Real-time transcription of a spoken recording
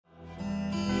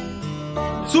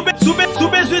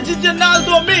Sous-besoin DJ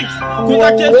Naldo Mix.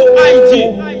 Contactez sur IG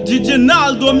DJ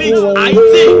Naldo Mix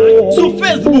IT. Sur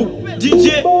Facebook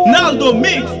DJ Naldo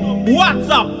Mix.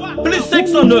 WhatsApp plus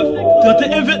 509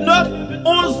 31 29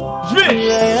 11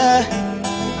 juillet.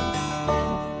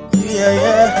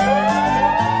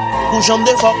 Pour j'en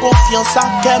des fois confiance à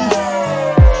Kem.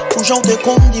 Pour j'en te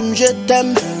condim je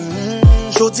t'aime.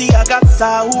 Jodi agat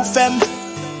ça ou femme.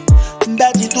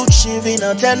 Badi tout chivi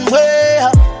nan ten way.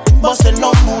 Bon c'est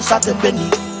non mon ça te béni.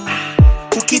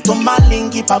 Pour qui ton malin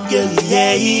qui pas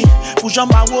guéri. Pour j'en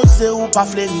m'arrose ou pas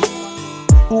fléri.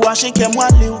 Pour acheter que moi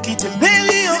ou qui te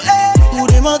béni. Pour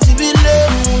démentir bile,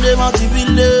 pour démentir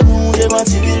bile, pour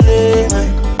démentir bile.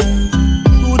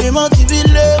 Pour démentir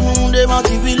bile, pour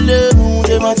démentir bile, pour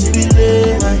démentir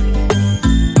bile.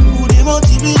 Pour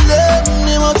démentir bile, pour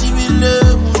démentir bile,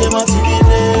 pour démentir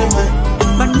bile.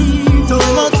 Manito,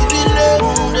 démentir bile,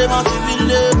 pour démentir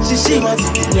bile. Chichi,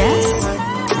 yes,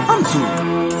 I'm too.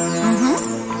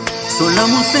 So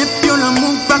l'amour simple,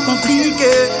 l'amour pas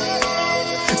compliqué.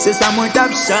 C'est ça moi t'as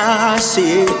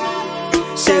cherché.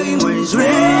 Chérie, moi joué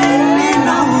les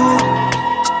noms.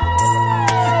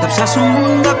 T'as cherché un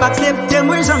monde, t'as pas accepté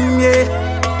moi jamais.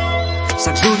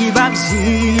 Chaque jour il va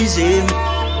exiger.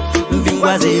 Nous v'in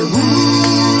croiser où.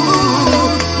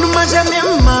 Nous mangeons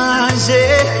même manger.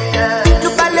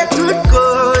 Nous parler tout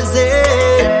causer.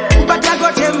 Ou pas qu'à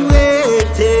côté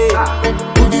m'aider.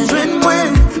 Ou v'in jouer moi,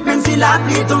 même si la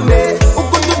pluie tombe. Ou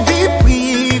qu'on nous vie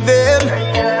privée.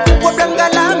 Problème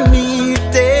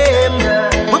calamité.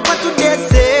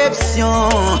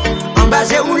 En bas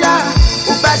j'ai ou là,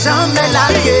 ou pas jamais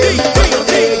largué. Côté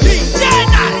t'es,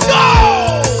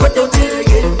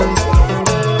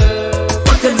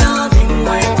 côté n'a vie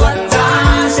moins toi ta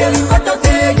chérie. Côté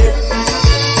t'es,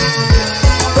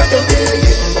 côté t'es,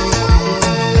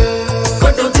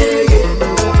 côté t'es,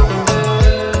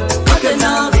 côté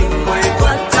n'a vie moins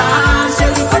toi ta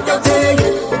chérie. Côté t'es.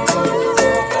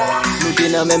 Nous t'es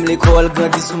dans même l'école,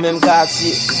 grandi sous même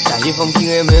quartier. J'ai femme qui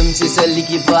même c'est celle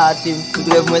qui partit. Tout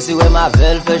rêve moi c'est ouais ma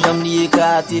belle fait jamais li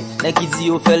écarté. N'a qui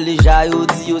dit au fait déjà yo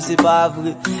dit c'est pas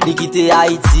vrai. Li quitter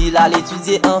Haïti là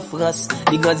l'étudier en France.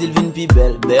 Li grandi il vinn pi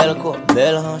belle, belle corps,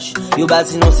 belle hanche. Yo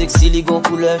bâti non sexy li gon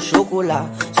couleur chocolat.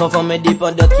 Son femme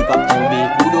indépendante qui pas tomber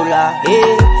pour dollar.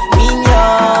 Eh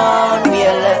mignonne, oui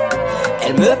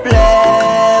elle me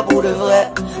plaît pour de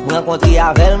vrai. Me rencontrer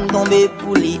avec elle, me tomber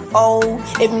pour lui, oh.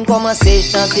 Et puis me commencer à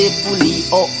chanter pour lui,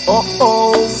 oh, oh,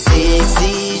 oh.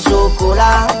 Sexy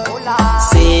chocolat,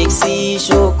 sexy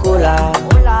chocolat,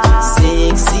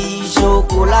 sexy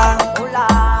chocolat.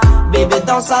 Bébé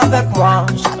danse avec moi,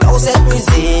 j'adore cette musique.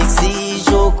 Sexy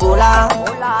chocolat,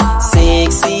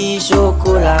 sexy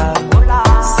chocolat,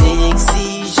 sexy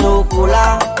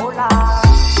chocolat.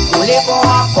 Pour les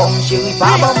bois comme chérie,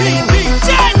 pas bambini.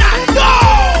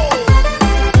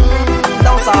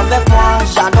 Danse avec moi,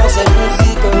 j'adore cette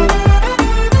musique.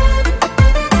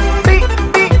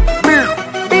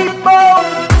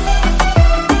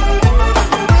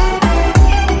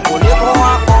 Pour les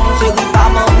bois comme chérie, pas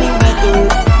bambini.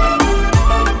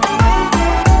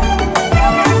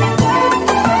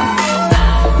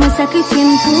 Moi sacrifie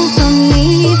pour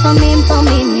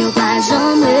famille, yo pas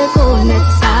jamais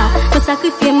connaître ça. Moi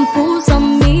sacrifie pour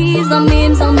famille,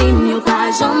 yo pas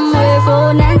jamais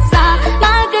connaître ça.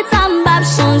 Malgré ça m'a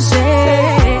changé,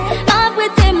 m'a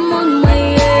prêté mon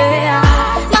moyen.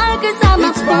 Malgré ça m'a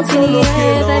continué,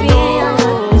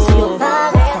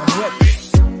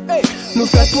 nous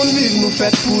faites pour vivre, nous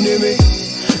faites pour aimer.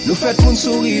 Nous faites pour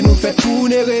sourire, nous faites pour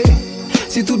nérer.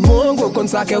 Si tout bon go comme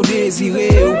ça qu'elle désiré,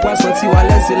 ou pas sortir à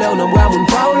l'aise, c'est là on envoie mon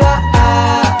Paula.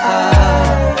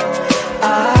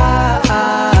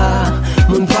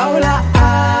 Mon Paula.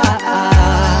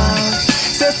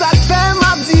 C'est ça que fait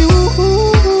ma vie ou.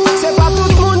 C'est pas tout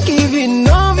le monde qui vient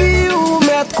dans vie ou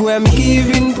mettre quoi qui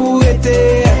vient pour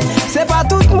été. C'est pas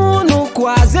tout le monde nous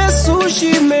croise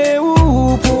sushi mais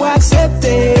ou pour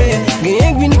accepter.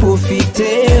 Rien qui vient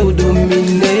profiter ou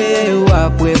dominer ou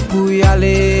après pour y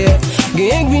aller.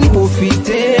 Rien qui vient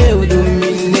profiter ou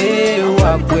dominer ou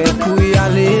après pour y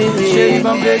aller. Chérie,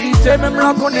 ma vérité, même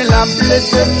là qu'on est la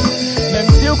blessée. Même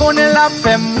si on connaît la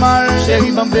fait mal.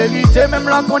 Chérie, ma vérité, même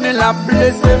là qu'on est la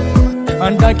blessée.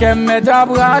 En tant qu'elle m'est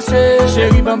abraché.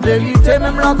 Chérie, ma vérité,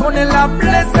 même là qu'on est la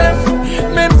blessée.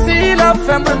 Même si la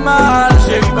fait mal.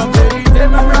 Chérie, ma vérité,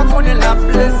 même là qu'on est la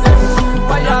blessée.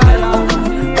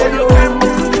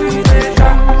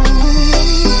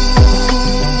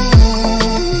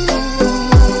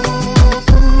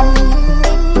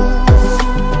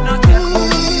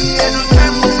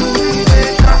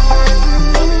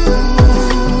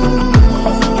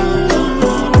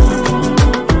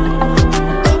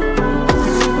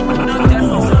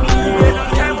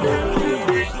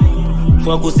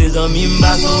 Franco ses amis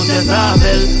m'bas sauter sa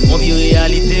belle. On vit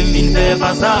réalité m'vin fait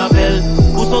face à belle.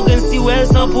 Pour son grain si ouais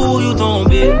sans pour you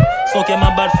tomber. Son que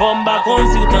ma bad forme bas comme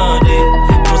si vous tendez.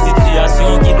 Mon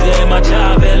situation qui très match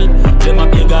avec. Je m'a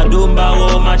bien gado m'ba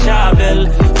oh match avec.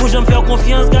 Pour j'en faire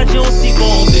confiance gardez aussi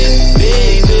combé.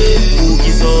 Baby, pour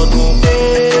qui sont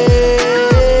trompés.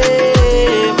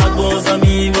 Ma grosse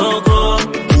amie encore.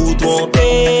 Pour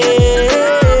tromper.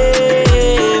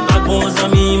 Ma grosse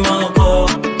amie encore.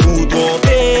 Pour tromper.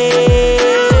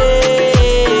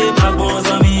 Ma grosse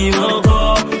amie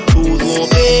encore. Pour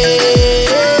tromper.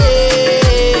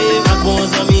 Ma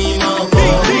grosse amie encore.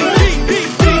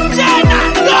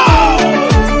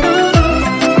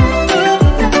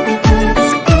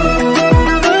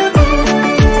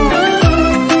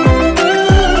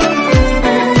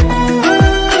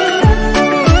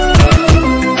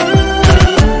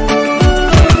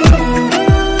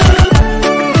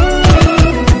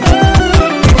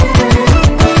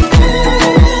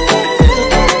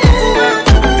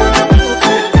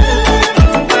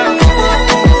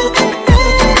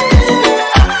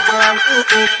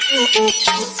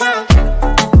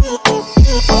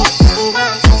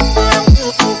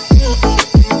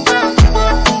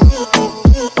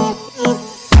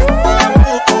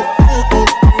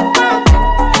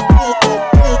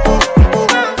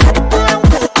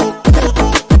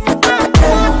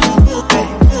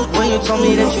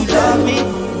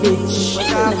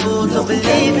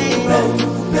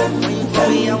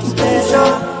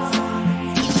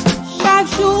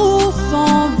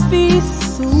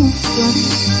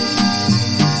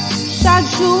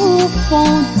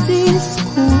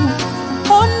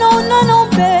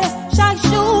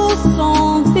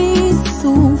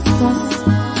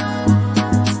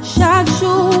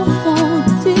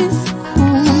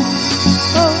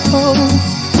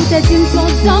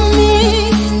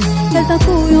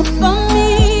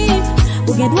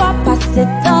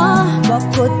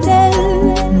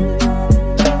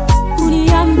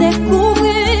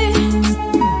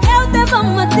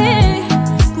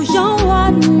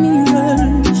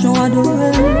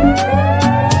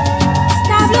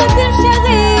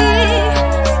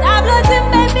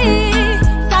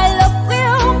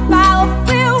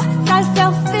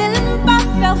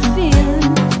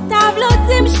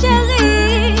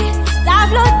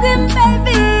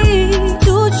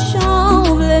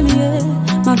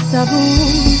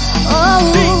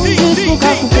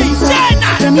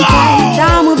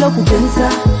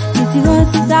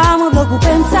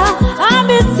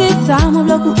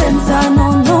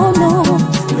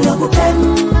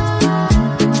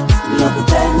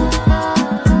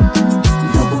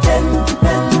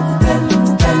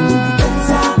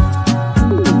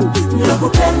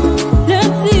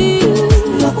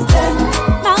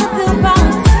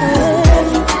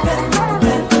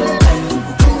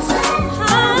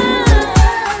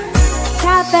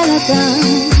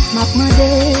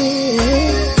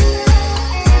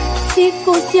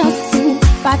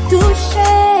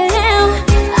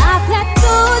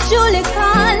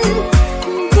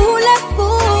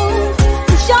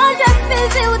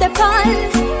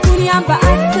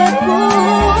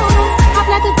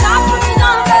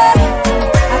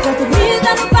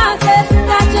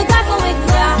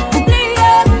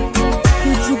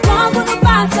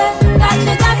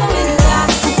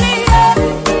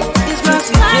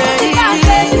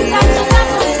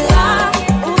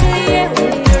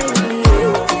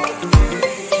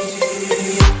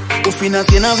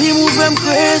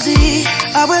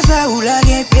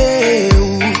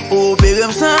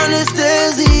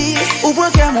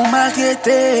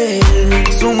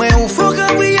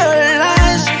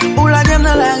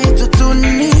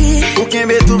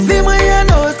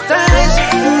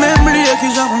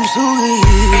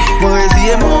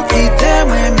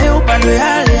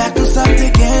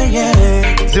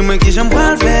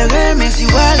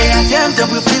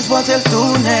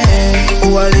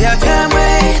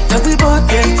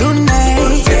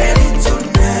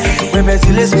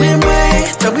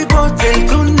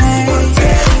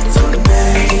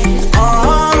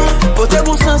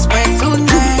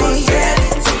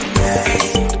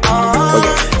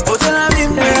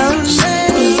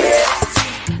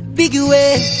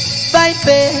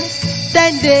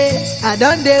 I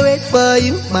don't dare wait for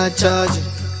you, my charger.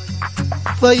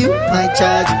 For you, my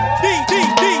charger.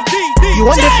 You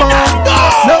want the phone?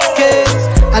 No case.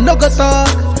 I no go talk.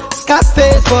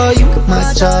 Scarface for you,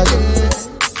 my charger.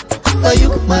 For you,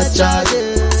 my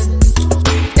charger.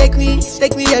 Take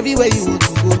me everywhere you want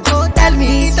to go. Tell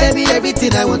me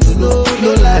everything I want to know.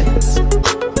 No lies.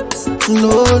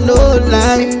 No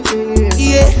lies.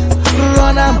 Yeah.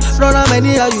 run am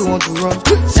anyhow you want to run.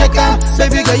 Check out,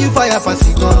 baby girl, you fire pass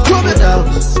it gun. No doubt,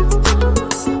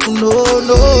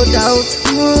 no doubt.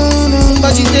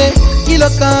 But you say, kilo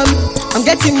come, I'm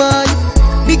getting money,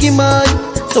 biggie money.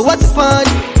 So what's the fun?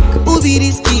 Who be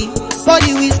risky?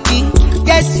 Body whiskey,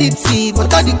 get tipsy,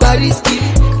 but all the bar risky.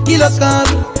 Kilo come,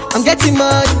 I'm getting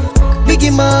money,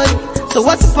 biggie money. So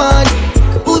what's the fun?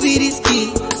 Who be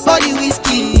risky? Body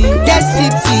whiskey, get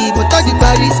tipsy, but all the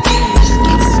bar risky.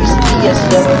 Yes,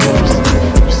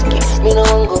 risky. Me no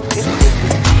one go 50.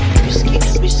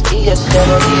 Risky, yes, your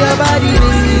body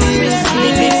risky.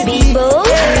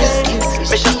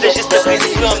 Mais je fais juste la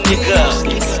précision, nigga.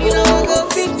 Me no one go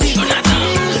 50.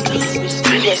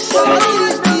 Yes,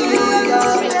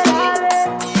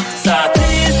 ça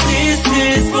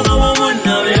triste, pour un moment,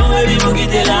 non, mais on est pour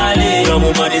quitter l'allée. Un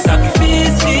moment de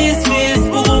sacrifice,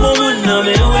 pour un moment, non,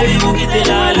 mais on est pour quitter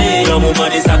l'allée. Un moment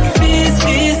de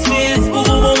sacrifice, pour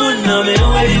un moment, non, mais on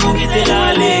est pour quitter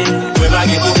l'allée. Ouais, pas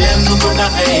de problème, nous pour faire,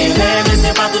 mais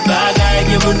c'est pas toute bagaille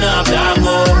que mon nom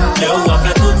d'accord. Mais on va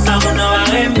faire tout ça, mon nom va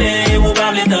aimer. Vous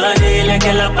parlez d'année,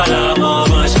 lesquelles la parole.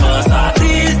 Franchement, ça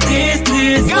triste,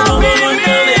 pour un moment, non,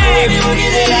 mais on est pour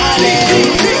quitter l'allée.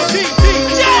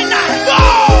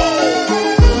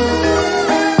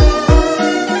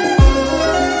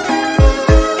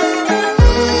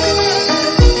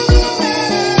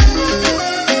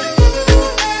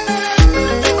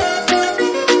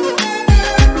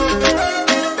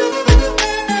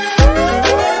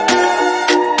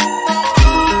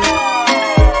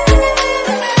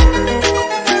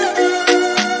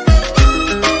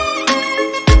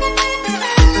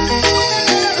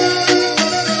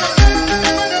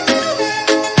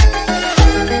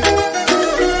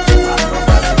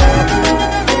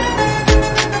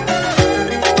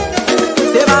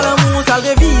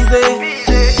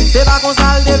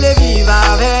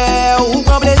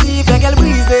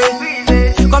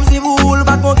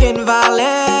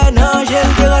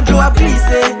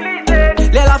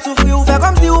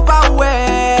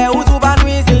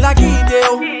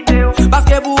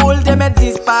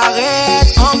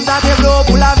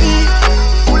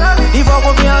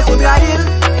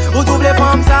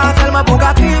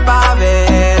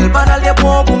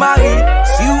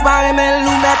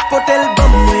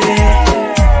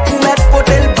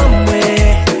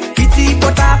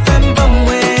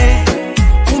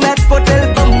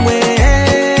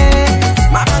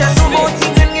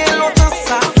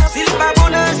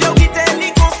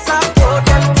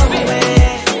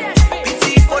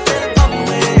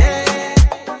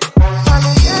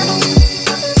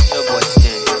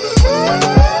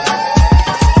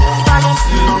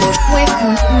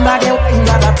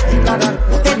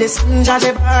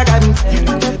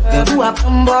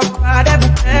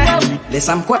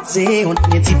 Laisse-moi croiser, on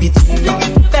est petit petit.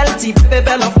 Belle type, belle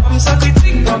femme, ça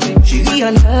critique. J'ai ri en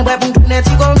un bref, on tourne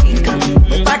petit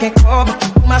comme pas qu'un corps,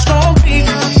 on marche comme pique.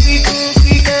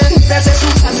 C'est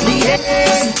sous lié,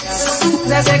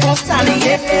 c'est constant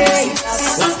lié.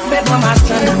 Mais moi, ma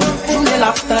chaîne, on est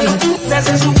la femme.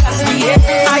 C'est sous lié,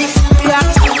 aïe,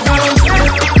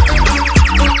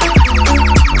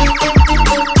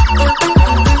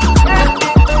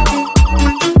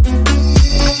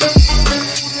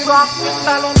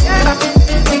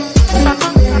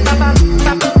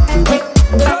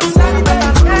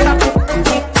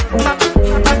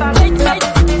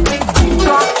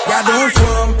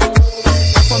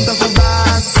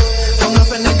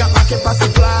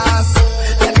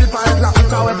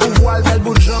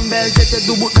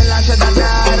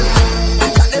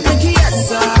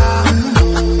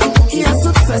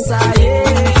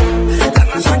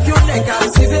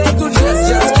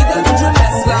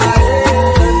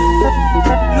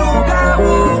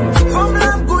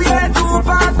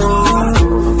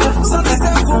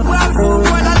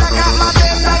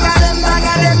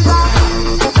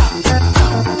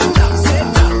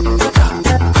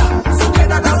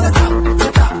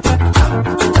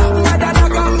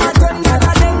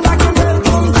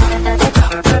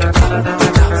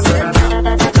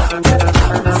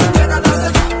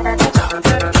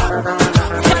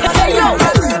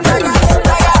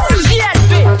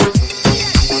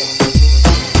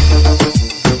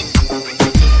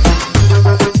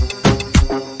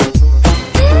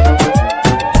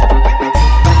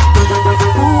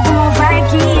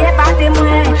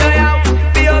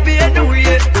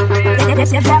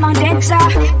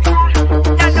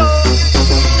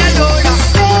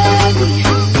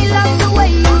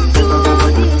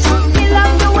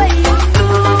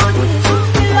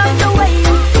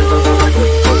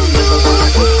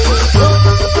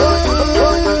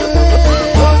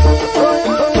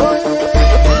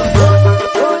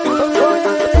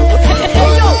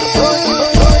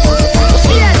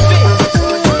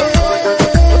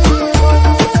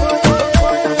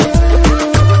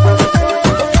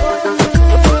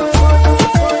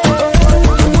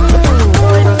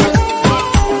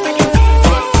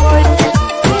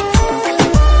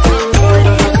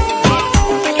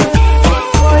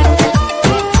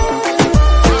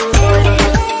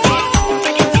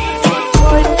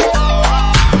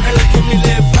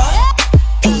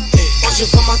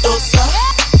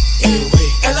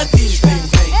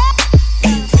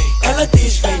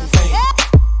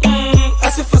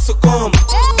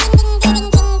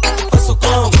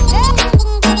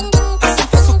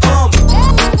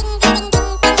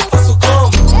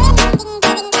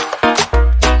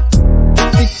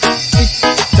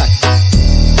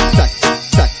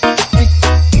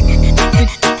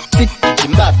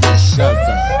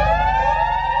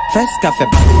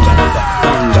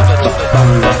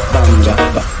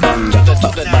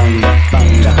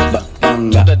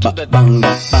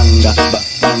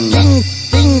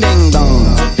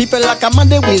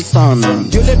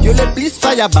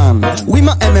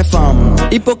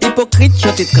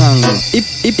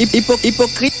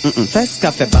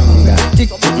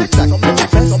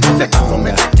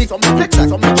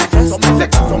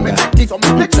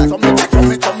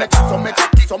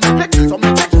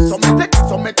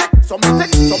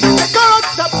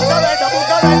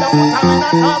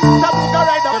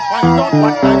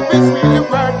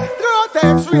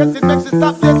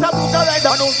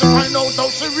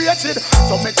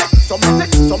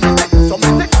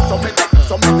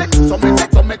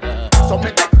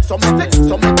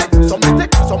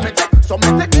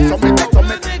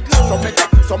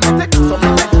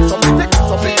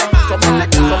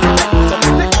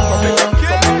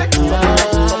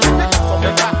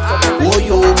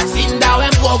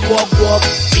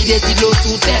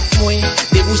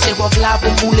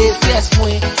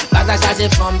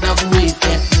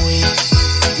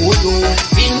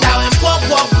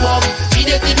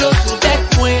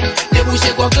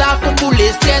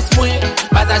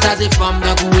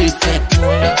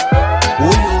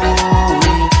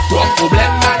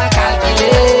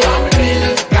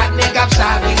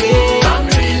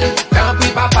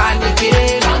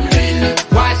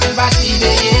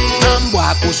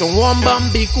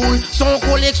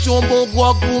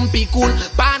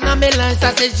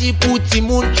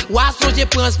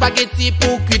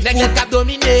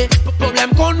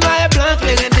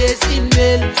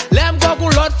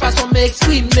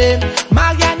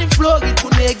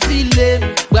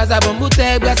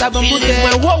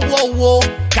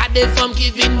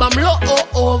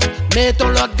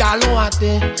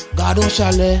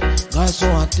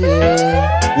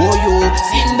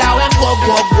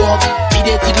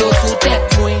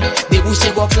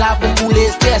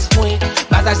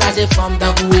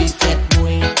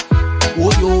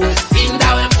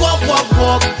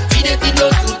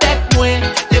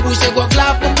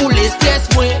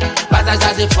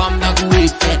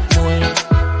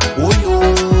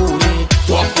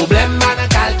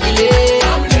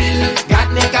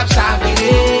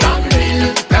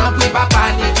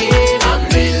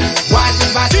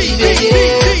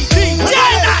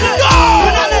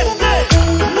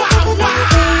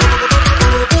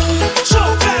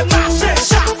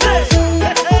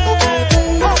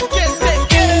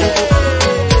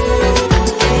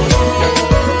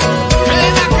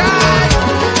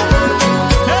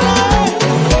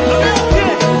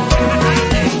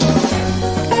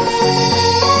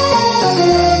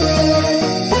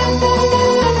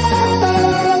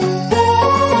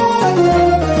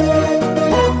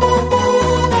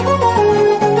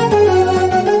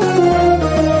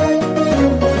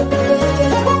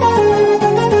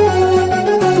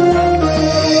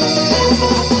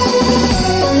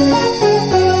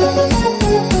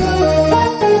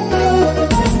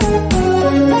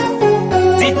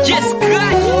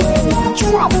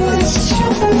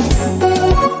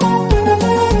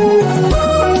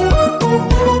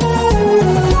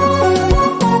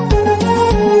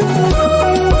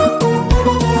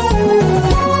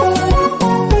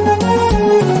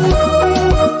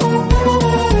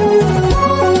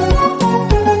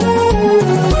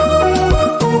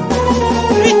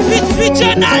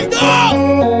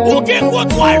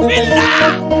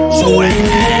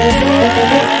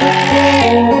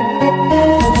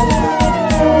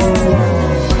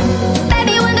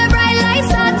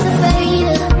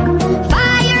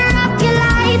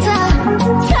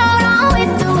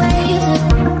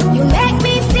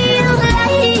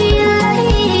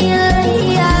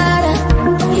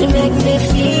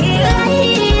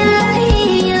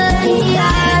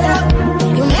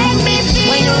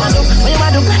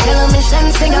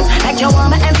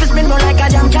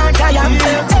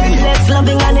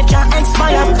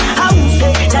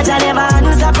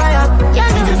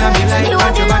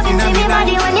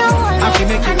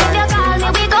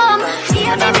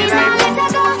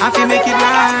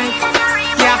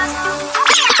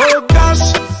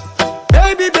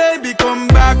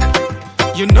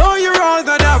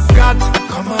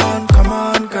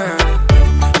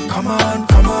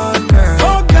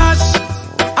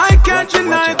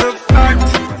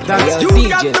 That's you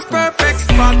got the perfect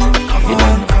spot. Come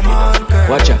on, girl.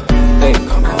 Watch out, hey.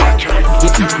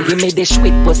 Give me the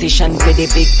sweet position with the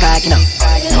big cock, you know.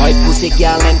 Toy pussy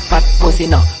girl and fat pussy,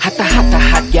 no.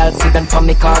 Hot girl, sit down for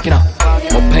me cock, you know.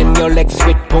 Open your legs,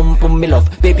 sweet pum pum, me love.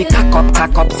 Baby, cock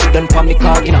up, sit down for me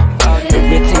cock, you know.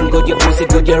 Everything good, your pussy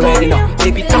good, you ready, no.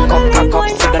 Baby, cock up,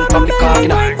 sit down for me cock, you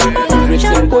know.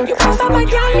 Everything good, your pussy good,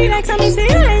 you ready,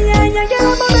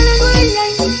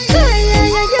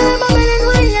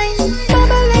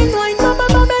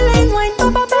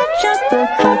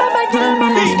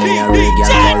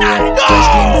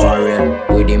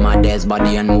 with him a desk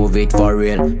body and move it for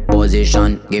real.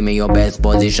 Position, give me your best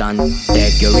position.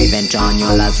 Take your revenge on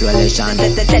your last relation.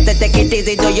 Take it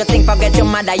easy, do you think forget your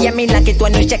mother? Yeah, me like it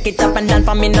when you check it up and down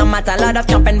for me no matter. Lot of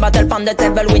jumping bottle from the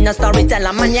table, we no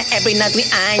storyteller. Man, yeah, every night we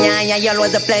you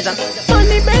always a pleasure. On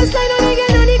the baseline, on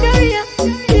again, on the career.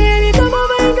 Baby, come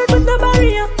over and go put the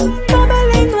barrier.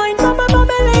 Bubble and wine,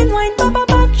 papa,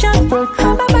 back shot.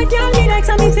 Papa, girl, me like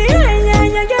some me say,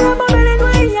 yeah, bubble and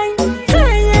wine,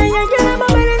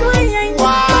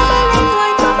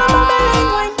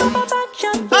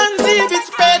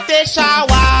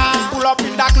 shower. Pull up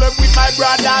in the club with my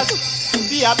brothers.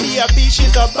 Be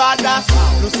she's a badass.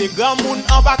 No say Moun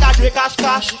en back a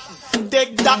cash.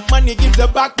 Take that money, give the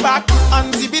backpack.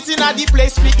 And the beat inna the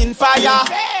place, speaking fire.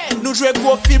 Nous jouer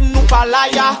gros film, nous pas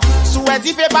liar. Souhait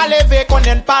il fait pas lever, qu'on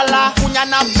n'en pas là. Kounya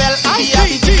na belle,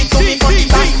 give it to me from the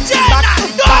back.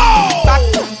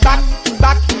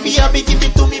 Give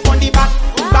it to me from the back.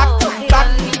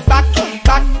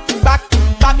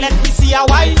 Let me see ya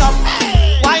wind up.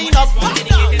 Wind up,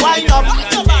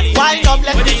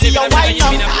 let me see you wind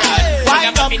up.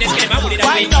 Wind up.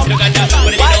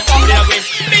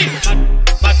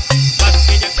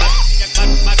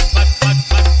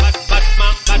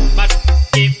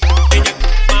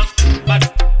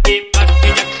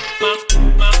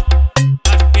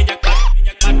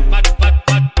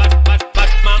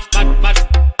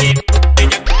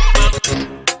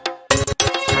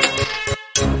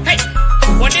 Hey,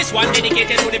 what this one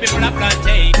dedicated to the people of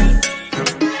Plantain.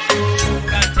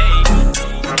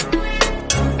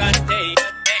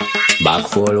 Back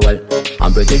full well,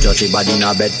 I'm pretty sure she body in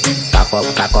a bed. Cock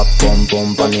up, pum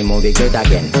pum, me movie great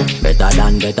again. Better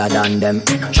than them.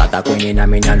 Shot a queen in a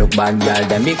me nah look bad girl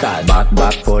them because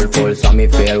back full, so me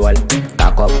feel well.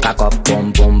 Cock up,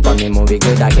 pum pum, me movie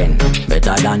great again.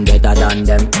 Better than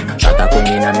them. Shot a queen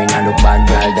in a me nah look bad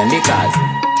girl them because.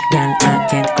 Girl, I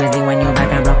get crazy when you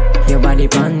back and rock. Your body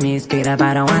pon me, speed up,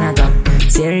 I don't wanna talk.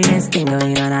 Serious thing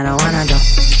going on, I don't wanna talk.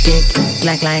 Tick,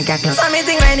 like a clock. So me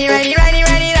sing ready, like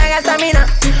a stamina.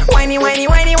 Whiny,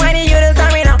 you the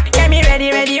stamina. Get me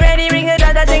ready, ring the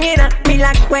data thing in. Be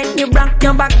like when you rock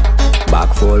your back.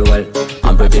 Back full well,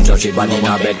 I'm pretty sure she body in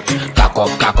a bed. Cock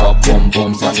up,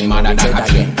 pum, so she mad at that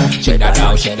again. Shake that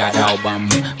out, bam.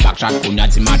 Back shot kunya,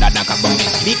 she mad at that bam.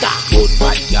 Good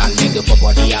bad girl, leg up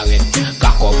body a red.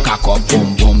 Cock up,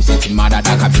 pum, so she mad at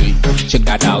that free. Shake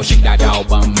that out,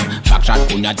 bam. Back shot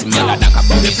kunya, she mad at that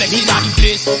bam. Reflect in the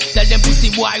place, tell them pussy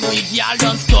boy we girl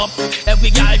don't stop.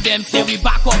 Every girl them say we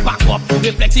back up.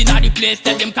 Reflect in the place,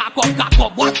 tell them cock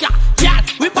up. Watch ya, girl,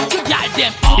 we back to girl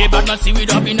them. They bad man see we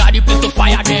up in the place to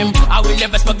fire them. I will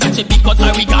never expect that shit because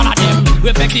we gonna them.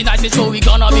 Reflect in the so we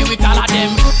gonna be we call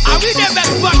them. I will never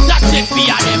expect that shit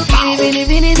fear them. Vini,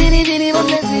 Vini,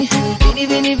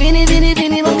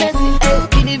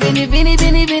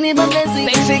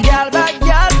 Sexy girl, bad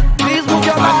girl, please move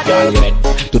your body.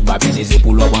 Toute ma busy c'est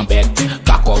pull up en bed.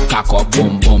 Cock up,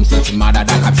 boom, c'est si mad at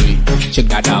that free. Shake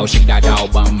that out,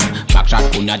 bam. Back shot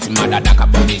kunya, si mad at that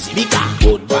bum busy.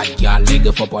 Good bad girl, leg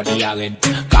up body a red.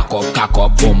 Cock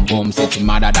up, boom, c'est si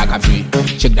mad at that free.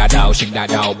 Shake that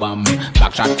out, bam.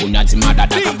 Back shot kunya, si mad at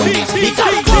that bum busy.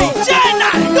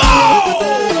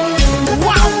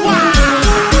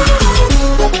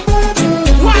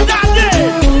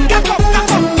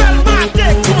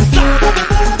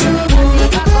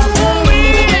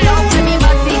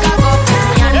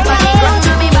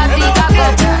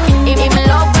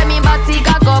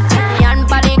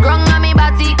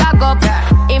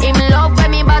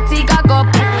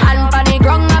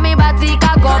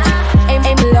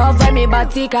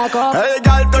 Hey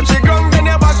girl, touch the ground, then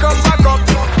you back up.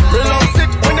 We love sick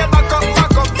when you back up.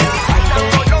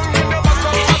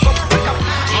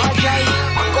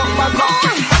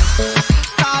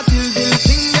 Start till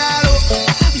sing gallo.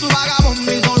 Su vagabond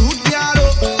ils ont le route gallo.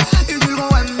 Ils vont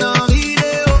en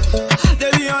vidéo.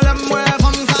 Des vieux l'aiment ouais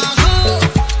comme ça.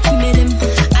 Give me them,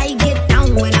 I get down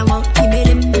when I want. Give me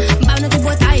them, bound to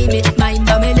put I met my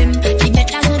bummy them. Keep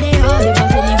it like they all the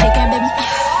boss and you take them.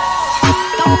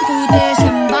 Don't put this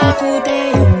in back with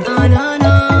them.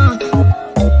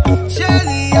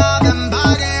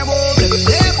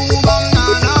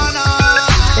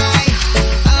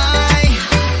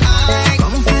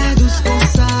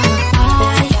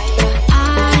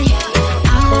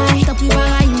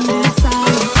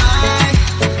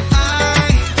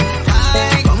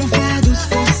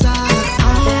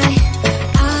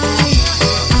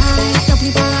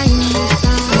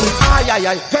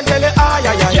 aïe, fais-le aïe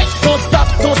aïe aïe.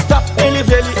 Don't stop,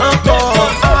 elevez-le encore.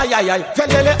 Aïe aïe aïe,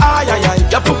 fais-le aïe aïe aïe.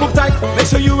 Y'a pour tight, make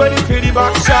sure you ready for the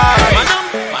backside.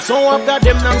 Façon à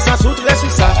regarder m'nam sans soutre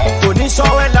sur ça. Tony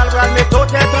Sorel dans le bras, mais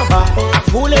tout est en bas.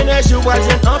 A full énergie, ou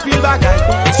j'ai un pile bagaille.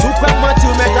 Sous quoi moi tu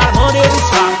mets ta main et du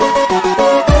ça.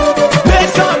 Mais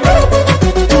ça me,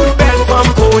 toute belle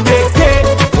femme connectée.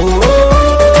 Oh oh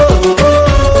oh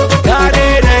oh,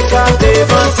 gardez les cas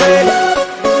dévancés.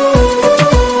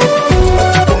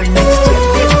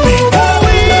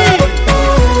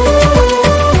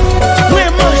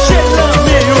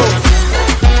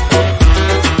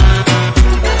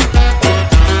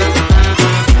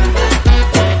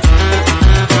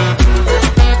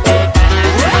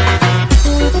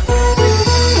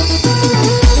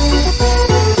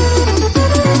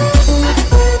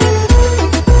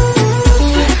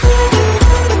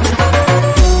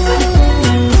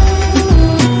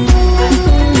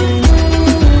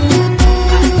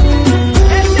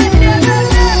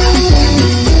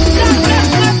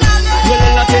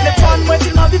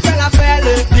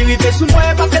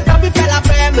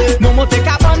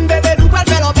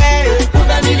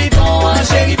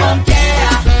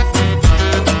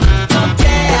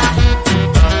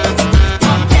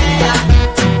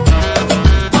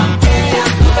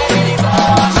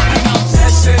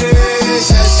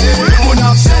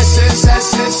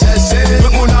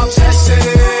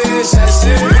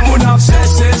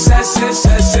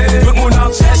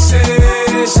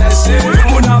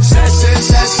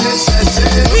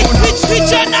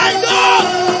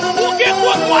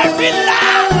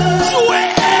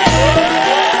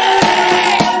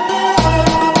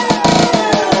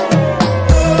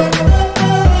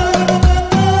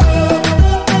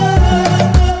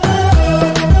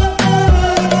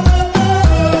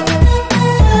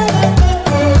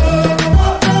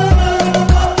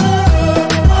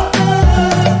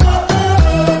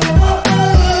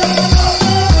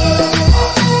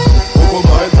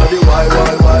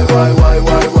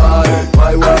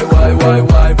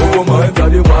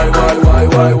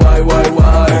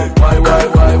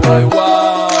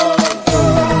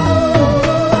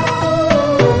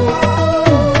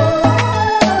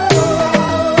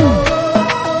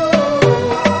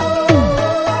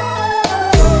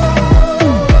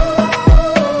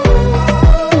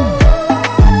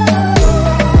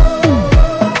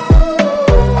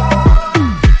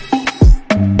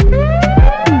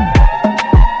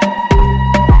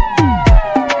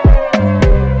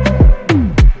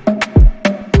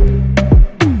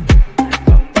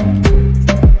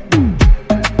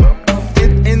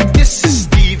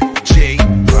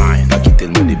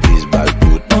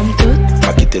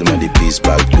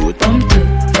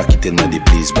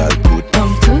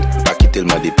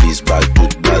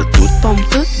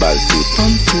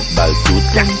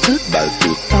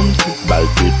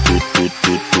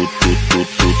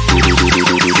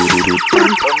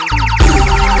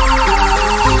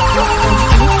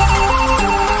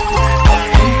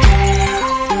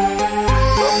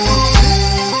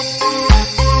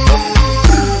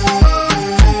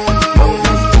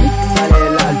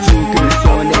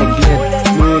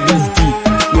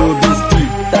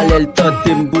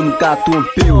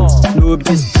 No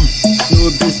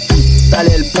bestie,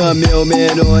 dale el premio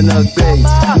menos no play.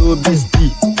 No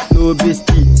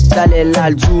bestie, dale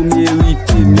l'aljo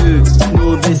mérite mieux.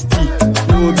 No bestie,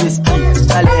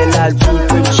 dale l'aljo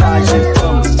peut changer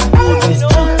comme.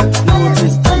 No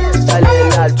bestie, dale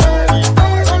l'aljo.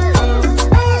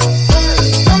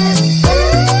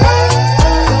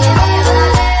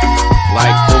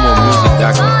 Like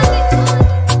homomusic.com.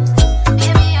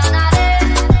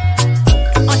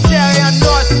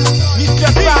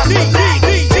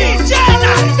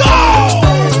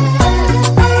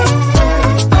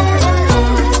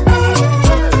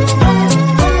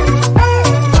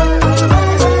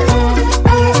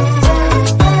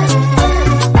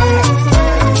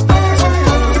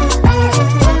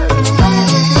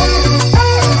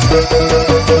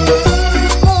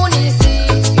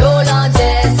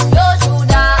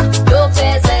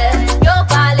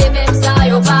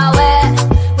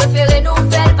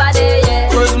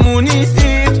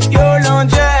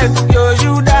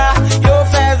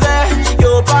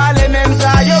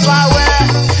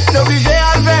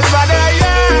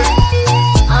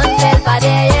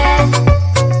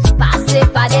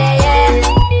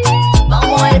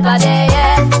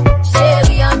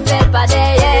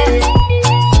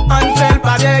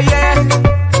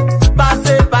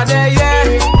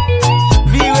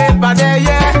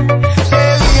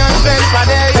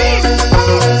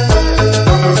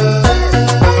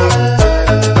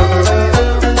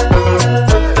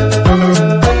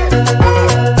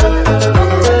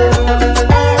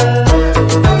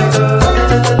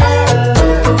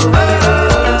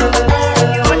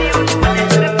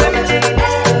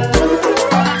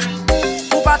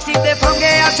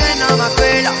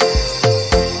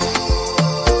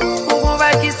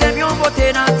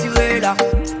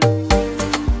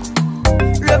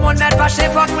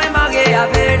 la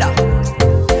vela.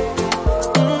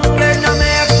 Girl, no me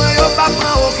explain your papa,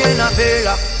 okay, na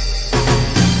vela.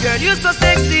 Girl, you so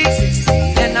sexy,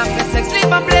 then after sex,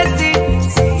 sleep and blessy.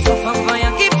 So fun,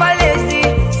 voyant, keep a lazy.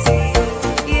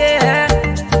 Yeah,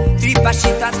 puis pas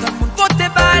chita, tout le monde pote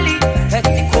bali. Et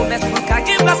si commerce, mon cas,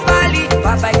 qui place bali.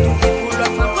 Papa, tout fait pour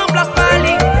l'autre, prend place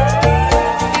bali.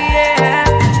 Yeah,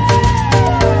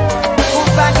 ou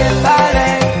pas qu'elle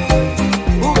pareil,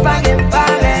 ou pas qu'elle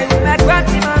pareil. Mais quoi,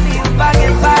 tu m'as mis, ou pas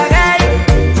qu'elle pareil.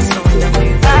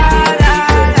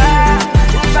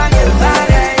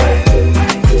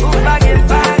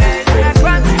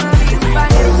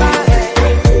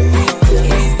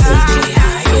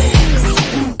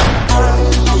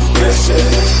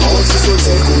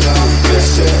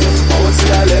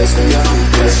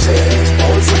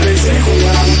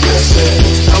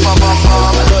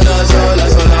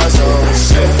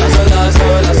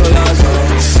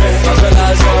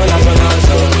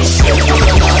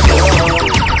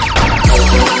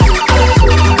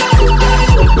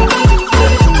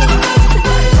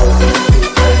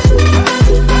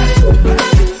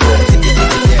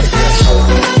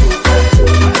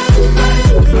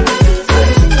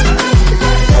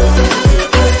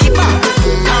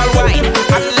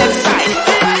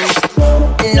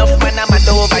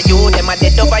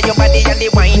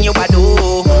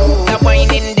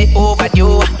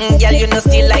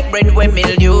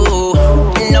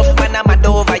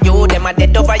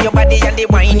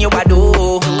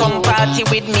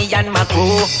 With me and my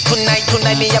crew.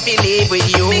 Tonight me have to live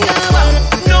with you.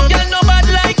 No girl no bad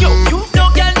like you. No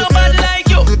girl no bad like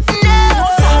you.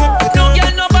 No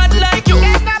girl no bad like you.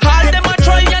 All them a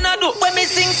try and a do. When me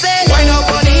sing say Why no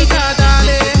bonita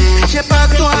dale. J'ai pas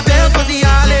que toi vers toi d'y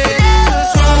aller. Ce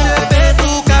soir je vais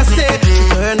tout casser.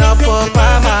 Je ne peux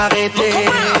pas m'arrêter.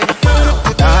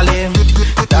 Dale,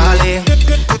 dale,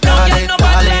 dale,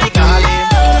 dale, dale,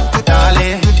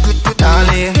 dale,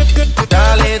 dale,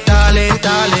 dale, dale,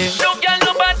 dale. no girl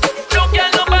no bad, no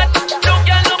girl no bad, no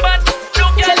girl no bad, no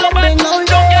girl no bad, no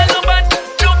girl no bad,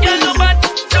 no girl no bad,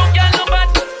 no girl no bad,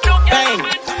 no girl no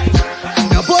bad.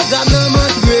 No program no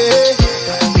must break.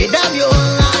 They damn you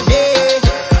all day.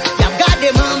 You've got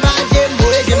them on bad, them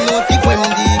boy, them naughty Kwense.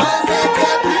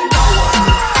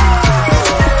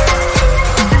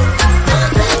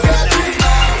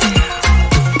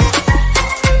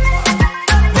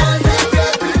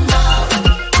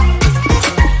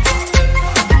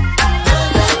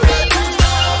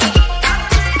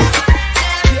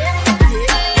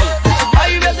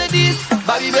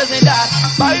 Bobby business that,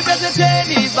 Bobby business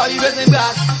tennis, Bobby business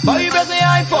glass, Bobby business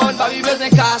iPhone, Bobby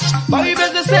business cash, Bobby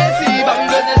business sexy, Bobby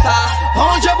business high.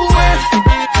 On Jaboué,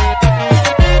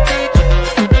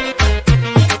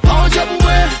 on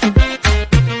Jaboué,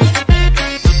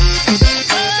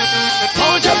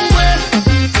 on Jaboué,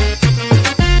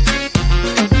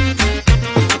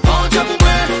 on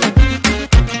Jaboué.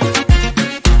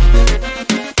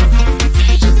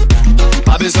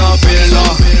 Pas besoin de là.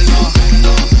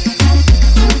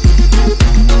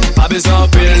 Pas besoin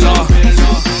de là.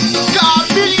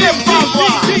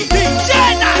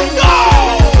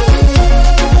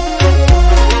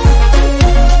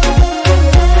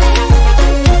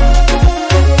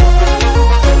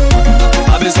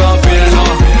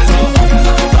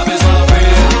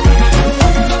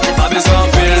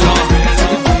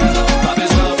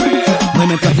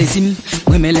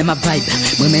 Moi me les ma vibe,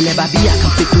 moi me les babia quand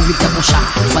fait courir dans mon chat.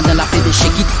 Pendant la fête de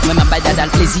shake it, moi ma baille dans le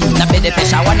plaisir. Na fête de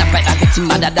pêche à na fête avec Tim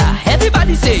Madada.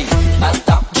 Everybody say,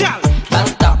 balta,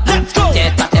 balta, let's go.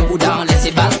 Tête à tes bouddha, on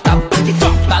laisse balta,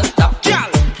 balta,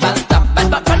 balta,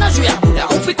 balta, pas na jouer à bouddha,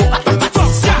 on fait qu'on patte patte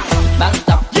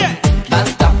balta,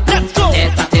 balta, let's go.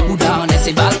 Tête à tes bouddha, on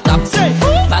laisse balta,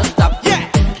 balta,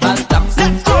 balta,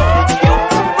 let's go.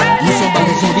 Nous sommes dans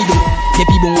les zombies, c'est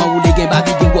puis bon on roule les gains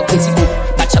babi, gains quoi précis.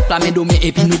 La main domée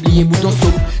et puis n'oubliez bouton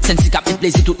stop. Sensi cap fait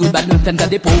plaisir tout le bad nous fait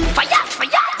garder pour fire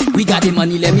fire. We got the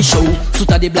money let me show. Tout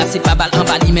a déplacé pas balle en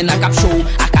bali mais na cap show.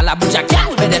 A cala bouja gal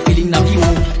mais des feeling na bio.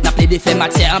 Na play des faits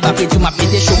matière en bas fait du m'a fait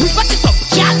des show. We back it up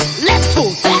gal. Let's go.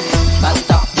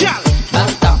 Balta gal.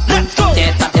 Balta let's go.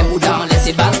 Tête à tes bouddha on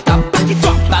laisse balta. Back it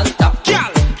up balta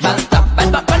gal. Balta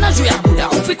balta pas na jouer à bouddha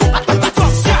on fait qu'on patte patte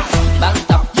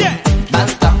balta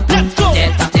balta let's go.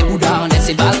 Tête à tes bouddha on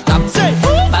laisse balta.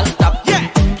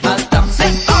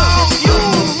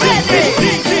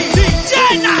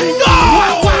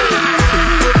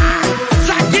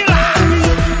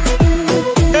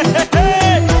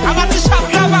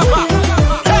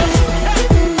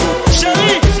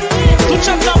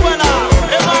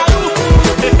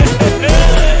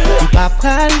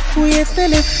 Fouiller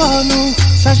téléphone,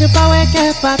 ça Ça j'ai pas ouais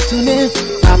qu'elle pas tourner.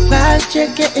 Après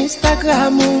checker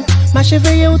Instagram ou m'a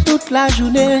cheville ou toute la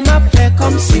journée. M'a fait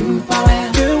comme si m'pas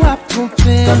ouais que wap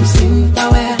trompé. Comme si m'pas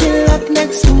ouais qu'il up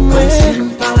next to moi. Comme si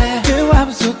m'pas ouais que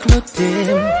wap zoukloté.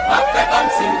 M'a fait comme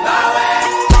si m'pas ouais.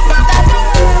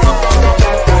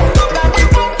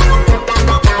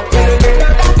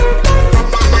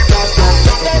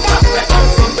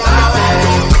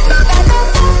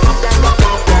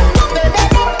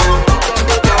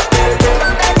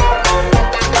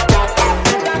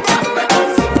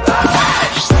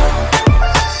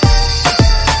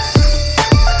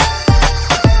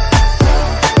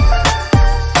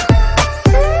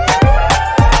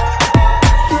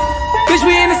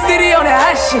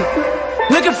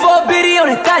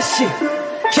 Shit.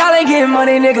 Y'all ain't getting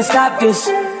money, nigga, stop this.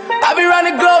 I be round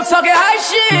the globe talking high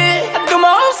shit. I do my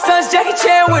own stunts, Jackie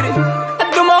Chan with it. I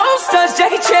do my own stunts,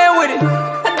 Jackie Chan with it.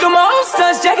 I do my own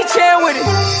stunts, Jackie Chan with it.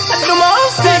 I do my own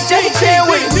stunts, Jackie Chan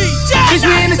with it. Bitch,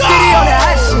 we in the city on that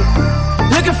hot shit.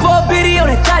 Looking for a biddy on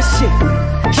that thot shit.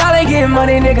 Y'all ain't getting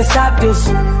money, nigga, stop this.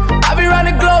 I be round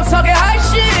the globe talking high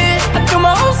shit. I do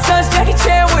my own stunts, Jackie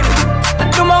Chan with it. I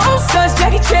do my own stunts,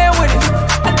 Jackie Chan with it.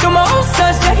 I do my own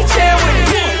stunts, Jackie Chan with it.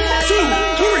 1, 2,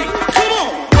 3, come on!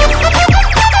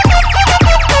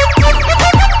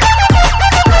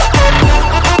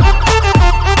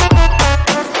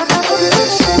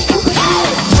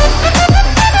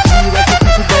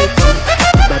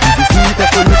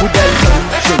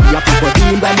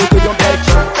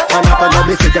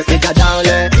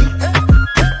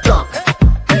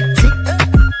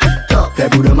 Fais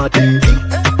bout de maté.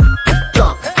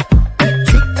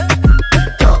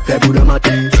 Fais bout de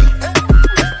maté.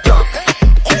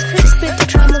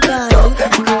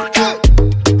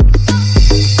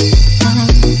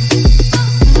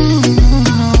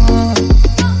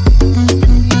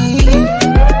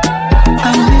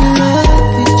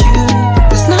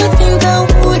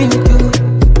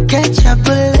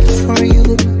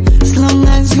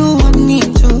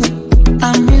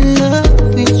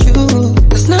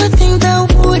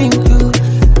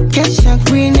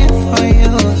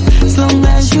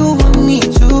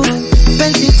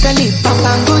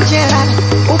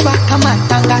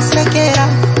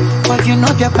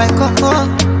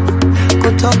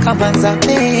 Kutoka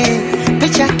Manzabe,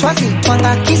 picha twazi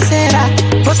twanga kisera,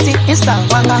 posti insta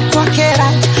wanga kwa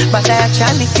kera, baada ya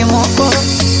chali kimoko.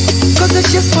 Cause I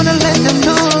just wanna let them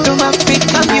know I'm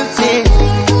African music.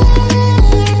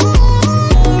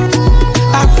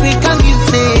 African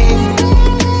music.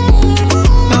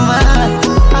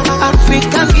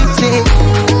 African music.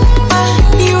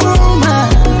 You're my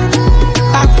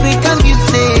African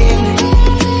music.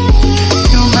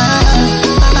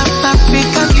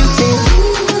 African beauty.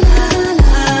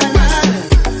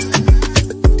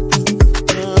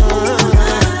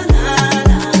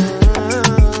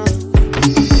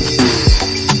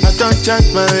 I don't check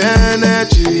my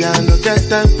energy, I don't get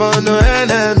time for no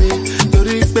enemy. To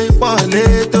repay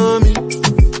to me.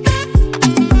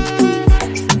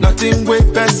 Nothing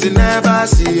with person never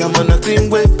see. I'm on nothing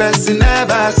with person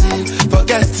never see.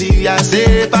 Forget it, I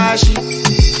say bashi.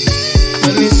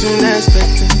 Money soon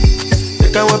expected.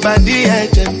 Kawa bandi e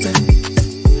jempe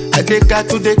Adeka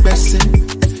to the person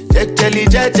Jejeli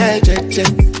jeje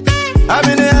I'm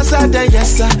in the answer then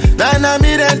yes sir Nana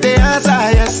me then the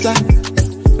answer yes sir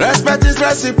Respect is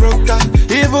reciprocal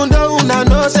Even though una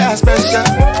know say I special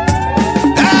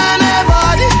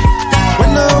Anybody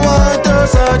when no one to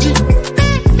search it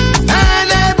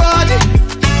Anybody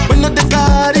when no the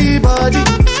carry body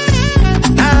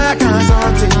I can't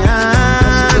something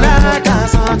I can't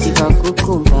something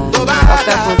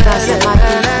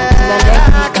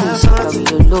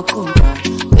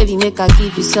Baby, make I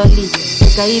give you solid.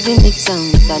 Make I even mix some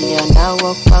Italian and I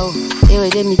walk out. Hey,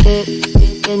 wait, let me tell you.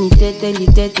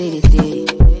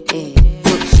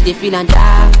 She dey feelin'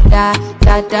 da da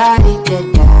da da da da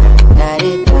da da.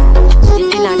 She dey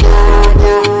feelin' da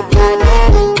da da da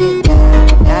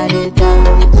da da da.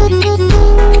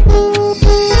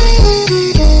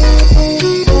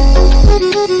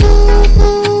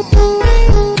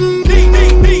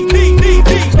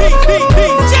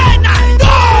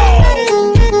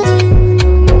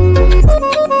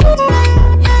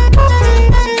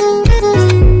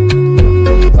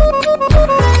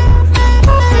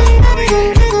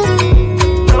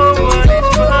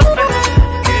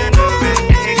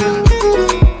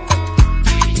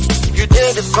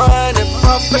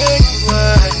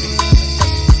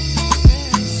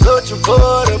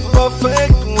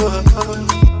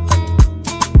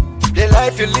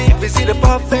 You live is the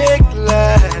perfect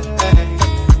life.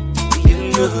 You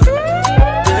know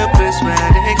the place where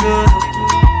they go.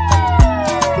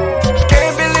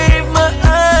 Can't believe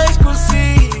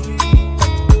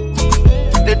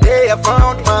I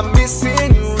found my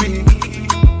missing ring.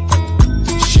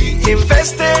 She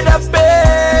invested her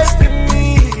best in me.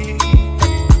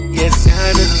 Yes,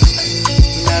 I know.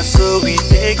 That's so we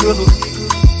take go.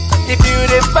 If you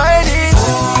define it,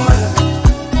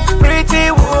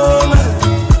 pretty woman,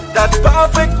 that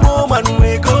perfect woman,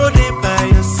 we go there by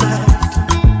your side.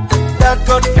 That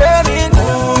God-fearing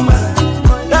woman,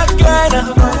 that kind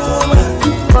of woman.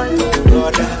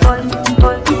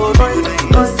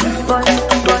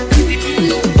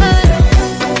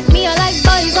 Me, I like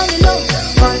boys on the low.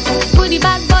 Booty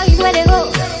bad boys where they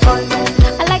go.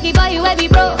 I like it boy where we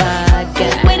bro.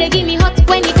 Where they give me hot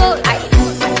when they go.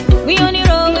 We on the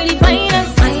road with the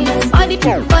finest. All the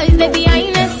boys they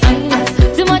behind us.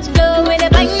 Too much dough where they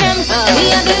buying them.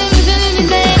 We are doing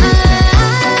say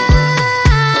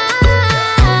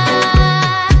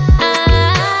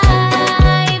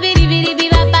bitty bitty bitty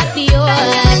papi oh.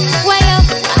 Why yo?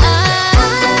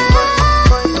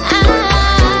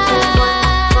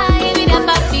 Bitty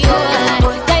papi oh.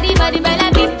 Daddy body bella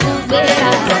bit too bad.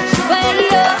 Why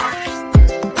yo?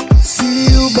 Si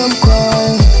ou bam kwa,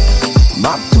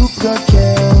 map tout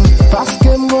kakel.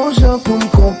 Paske m'gonjan pou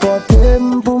m'komporte,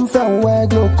 pou m'fè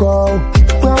wèk lo kor.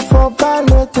 Pren fò pa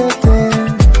le tete,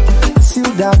 si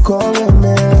ou d'akor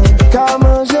remè. Ka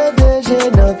manje deje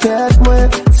nan tèt mwen,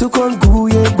 sou kon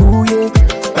gouye gouye.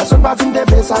 Person pa fin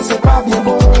tepe, sa se pa bien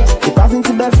bon. E pa fin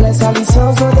ti bel flè, sa li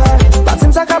sans odeur. Pa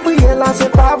tim sa kapriye la, se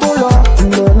pa bon lò.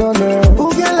 Non, non, non, ou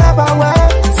bien la ba wè.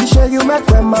 Si chez you mè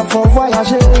kwen, ma fò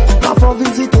voyager. Ma fò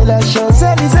visiter les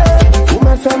Champs-Élysées. Ou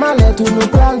mè fè malette, ou nou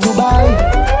pral Dubaï.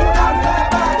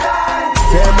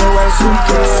 Fais-moi ouais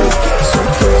souke, souke,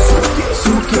 souke, souke,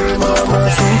 souke, maman,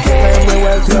 souke. Fais-moi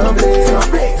ouais trembler,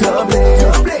 trembler,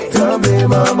 trembler, trembler,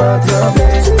 maman,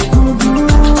 trembler.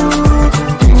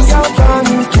 Kinga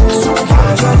panique, souke,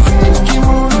 qui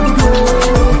mourou,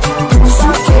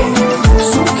 souke, souke,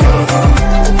 souke, souke.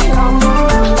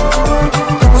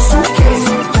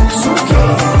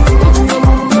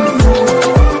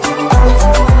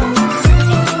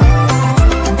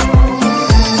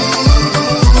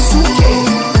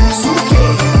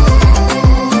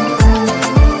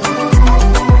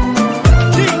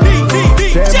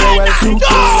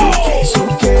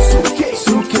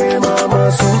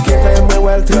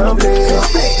 Trembler,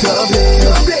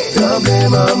 trembler, trembler,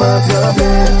 maman,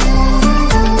 trembler.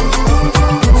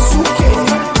 Souke,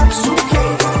 souke.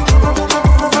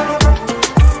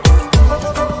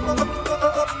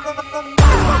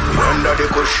 Under the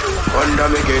kush, under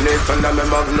me Guinness, under me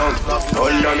Magnum,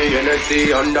 under me Hennessy,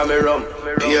 under me rum.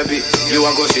 Baby, you a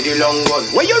go see the long one.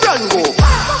 Where you run go?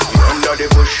 Under the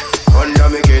kush, under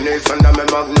me Guinness, under me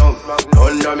Magnum,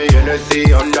 under me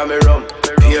Hennessy, under me rum.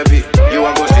 Baby, you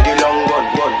a go see the long one.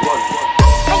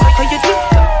 How you do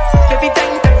so? Every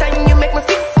time you make me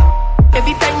speak so.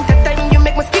 Every time you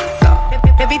make me speak so.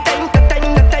 Every time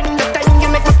you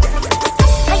make me speak so.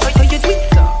 How you do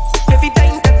so? Every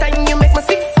time you make me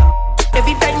speak so.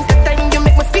 Every time you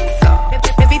make me speak so.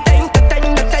 Every time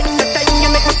you make me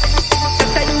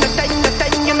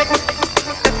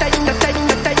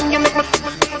you make me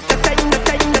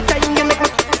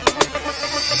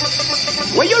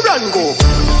where you run go?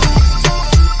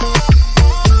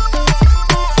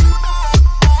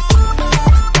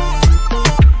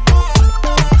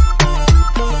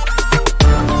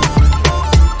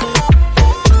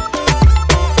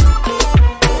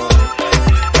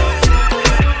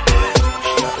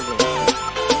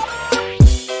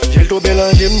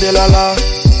 J'aime de la la,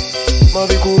 ma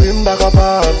vie courir m'ba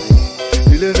capable.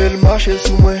 Lui lever le marché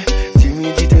sous moi,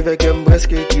 timidité avec un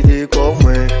presque quitté comme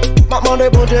moi. Maman de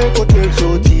bon Dieu côté le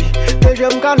sorti, mais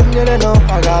j'aime calmer les noms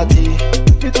pagati.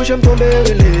 Plutôt j'aime tomber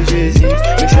les Jésus,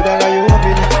 mais c'est bagaille au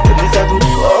vide. Je dis ça tout,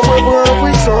 oh moi pour un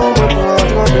puissant, moi pour un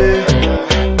trembler.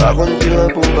 Par contre tu viens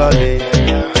pour parler,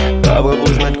 pas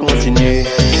propose de continuer.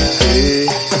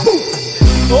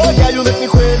 Oh yeah, you make me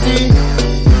crazy.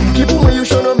 Keep when you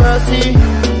show no mercy.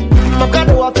 My God,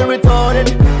 I have to return it.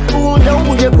 Who down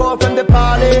with your girl from the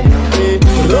party?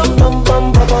 Rum bum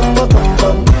bum bum bum bum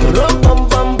bum. Rum bum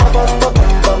bum bum bum bum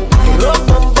bum. Rum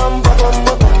bum bum bum bum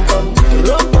bum bum.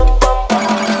 Rum bum bum.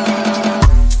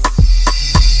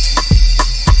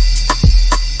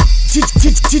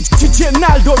 DJ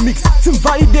Naldo mix. Tu me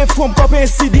valides from pop and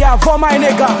CD avant my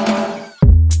nigga.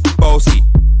 Bossy,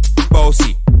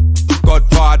 bossy.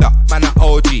 Godfather, man a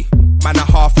OG. Man a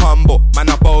half humble, man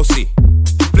a bossy.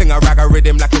 Fling a rag a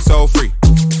rhythm like it's all free.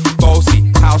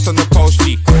 Bossy, house on the post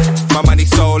G. My money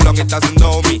so long it doesn't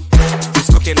know me. It's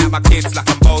looking at my kids like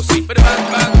I'm bossy.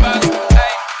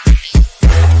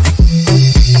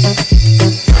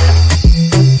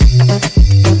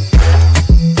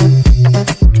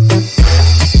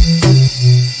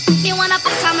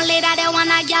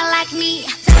 like me.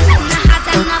 Tell them not hot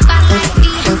and not bad like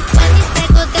me. When me say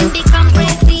good, then become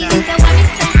crazy. So when me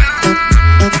say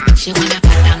she wanna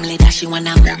bottom leader, she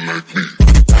wanna move.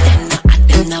 Them not hot,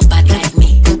 them not bad like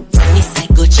me. When me say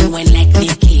good, she went like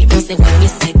Nikki. Me say when me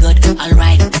say good,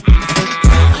 alright.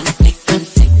 Unflick,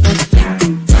 unflick, unflick.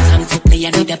 Time to play, I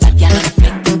need a bad girl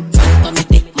unflick. For me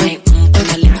dick, my on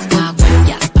your lips, walk when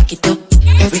ya back it up.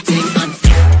 Everything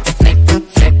unflick, flip,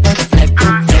 flip, flip, flip, flip, flip,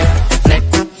 flip,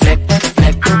 flip,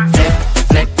 flip,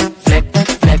 flip,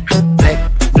 flip, flip,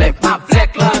 flip, my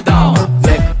flick la down.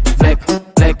 Flip, flip,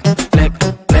 flip, flip,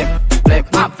 flip, flip,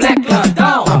 my flick la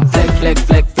down. Flick, flick,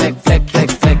 flick, flick, flick, flick,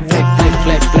 flick, flick, flick,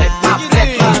 flick, flick, my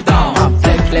flick la down.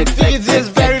 Flick, flick, flick, It is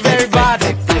very, very bad.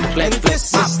 flick, flick, flick, flick,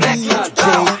 my flick la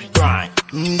down.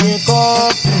 M'gen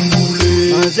kop m'boule,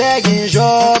 m'zè gen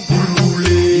job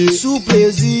m'boule, sou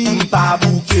plezi m'pa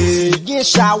bouke, gen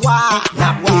chawa n'a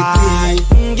pété.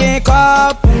 M'gen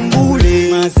kop m'boule,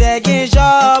 m'zè gen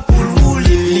job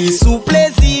m'boule, sou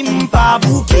plezi m'pa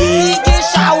bouke, gen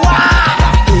chawa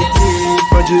n'a pété.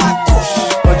 Manje à gauche,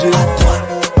 manje à droite,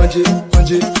 manje,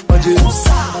 manje, manje,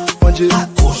 manje à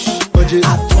gauche, manje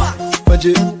à droite,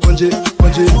 manje, manje,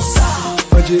 manje,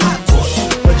 manje à gauche,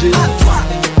 manje à droite.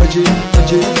 Manje,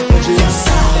 manje, manje,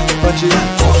 manje,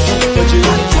 manje,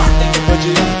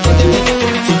 manje, manje.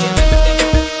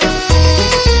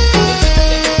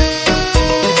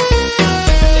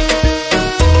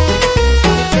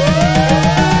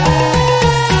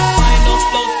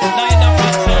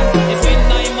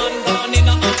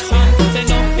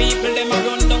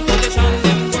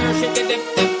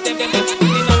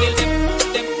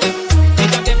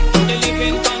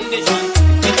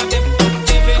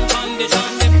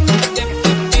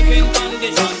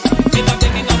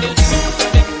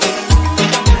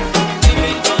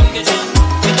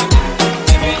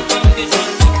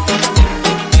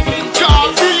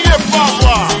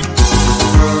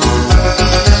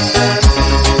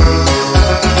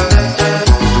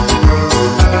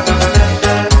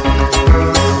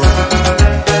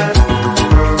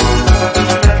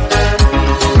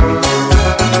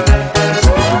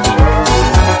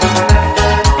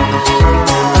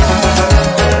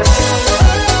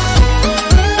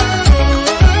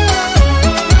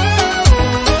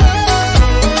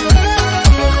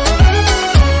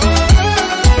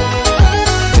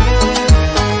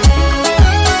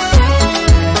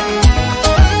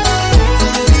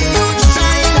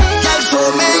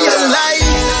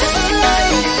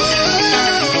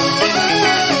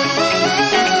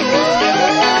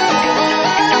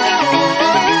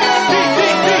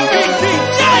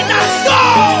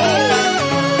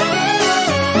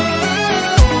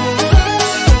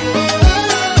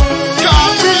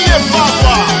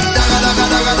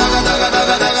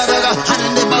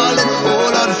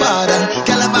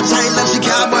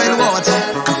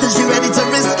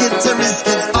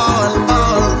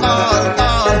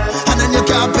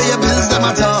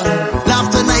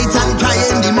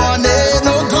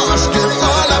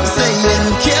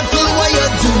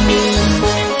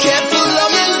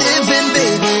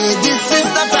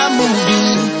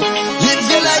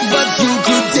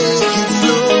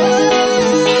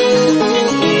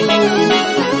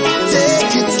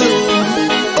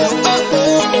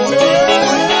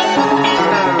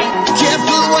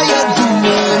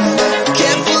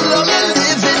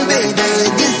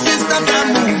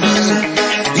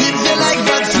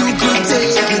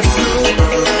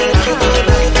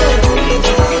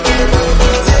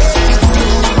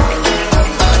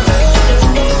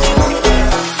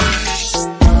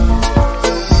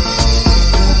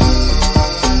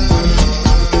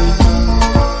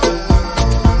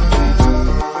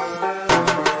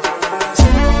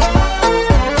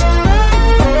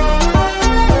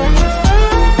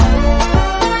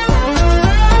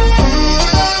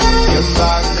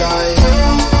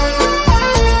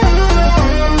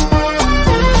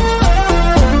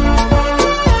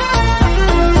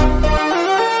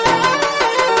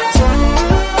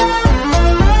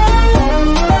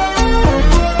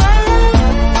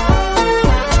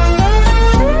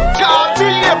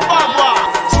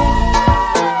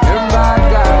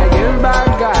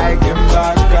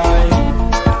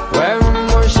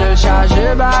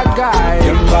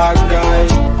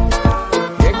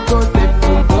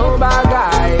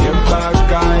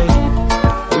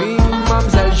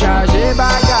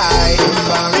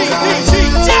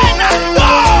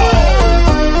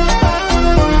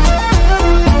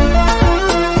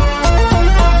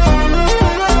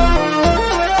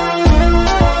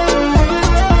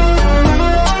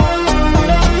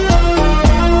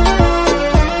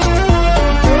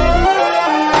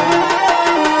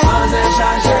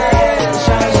 changer,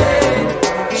 changer,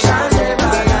 changer.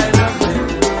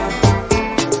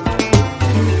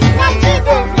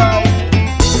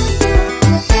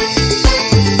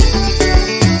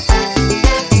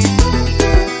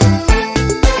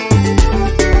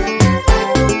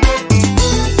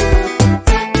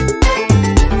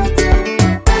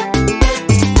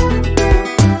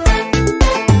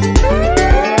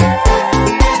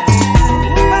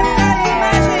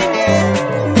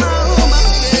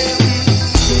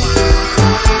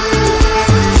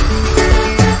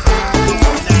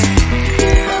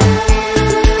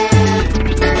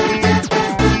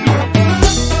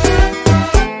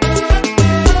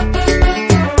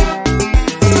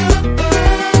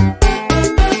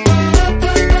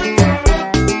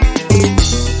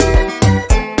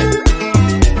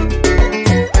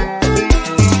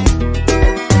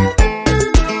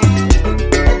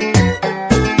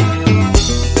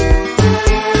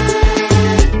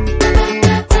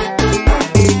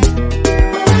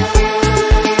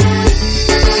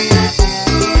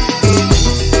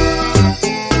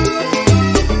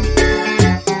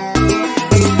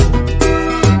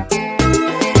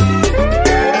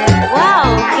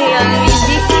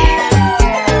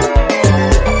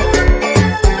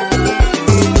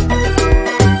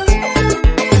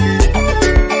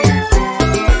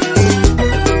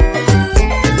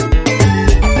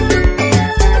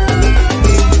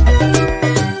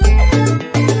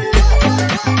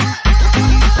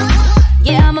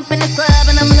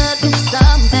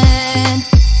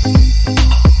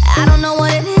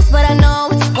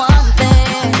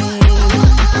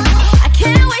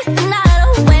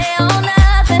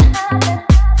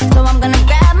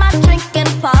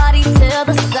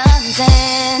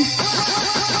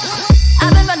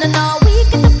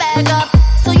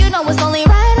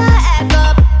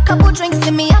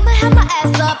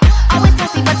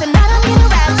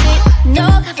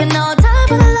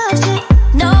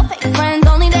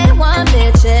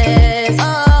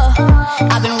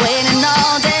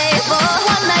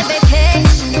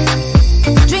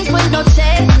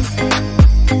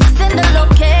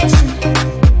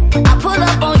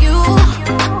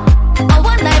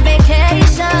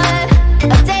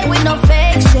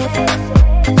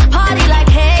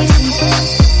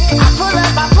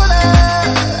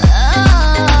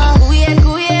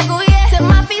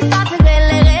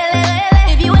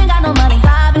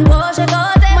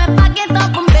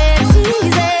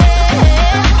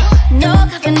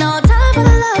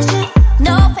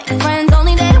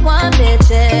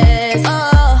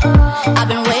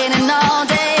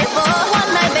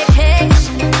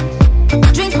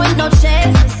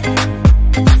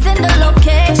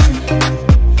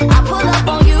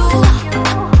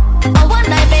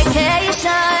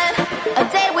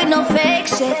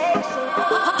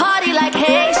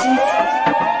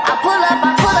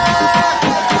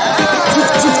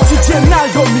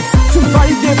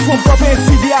 from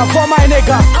Kwense avant my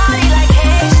nigga.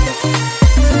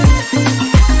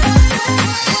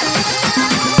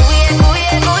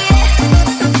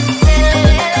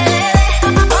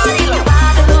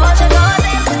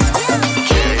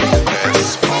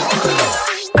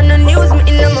 On the news, me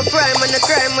in my prime, on the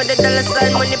crime with the dollar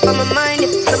sign, money for my mind.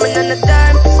 If someone on the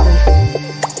time,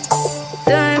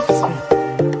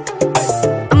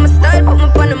 I'm a style, put me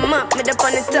on the map, me up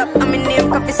on the top. I'm in name,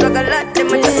 coffee swag a lot,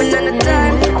 them a jumping on the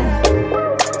time.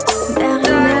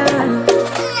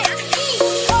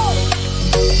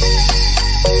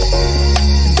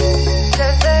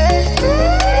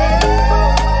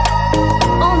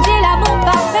 On dit l'amour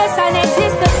parfait, ça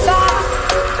n'existe pas.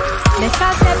 Mais ça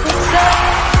c'est pour ceux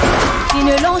qui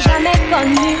ne l'ont jamais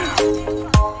connu.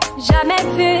 Jamais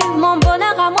vu mon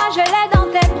bonheur à moi, je l'ai dans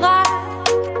tes bras.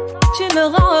 Tu me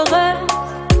rends heureuse,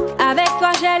 avec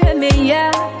toi j'ai le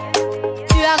meilleur.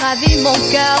 Tu as ravi mon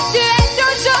cœur, tu es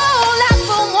toujours là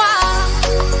pour moi.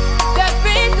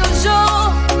 Depuis toujours,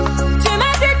 tu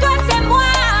m'as dit toi c'est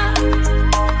moi.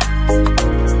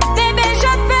 Bébé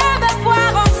je peux me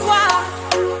voir en toi.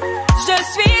 Je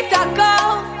suis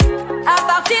d'accord, à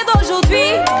partir d'aujourd'hui,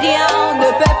 rien ne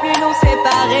peut plus nous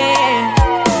séparer.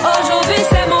 Aujourd'hui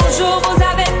c'est mon jour, vous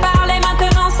avez parlé,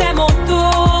 maintenant c'est mon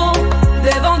tour.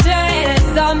 Devant Dieu et les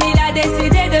hommes, il a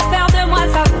décidé de faire de moi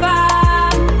sa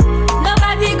femme.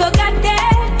 Nobody go get it.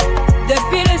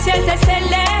 Depuis le ciel c'est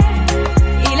scellé.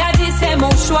 Il a dit c'est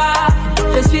mon choix.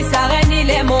 Je suis sa reine, il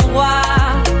est mon roi.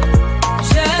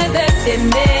 Je veux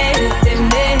t'aimer,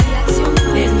 t'aimer,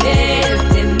 t'aimer,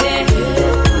 t'aimer,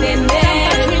 t'aimer,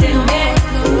 t'aimer.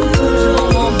 Toujours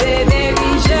mon bébé,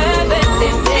 oui je veux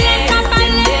t'aimer.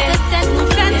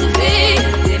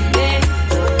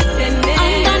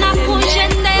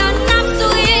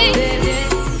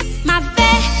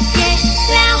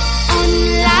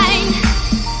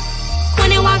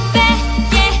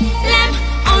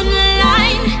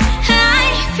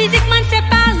 Physiquement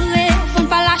séparés, faut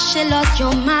pas lâcher l'autre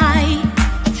yon maille.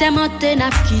 C'est mon te n'a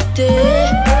quitté,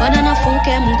 pendant un fond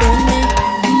qu'elle m'gonne.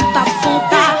 Pas fond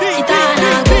pas,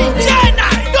 kitana gobe,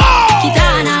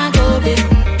 kitana gobe,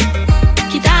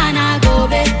 kitana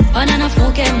gobe. Pendant un fond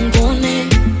qu'elle m'gonne.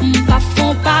 Pas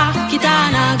fond pas,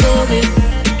 kitana gobe,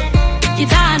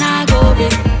 kitana gobe,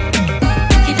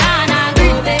 kitana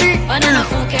gobe. Pendant un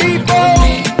fond qu'elle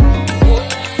m'gonne.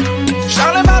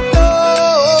 Charles Bateau.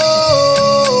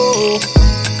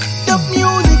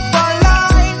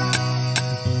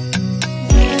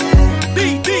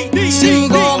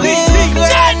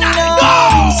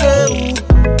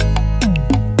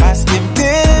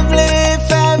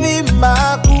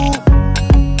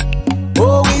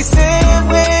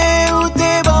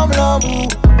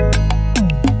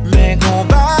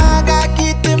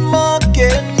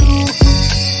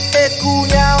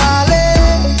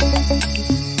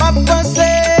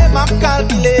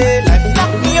 Life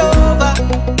knock me over,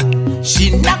 she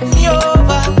knock me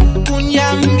over.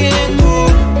 Kounyam gen kou,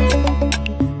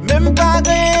 même pas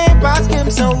gré parce qu'elle me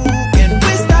sent où. Can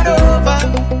we start over?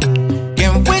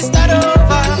 Can we start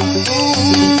over?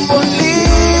 Only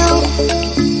you,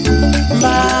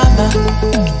 mama,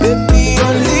 baby,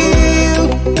 only you,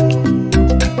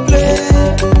 play.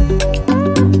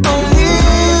 Only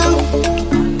you,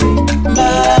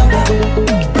 mama,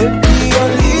 baby,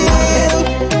 only you.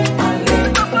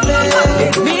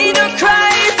 Me no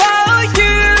cry for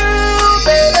you,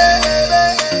 baby.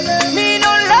 Me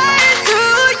no lie to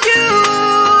you,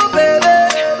 baby.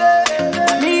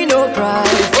 Me no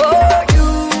cry for you,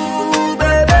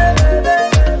 baby.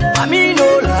 Me no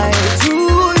lie to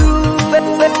you,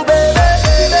 baby.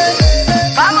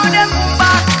 Vamos de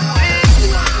pumba.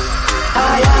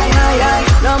 Ay, ay, ay, ay.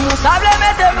 L'amour sable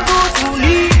mette me tout sous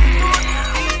lit.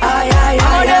 Ay, ay,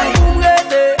 ay, ay.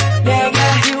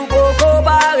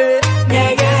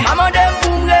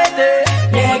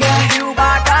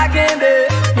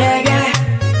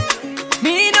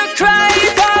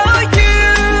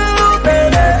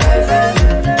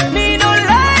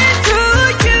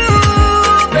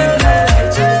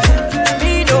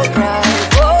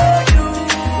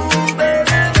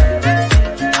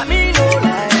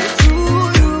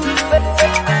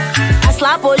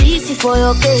 For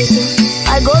your case,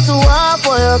 I go to war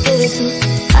for your case.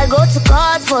 I go to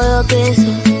court for your case.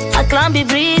 I climb the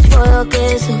bridge for your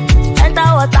case.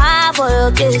 Enter water for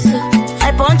your case.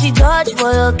 I punch the judge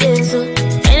for your case.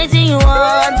 Anything you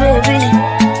want, baby,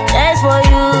 that's for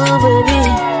you, baby.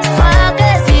 For your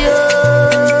case, yo.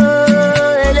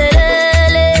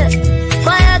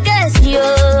 For your case, yo.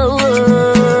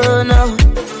 No.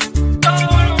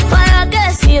 For your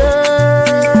case, yo.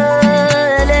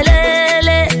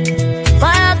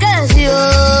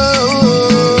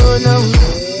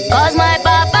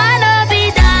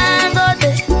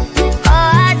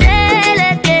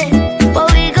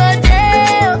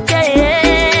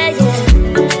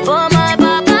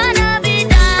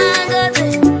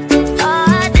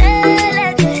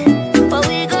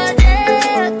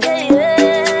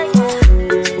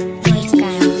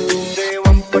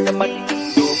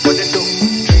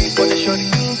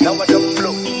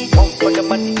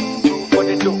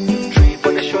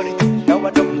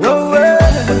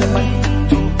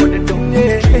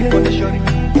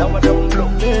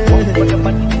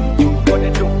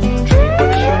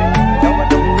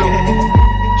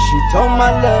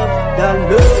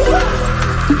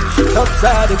 talks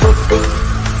out the coco.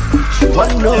 She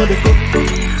wanna know the coco.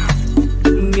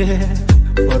 Yeah,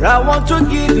 but I want to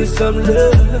give you some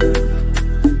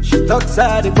love. She talks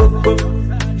out the coco.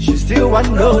 She still wanna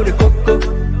know the coco.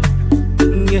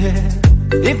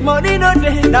 Yeah, if money not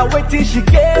there, now wait till she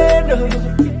get up.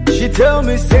 She tell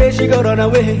me say she got run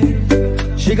away.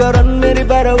 She got run many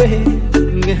bad away.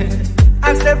 Yeah.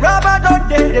 I said rubber don't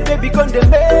there, the baby come the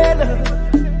mail.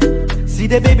 See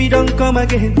the baby don't come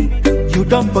again. You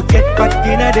don't forget back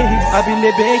in the days. I've been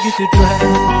the beg you to try.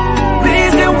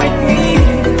 Reason with me.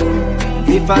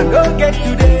 If I don't get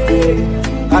today,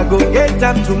 I go get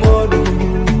them tomorrow.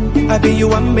 I be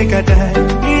you and make a die.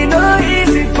 It no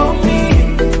easy for me.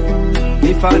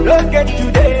 If I don't get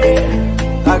today,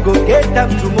 I go get them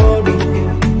tomorrow.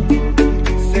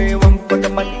 Say one for the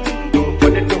money, two for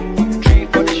the dough, three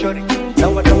for the shorty.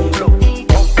 Now I don't blow.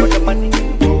 One for the money,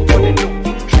 two for the dough,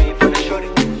 three for the shorty.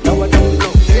 Now I don't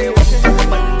blow. Say one for the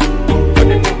money, two for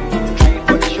the dough, three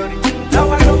for the shorty. Now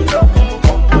I don't blow.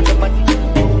 One for the money,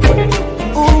 two for the dough.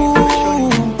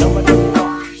 Now I don't blow.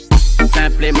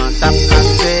 Simplement t'as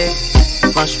passé,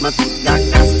 franchement tout a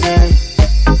cassé.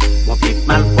 Mon pic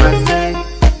mal croisé,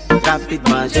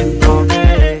 rapidement j'aime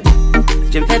tomber.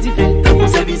 J'aime faire différent pour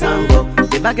ces bisango.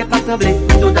 Des baguettes pas trembler,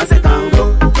 tout dans cet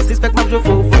tango. Quand si spectre je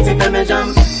faut t'y faire mes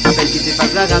jambes. Appelle qui t'es pas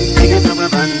la gamme, t'es bien dans ma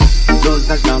vanne.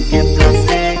 Dosage dans bien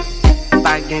placé,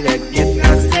 pas gain règle bien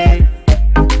placé.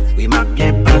 Oui m'a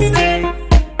bien passé,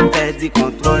 perdu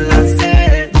contrôle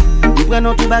lancé. Nous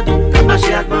prenons tout badou, comme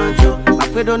marché à banjo.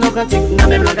 Après de nos cantiques, n'a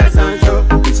même langage sans jour.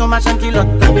 Ils sont machin qui l'autre,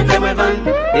 quand ils font mes vannes.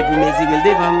 Et pour mes îles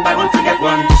devant, par contre, forget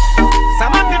one. Ça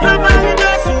m'a pris de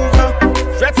m'arriver souvent.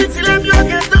 Je vais titiller mieux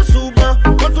qu'être souvent.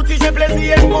 Quand tout j'ai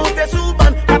plaisir et monter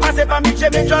souvent. Pas passer par Miché,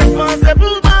 mais je pense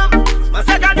pour moi. Ma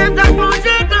sac à des tacs, mon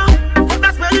jeton. Faut ta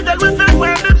semaine de louer, faire ouais,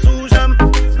 même sous jam.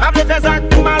 Après tes actes,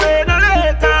 pour m'aller dans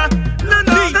l'état. Non,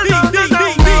 non, non, non, non,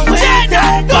 non.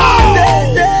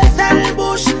 Des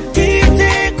bouches qui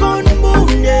t'éconnent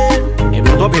moulé. Et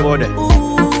mon top est rodé.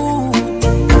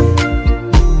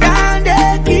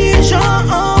 Gardez qui j'en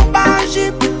en bas, j'ai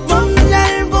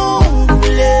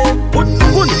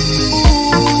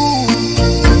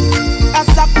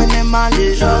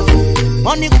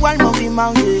on est quoi le mauvais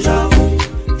marié?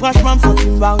 Franchement, me sens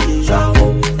une variété.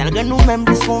 Tel que nous-mêmes,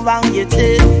 plus qu'on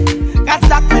variété. Car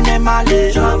ça connaît mal.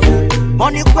 On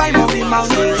est quoi le mauvais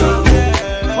marié?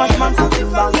 Franchement, me sens une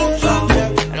variété.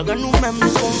 Tel que nous-mêmes,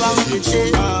 plus qu'on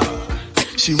variété.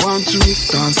 She want to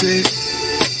dance it,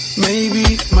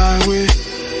 maybe my way,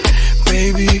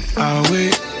 baby, I'll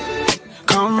wait.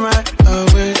 Come right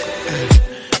away.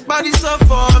 Body so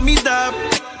formidable,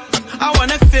 I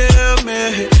wanna feel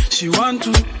me. She want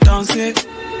to dance it,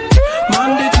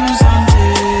 Monday to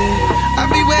Sunday. I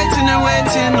be waiting and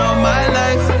waiting all my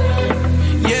life.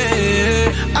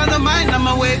 Yeah, I don't mind,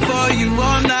 I'ma wait for you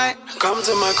all night. Come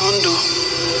to my condo.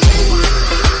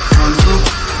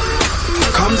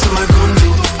 Come to my condo.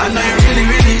 I know you really,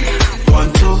 really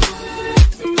want to.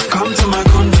 Come to my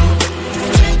condo.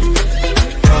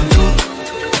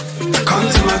 Come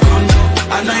to my condo.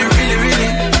 I know you really, really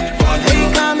want to. Hey,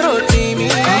 come to me.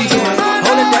 Come to my condo.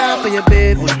 Hold it down for your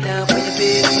baby. Hold it down for your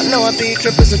baby. I know I be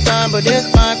tripping sometimes, but it's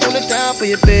fine. Hold it down for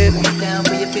your baby. Hold it down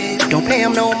for your baby. Don't pay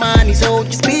him no mind, he's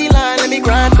old. Just be lying, let me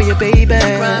grind for your baby.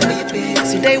 Grind for your baby.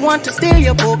 See, they want to steal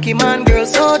your Pokemon, girl,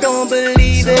 so don't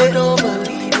believe it.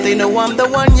 They know I'm the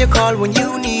one you call when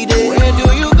you need it. Where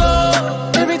do you go?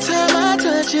 Every time I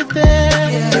touch you there.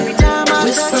 Yeah. Every time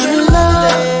I touch you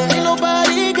love. Ain't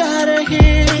nobody gotta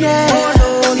hear. Yeah.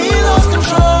 Oh no, he lost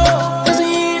control. Doesn't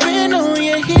even know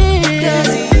you're here. Yeah.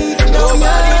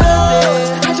 Nobody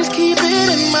knows. I just keep it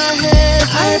in my head.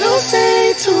 I don't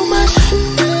say too much.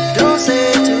 Don't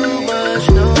say too much,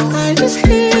 no. I just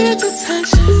here to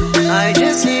touch. I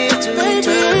just here to touch.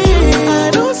 I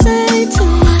don't say too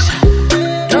much.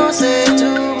 Say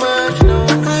too much, no.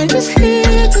 I just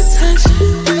here to touch.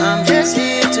 I'm just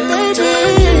here to touch.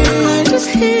 I just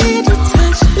here to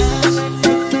touch.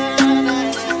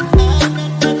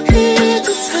 Here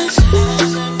to touch.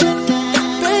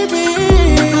 Baby,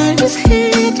 I just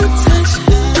here to touch.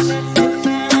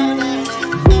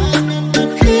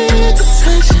 Here to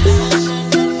touch.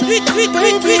 Baby,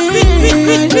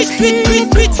 I just here to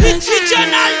touch.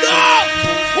 Naldo,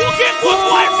 who can go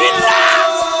for Villa?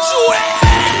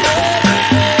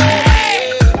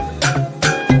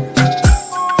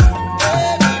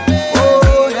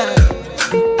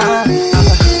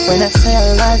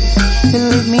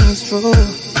 Believe me, it's true.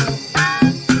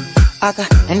 Aka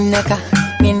and neka,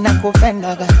 mina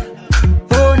kupendaga.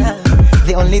 Oh, nah.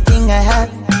 The only thing I have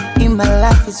in my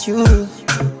life is you.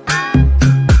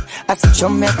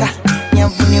 Asichomeka,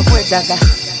 nyavuni kwedaga.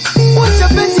 wacha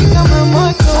penzi kama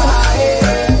moto,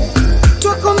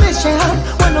 tukomeshe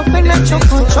wanopenda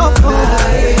chokochoko,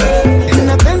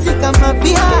 na penzi kama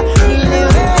bia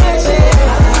nileweshe.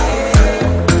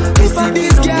 You see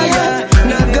this girl,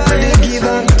 now God they give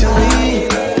up to me.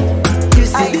 You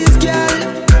see this girl,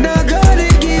 now God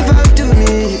they give up to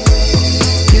me.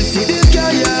 You see this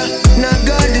girl, yeah, now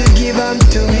God they give up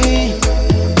to me.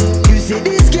 You see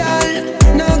this girl,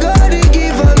 now God they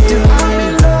give up to me. I'm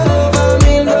in love, I'm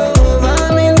in love,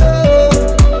 I'm in love.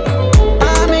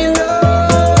 I'm in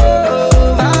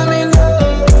love, I'm in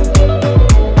love.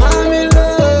 I'm in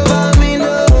love, I'm in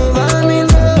love, I'm in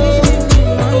love.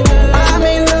 I'm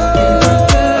in love,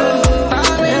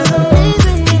 I'm in love.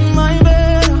 In my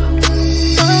bed,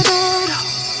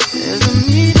 there's a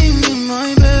meeting in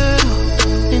my bed,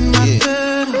 in my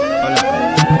bed.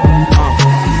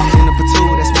 In the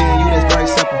platoon, that's me and you, that's very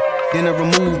simple. Dinner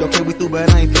removed, okay, we through, but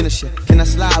I ain't finished yet. Can I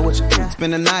slide with you?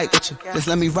 Spend the night with you. Just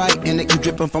let me write in it, you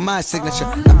dripping from my signature.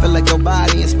 I feel like your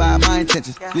body inspired my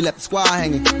intentions. You left the squad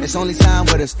hanging, it's only time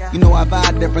with us. You know I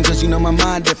vibe different, cause you know my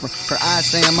mind different. Her eyes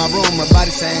say in my room, her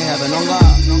body saying heaven on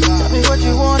God. Tell me what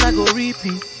you want, I go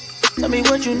repeat. Tell me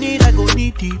what you need, I go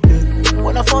deep, deep.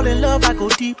 When I fall in love, I go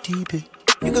deep, deep.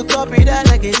 You could copy that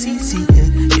like it's easy.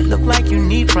 You look like you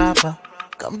need proper.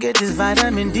 Come get this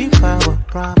vitamin D power,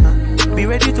 proper. Be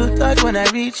ready to touch when I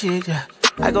reach it, yeah.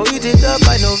 I go eat it up,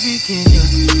 I know vegan,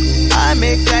 yeah. I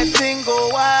make that thing go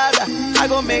wild. I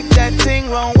go make that thing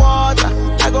run water.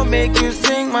 I go make you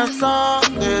sing my song.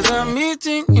 There's a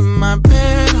meeting in my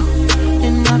bed,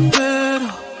 in my bed.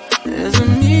 There's a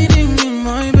meeting in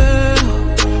my bed,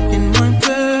 in my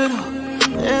bed.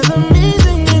 There's a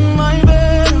meeting in my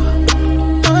bed,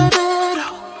 my bed.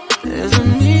 There's a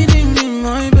meeting in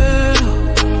my bed,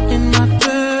 in my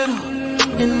bed,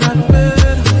 in my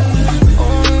bed.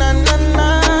 Oh na na na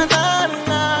na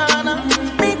na na.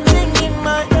 Meeting in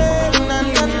my bed, na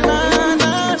na na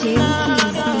na na.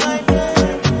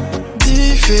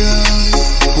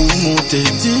 Différence, pour monter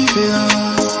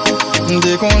différence.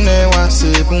 Dès qu'on est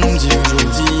c'est pour me dire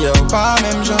aujourd'hui y'a pas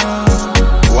même genre.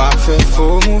 Ou fait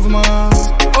faux mouvement.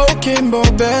 Ok bon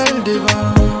belle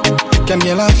devant. Qu'aime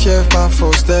bien la fièvre pas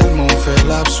force tellement fait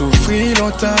la souffrir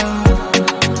longtemps.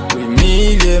 Oui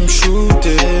millième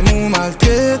shooté, mou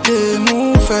maltraité,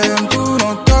 mou ferme tout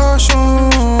dans torchon.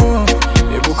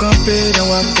 Et pour camper dans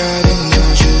wap garder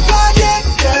manger.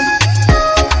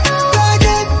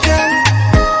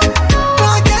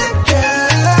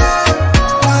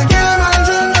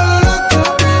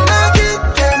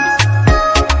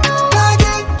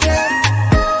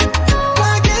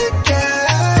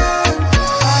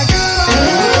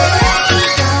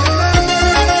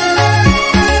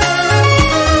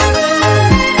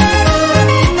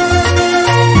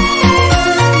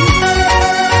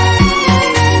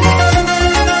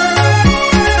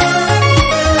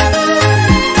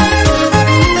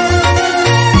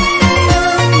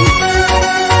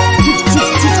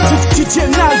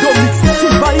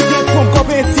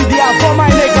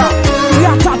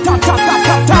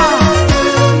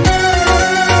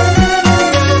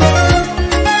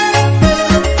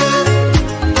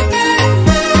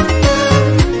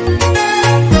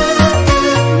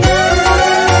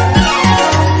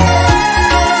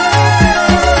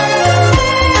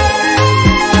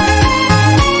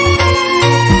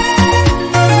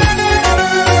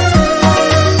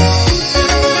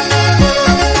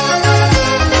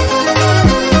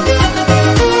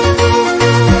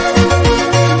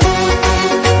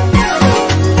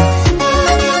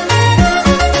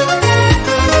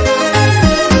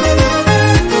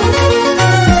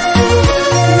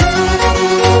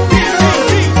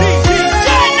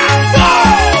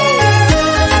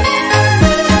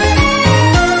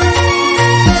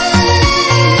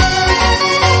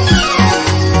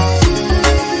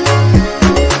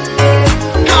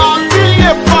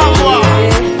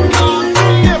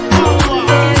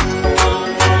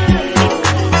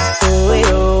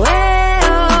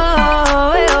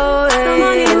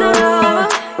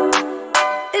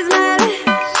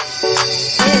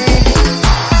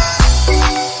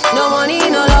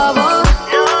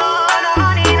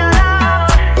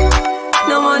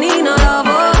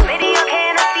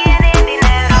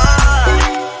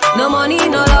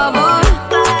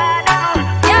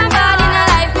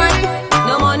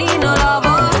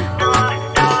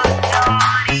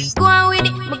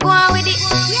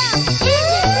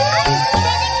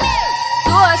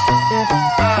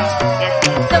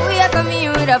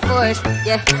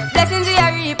 yeah. Blessings we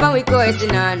are reap and we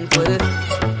coursing on full.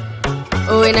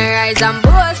 Oh, we not rise and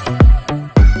boast.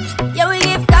 Yeah, we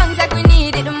give thanks like we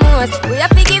need it the most. We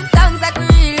have to give thanks like we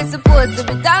really supposed to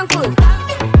be thankful.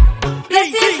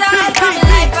 Blessings are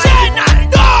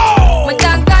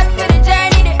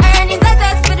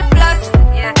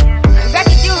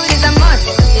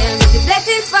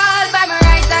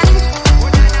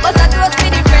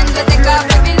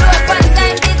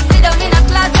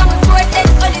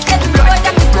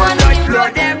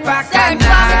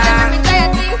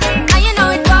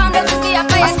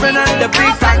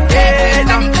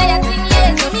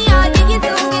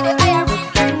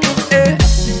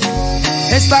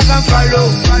follow.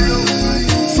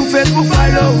 Sous Facebook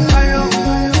follow.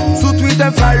 Sous Twitter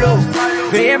follow.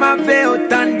 Veuillez m'en faire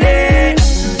autant de.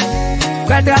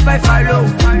 Quand travail follow.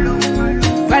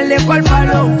 Quand l'école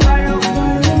follow.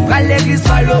 Quand l'église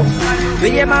follow.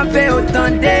 Veuillez m'en faire autant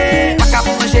de. Pas qu'à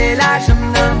manger la chambre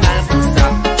normal pour ça.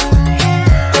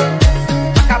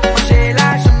 Pas qu'à manger la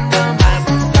chambre normal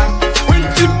pour ça. When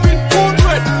tu piques pour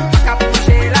red. Pas qu'à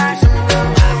manger la chambre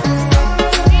normal pour ça.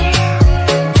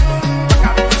 Pas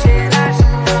qu'à manger la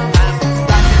chambre normal pour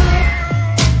ça.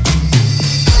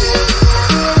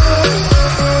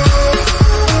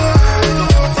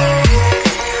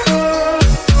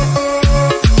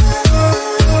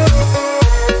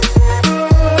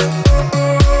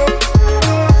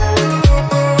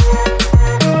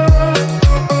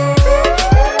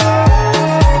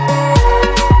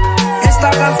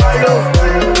 Instagram follow,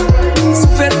 sur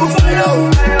Facebook follow,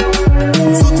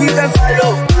 sur Twitter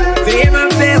follow. Veuillez m'en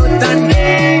faire autant de.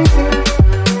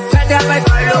 Quand travail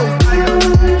follow,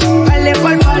 quand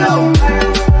l'école follow,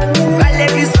 quand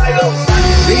l'église follow.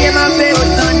 Veuillez m'en faire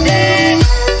autant de.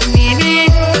 Mimi,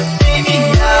 mimi,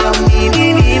 yao, mimi,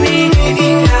 mimi, mimi,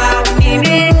 yao,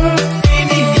 mimi,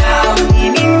 mimi, yao,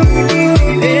 mimi,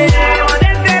 mimi. On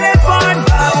est téléphone,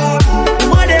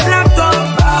 on est laptop,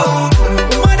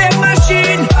 on est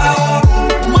machine,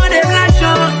 on est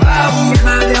l'argent.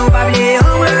 On va bien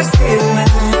embrasser,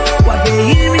 on va bien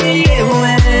humilier,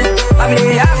 on va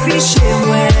bien afficher,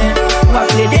 on va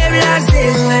bien déblaser.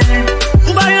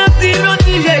 On va bien dire on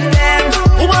dit je t'aime,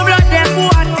 on va blaguer pour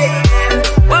attaquer.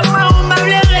 On va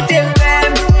bien rester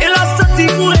ferme, et la sortie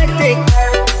pour être.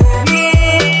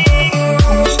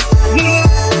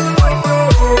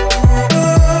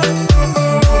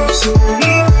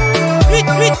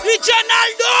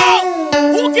 Naldo,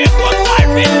 ou qui contrôle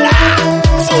Villa,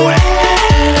 souhait.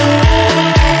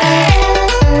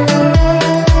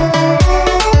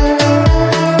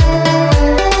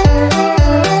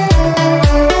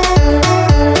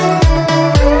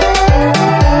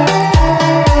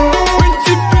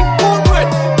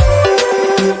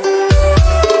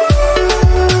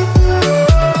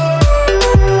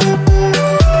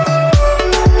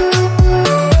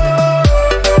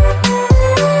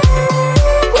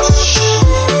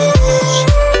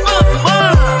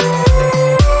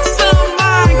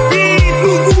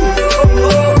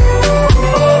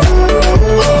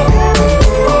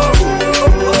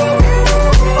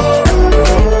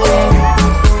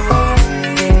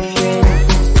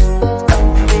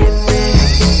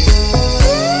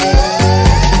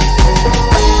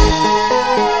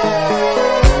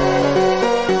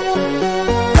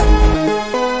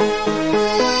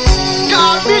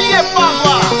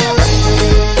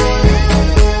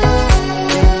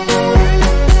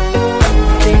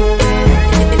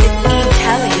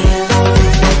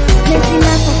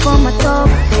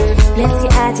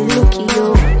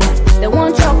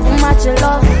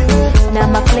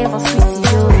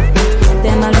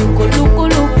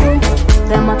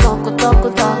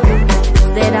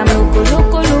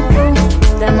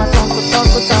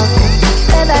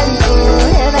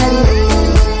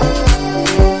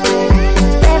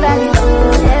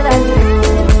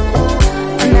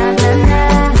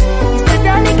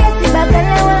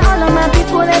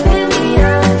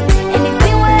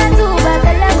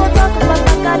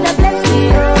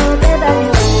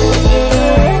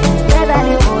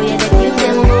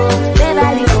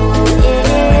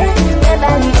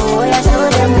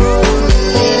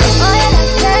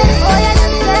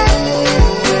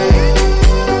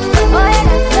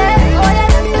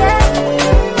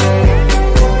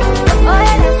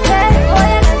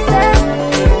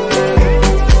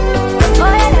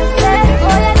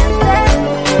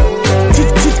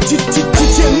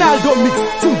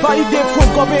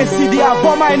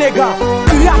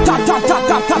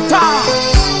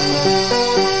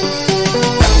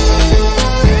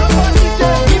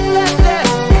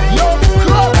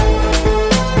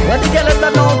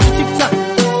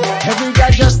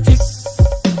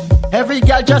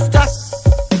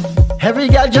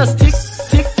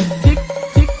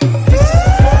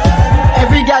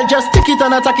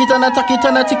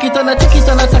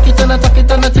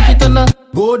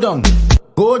 Go down,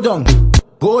 go down,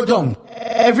 go down.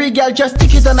 Every girl just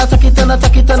tick it and attack it and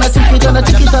attack it and attack it and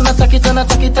attack it and attack it and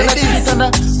attack it and attack it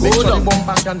and go down, go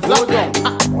down.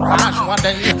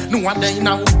 No one day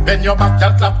now. Bend your back,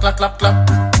 girl, clap, clap, clap, clap.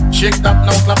 Shake that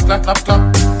now, clap, clap, clap, clap.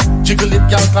 Jiggle it,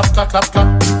 girl, clap, clap, clap, clap.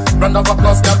 Round of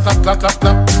applause, girl, clap, clap, clap,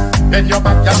 clap. Bend your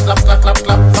back, girl, clap, clap, clap,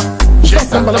 clap. Shake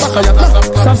that now, clap, clap, clap,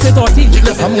 clap. Ça c'est tortille. Toutes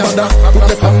les femmes mada, toutes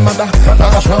les femmes mada.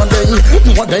 Arrachement day,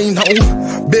 no one day now.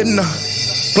 Bend,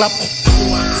 clap.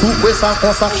 Soupe ça,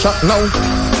 on s'achète now.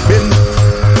 Bend,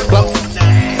 clap.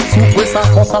 ça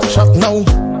qu'on s'achète now.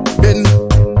 Ben,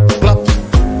 clap.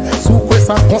 Sous quoi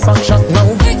ça qu'on s'achète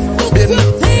now. Ben,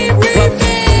 clap.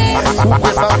 Sous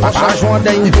quoi ça qu'on s'achète now.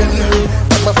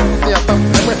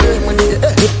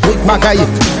 Bagaille.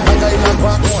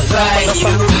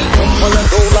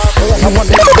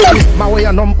 Ma way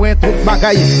un homme point tout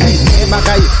bagaille.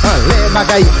 Bagaille, les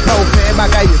bagaille. Now fait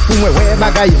bagaille. Pour moi ouais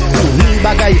bagaille. Pour ni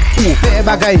bagaille. Pour faire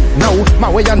bagaille. Now ma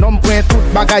way un homme point tout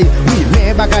bagaille. Oui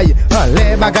les bagaille.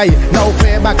 Les bagaille. Now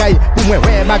fait bagaille. Pour moi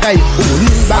ouais bagaille. Pour ni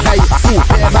bagaille. Pour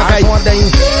faire bagaille.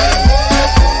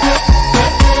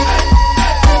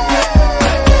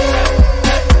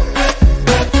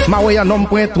 Ma way un homme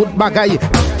point tout bagaille.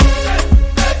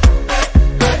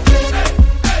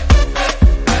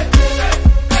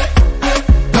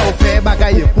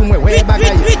 Bagaille, pour moi, ouais,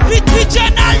 bagaille. DJ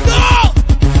Naldo,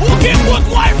 ou qui compte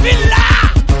moi le villa,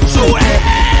 jouez.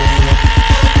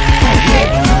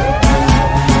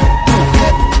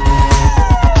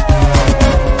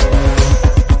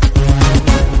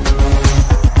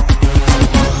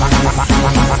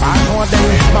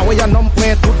 Ma way un homme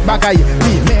point tout bagaille.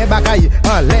 Oui, mais bagaille,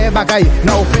 les bagaille.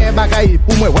 Now fait bagaille,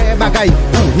 pour moi, ouais, bagaille.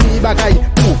 Pour ni bagaille,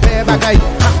 pour faire bagaille.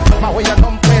 Ma way un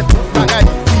homme point tout bagaille.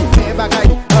 Oui, mais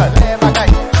bagaille, les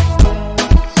bagaille.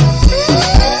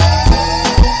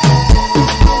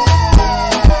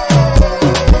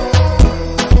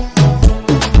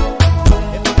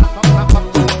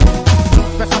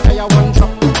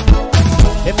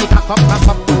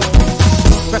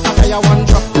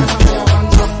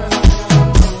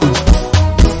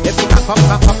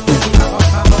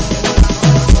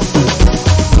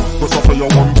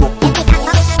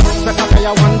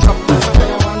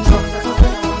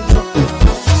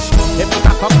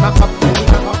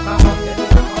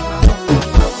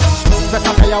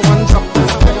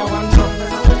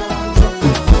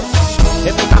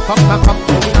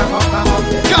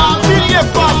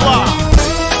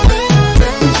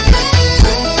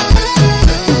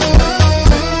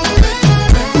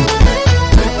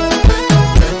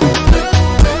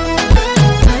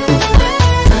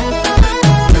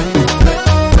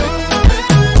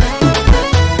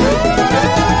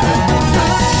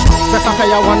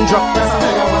 One drop.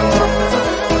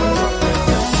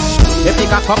 If you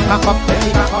got up,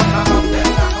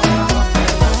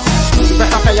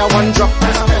 better pay your one drop.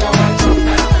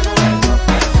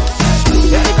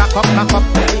 If you got up,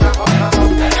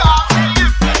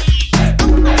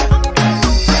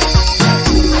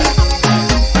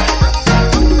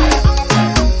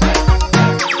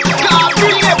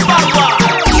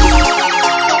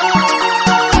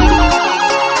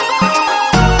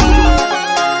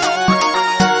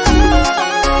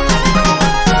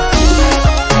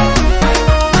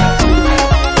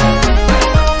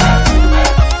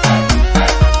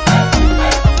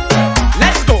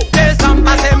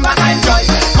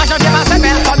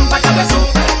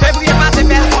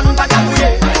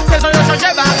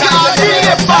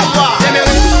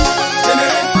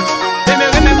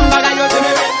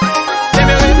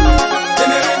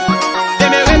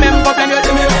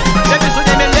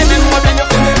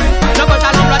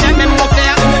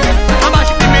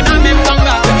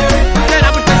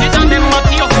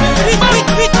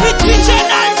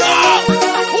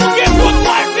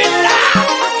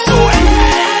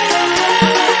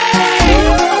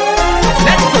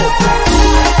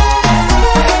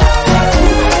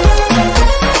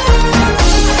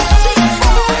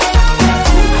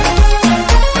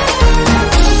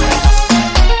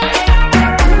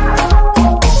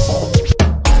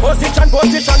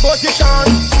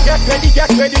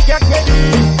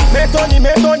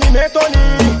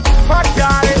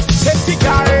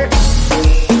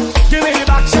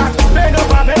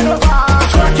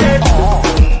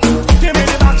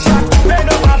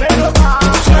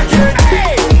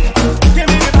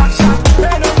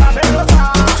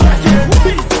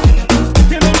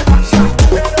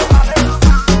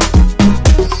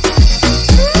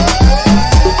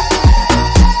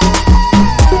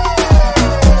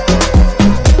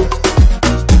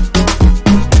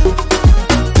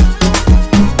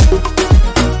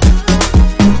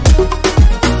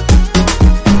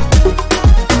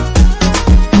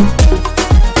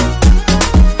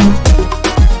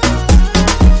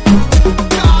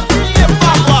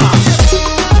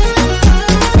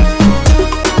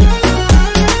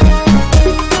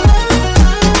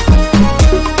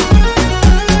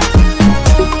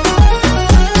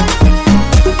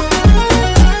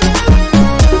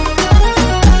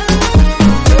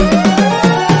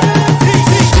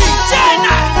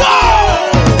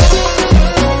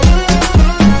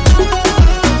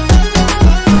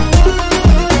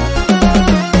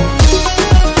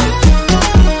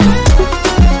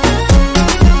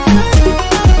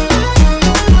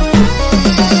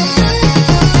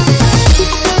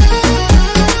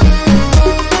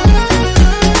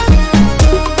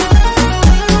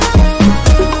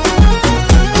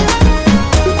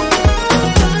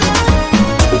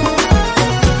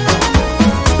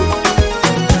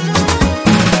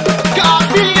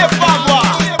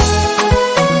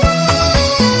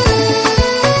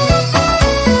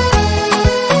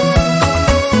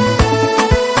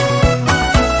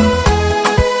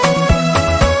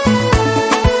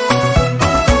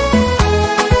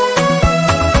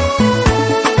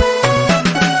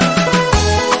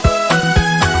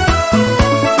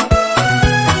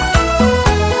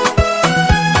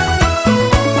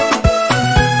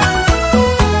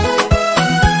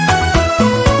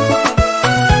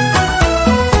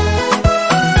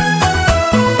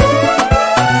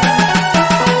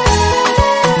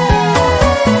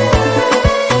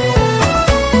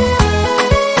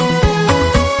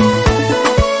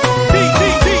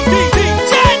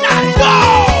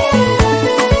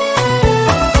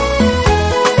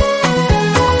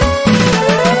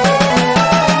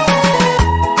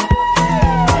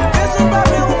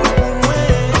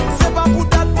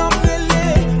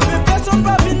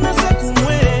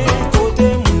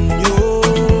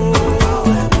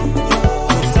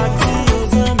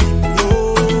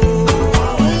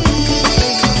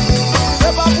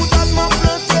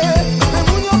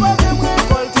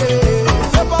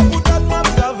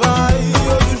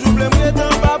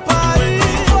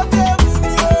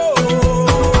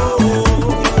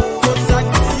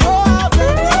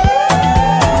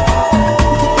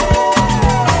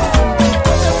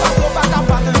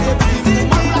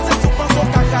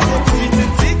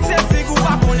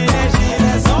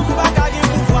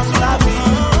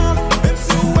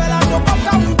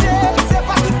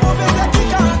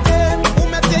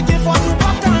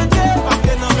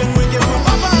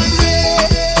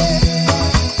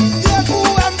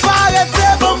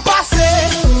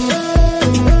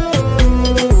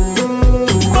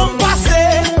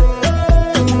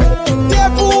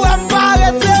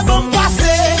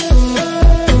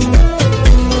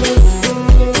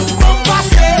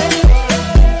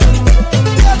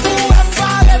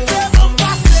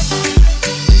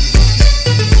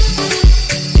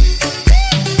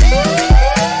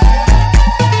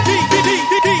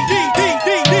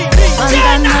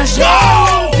 caché,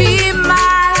 puis mal.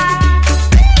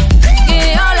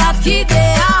 Et on l'a quitté,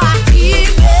 qui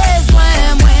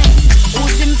besoin, moi. Ou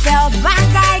tu me fais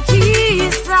bagaille qui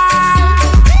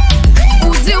sale. Ou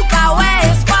dis ou pas, ouais,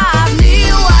 espoir, ni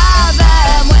ou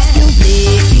avec moi. Si vous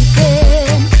voulez quitter,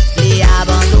 les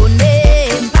abandonner,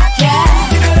 m'paquet,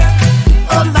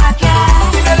 oh m'paquet.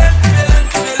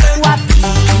 Ou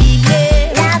appliquer,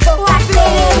 ou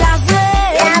appliquer la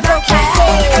vraie,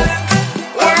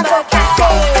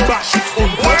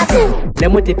 les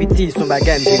mots t'es petits, son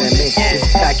bagage me aimé.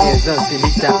 Jusqu'à 15 ans, c'est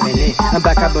lui t'a mené. Un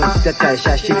bac à bon, tout est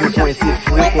cherché, le point c'est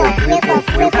foué pour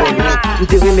nous. Nous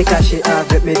devrions me cacher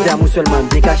avec mes dames ou seulement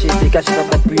décacher, ça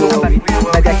va plus haut, oui.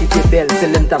 La gars qui était belle, c'est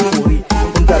l'un t'a pourri.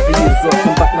 On doit vivre les autres,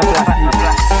 on bat ma place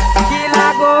libre. Qui la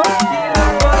go,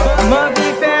 ma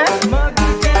vie fait,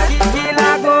 qui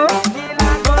la go,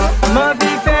 ma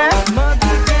vie fait,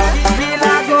 qui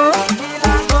la go,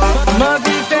 ma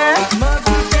vie fait,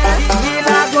 qui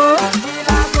la go.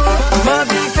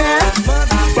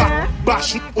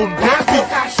 Bash it on happy.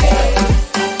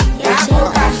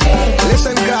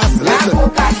 Listen, guys, listen.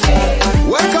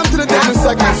 Welcome to the Daily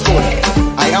Segment School.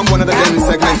 I am one of the Daily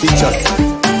Segment teachers.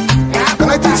 Can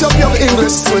I teach up your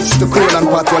English switch to Creole and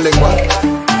Patois lingua?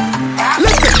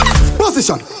 Listen,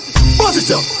 position.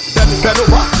 Bend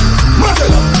over,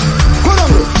 martel up, go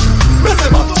down low, mess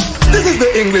it up. This is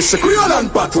the English to Creole and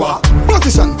Patois.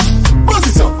 Position.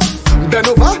 Bend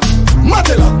over,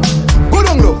 martel up, go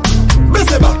down low,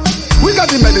 mess it up. We got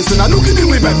the medicine and look at the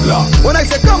women law. When I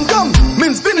say come,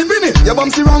 means binny. Your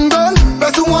bum see wrong girl,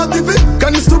 person want it.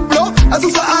 Can you stoop low? As you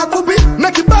say I could be.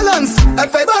 Make it balance. If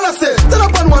I balance it, stand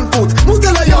up on one foot. Move the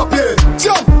leg up here.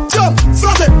 Jump,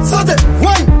 saute.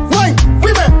 Wine,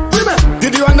 women.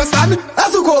 Did you understand? As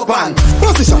you go on.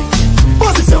 Position.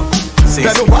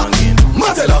 Bend over,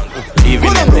 martel up.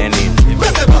 Even in any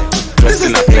this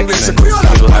is the English.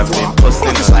 you have been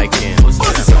posting like him.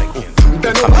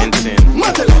 Commenting.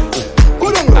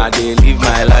 I did live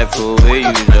my life the way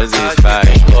you just inspire.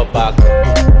 Go back,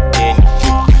 in,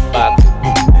 back,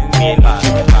 in, back,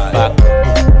 in, back,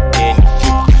 in,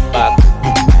 back,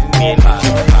 in, back,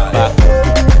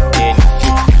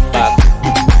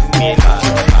 in, back,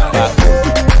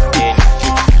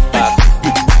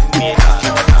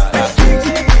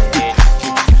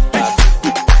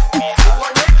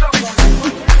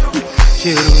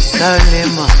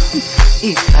 Jerusalem,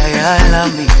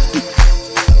 ikayalami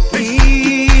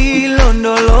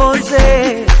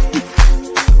ilondoloze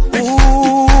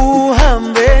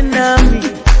uhambe nami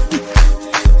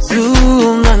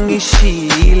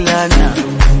zungangishilana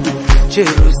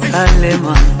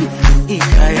Jerusalema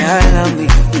ikayalami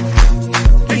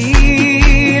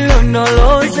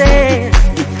ilondoloze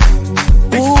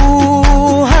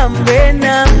uhambe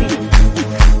nami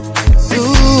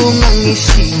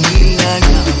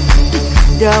zungangishilana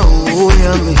dawo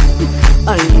yami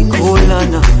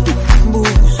alikolana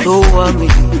buso wami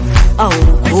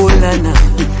aukolana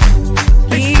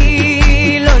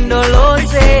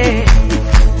ilondoloze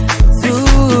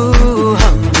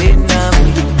zuhambe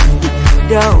nami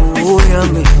dawo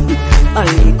yami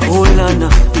alikolana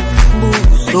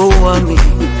buso wami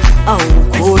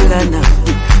aukolana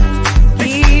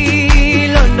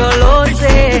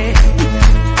ilondoloze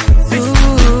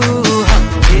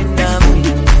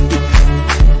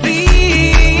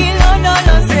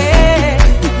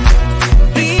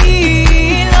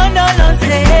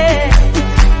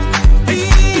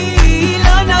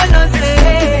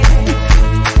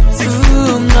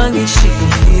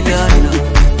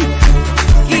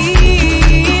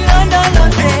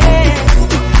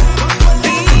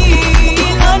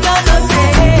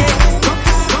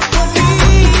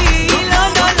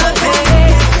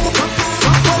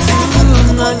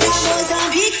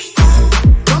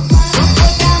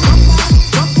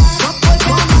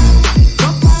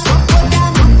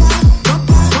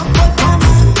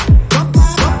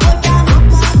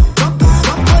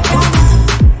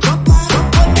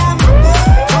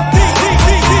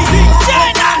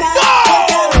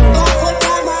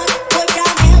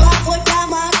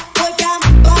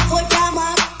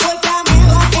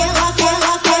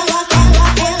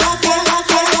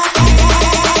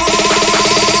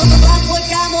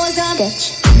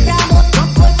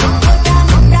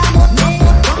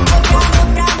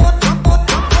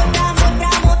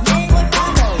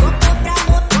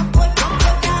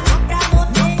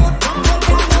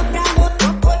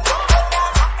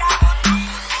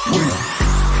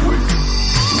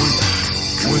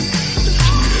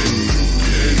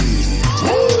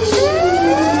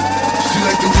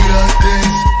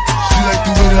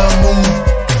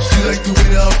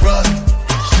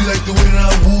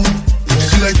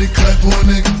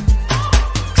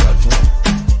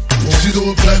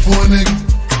bad for a nigga.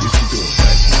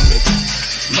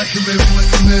 Like a baby.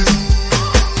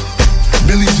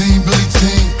 Billie Jean.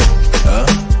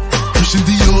 Pushing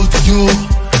Dior.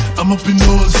 I'm up in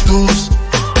all the stores.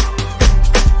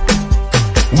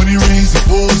 When it rains, it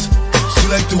pours. She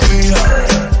like the way I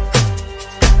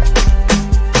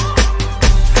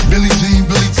Billie Jean.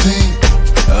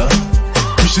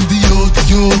 Pushing Dior.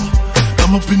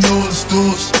 I'm up in all the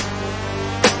stores.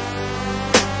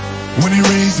 When it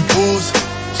rains, it pours.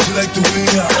 She like the way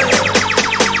I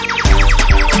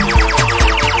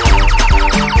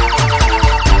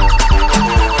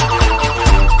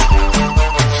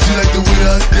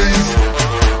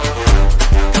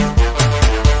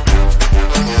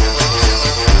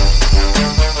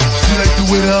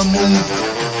I move.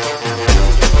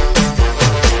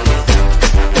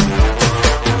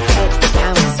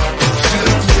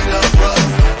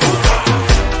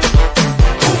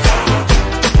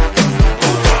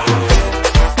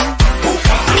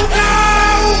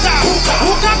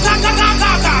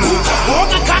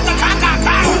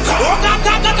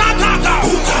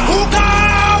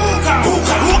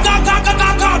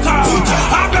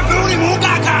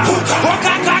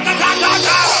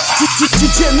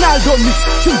 Naldo mix,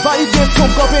 tu vas y des fonds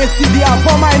comme un CD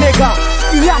avant my nigga.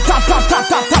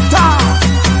 Ta.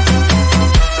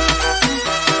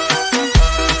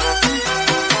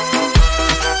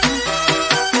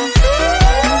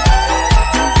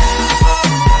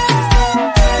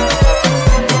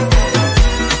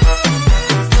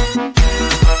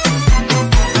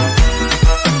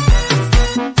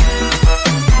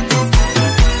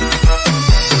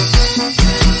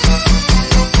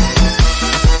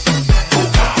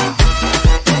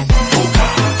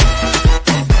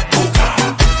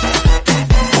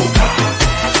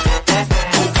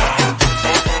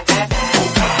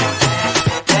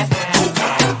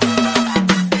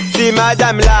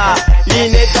 Madame là,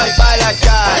 il n'étonne pas la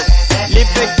case. Il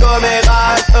fait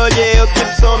commérage, Olivier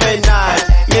occupe son ménage.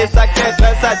 Mais ça crève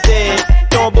sa tête,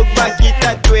 ton bouc va qui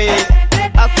tatoué.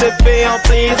 ACP en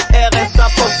prise, RSA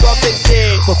pour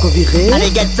compéter. Pourquoi virer?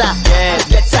 Allez, get ça,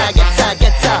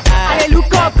 get ça. Allez, loup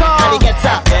coco. Allez, get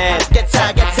ça, get ça.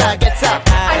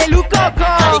 Allez, loup coco.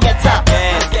 Allez, get ça,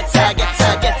 get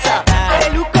ça.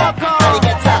 Allez, loup coco. Allez,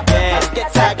 get ça,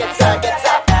 get ça.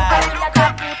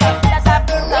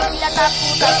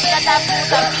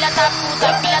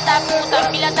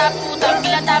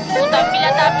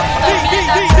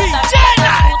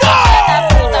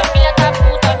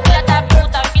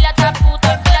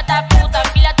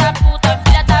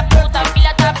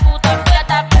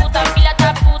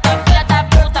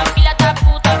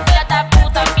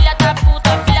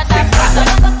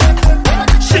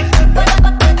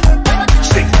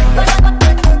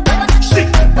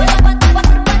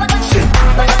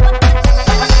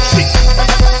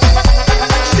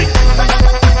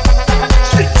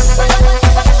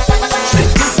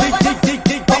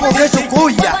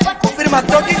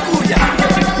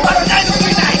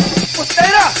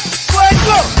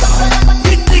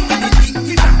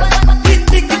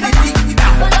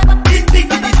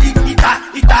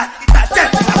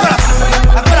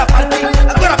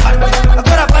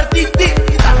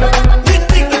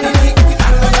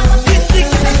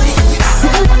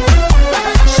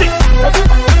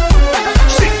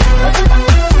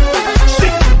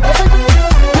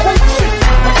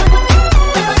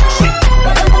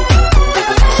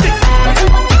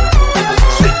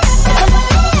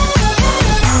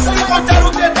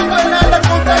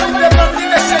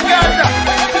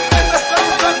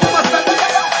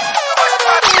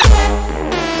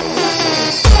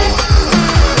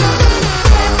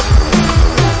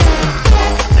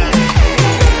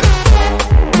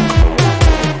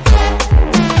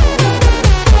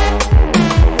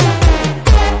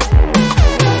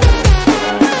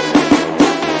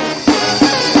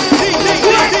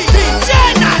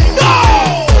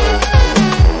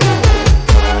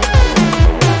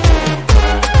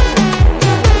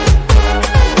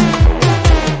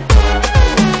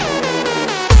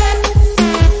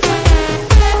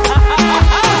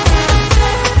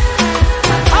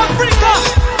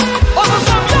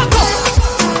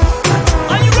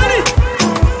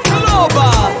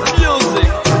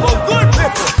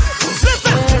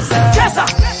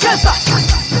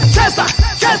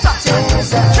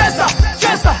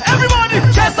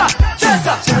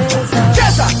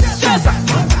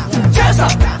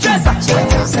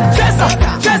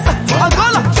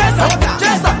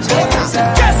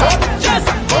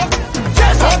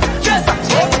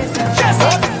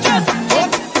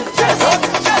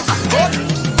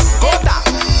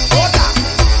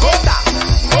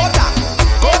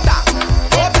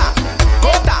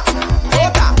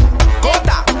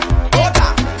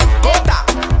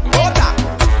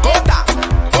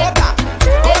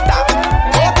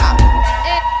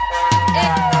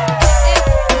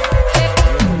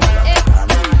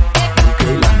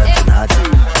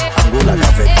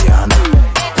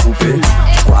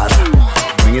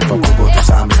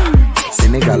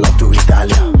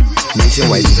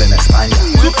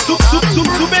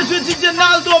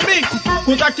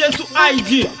 contactez sur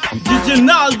IG DJ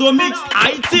Naldo Mix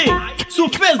Haïti. Sur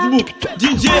Facebook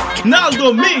DJ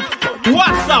Naldo Mix.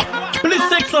 WhatsApp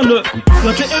 +509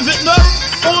 3129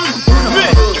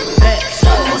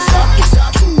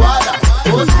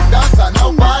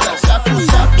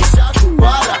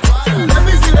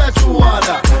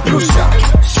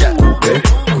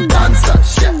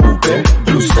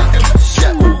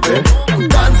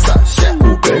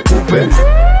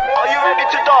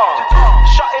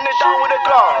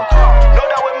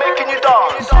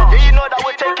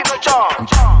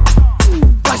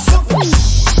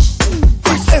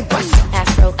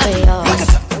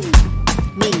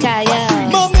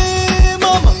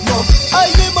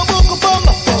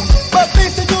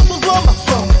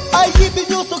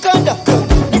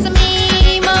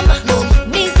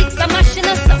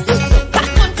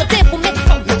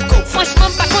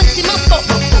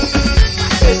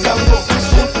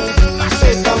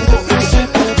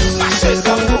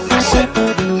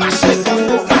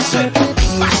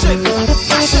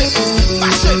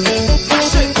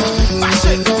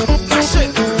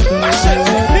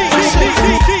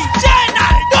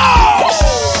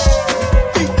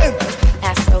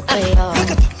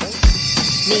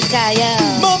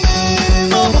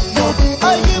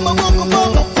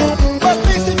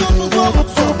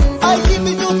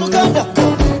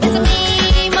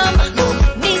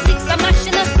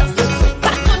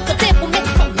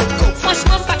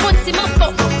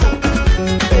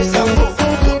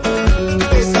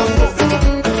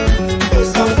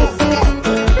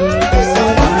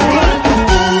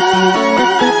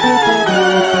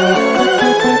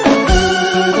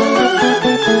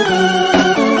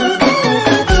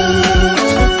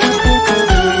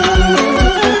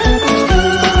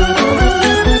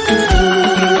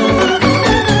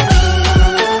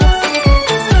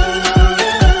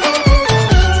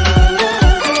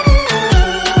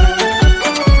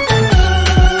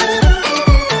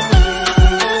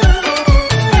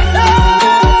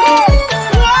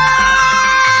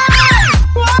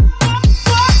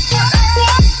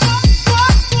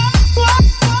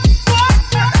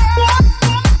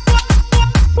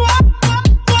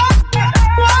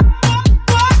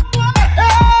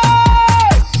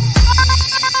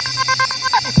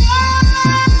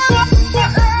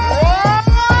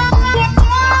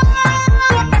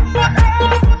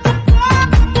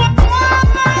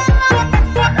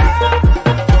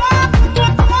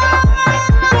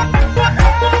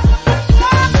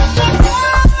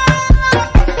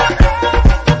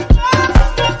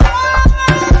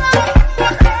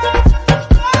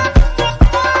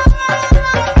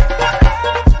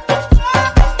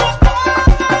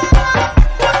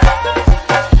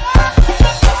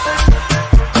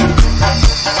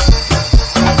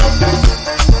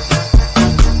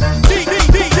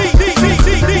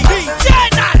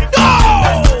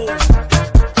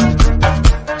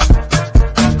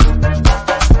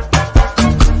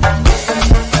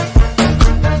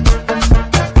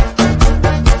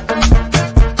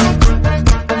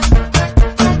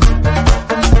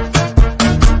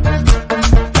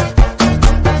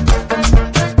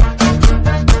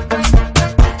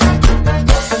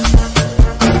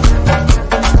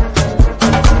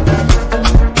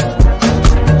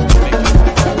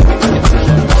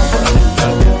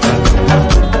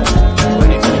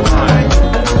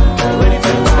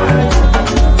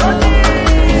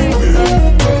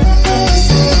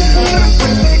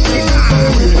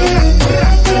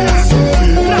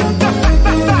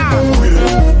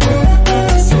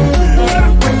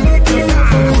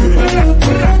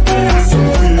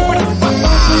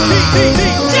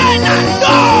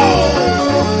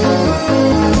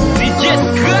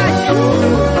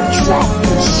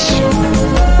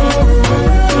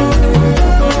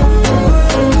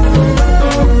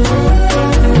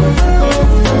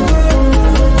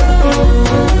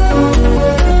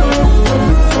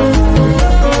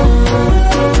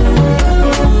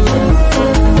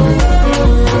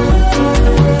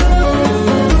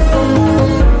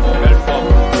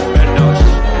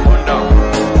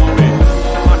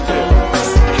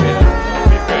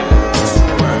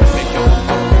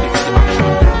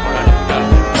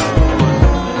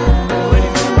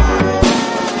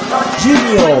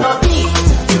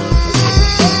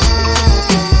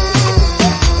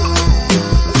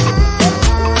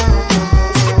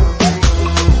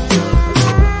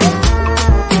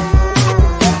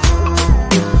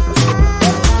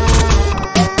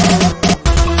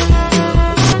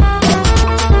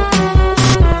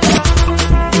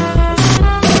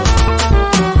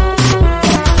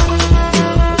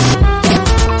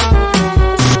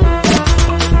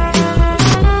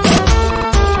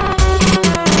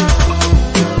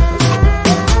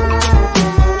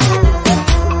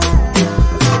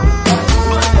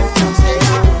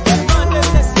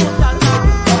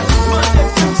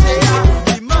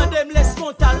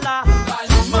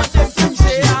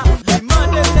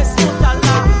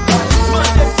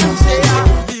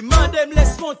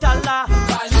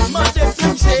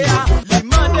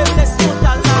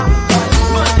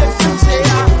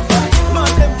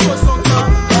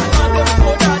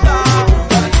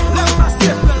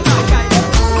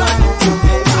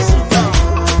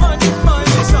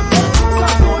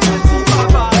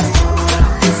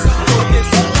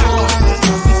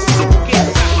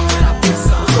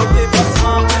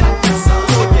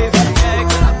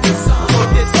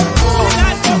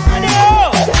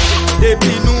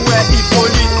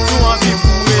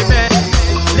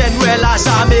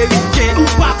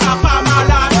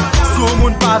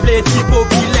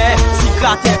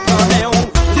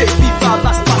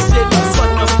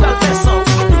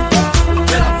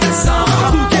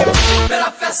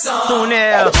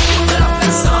 connaît.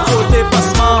 Côté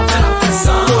passement,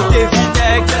 côté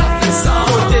vinaigre,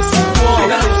 côté citron.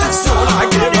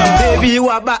 Baby,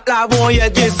 wap bat la bon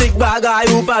yet, gen sek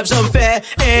bagay ou pap jam fè.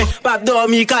 Un, pap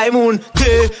dormi kay moun.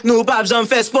 Deux, nou pap jam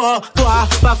fè sport. Trois,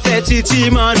 pap fè titi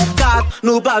man. Quatre,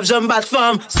 nou pap jam bat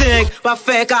fam. Cinq, pap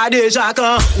fè ka deja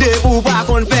kan. Deux, pou pa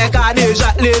kon fè ka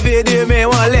deja. Leve de men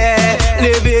wan lè,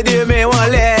 leve de men wan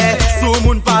lè. Sou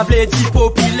moun pap le di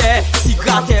popilè. Si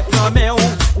grate pran men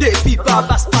ou, depi pa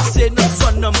bas pase nan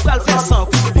son nom pral fè san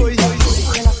koule.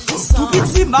 Tout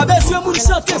petit, ma besye moun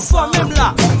chante fò même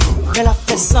là. Elle a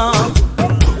fait ça,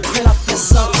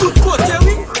 tout côté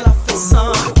oui, elle a fait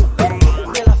ça,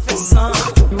 elle a fait ça.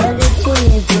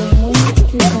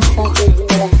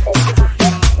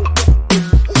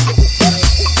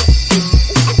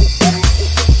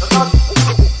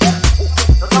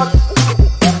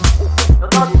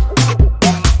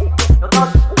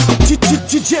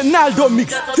 DJ Naldo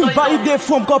Mix, tu valides des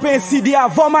formes comme un CD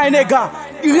avant my nigga.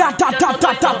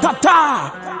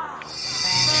 Ratatatatata.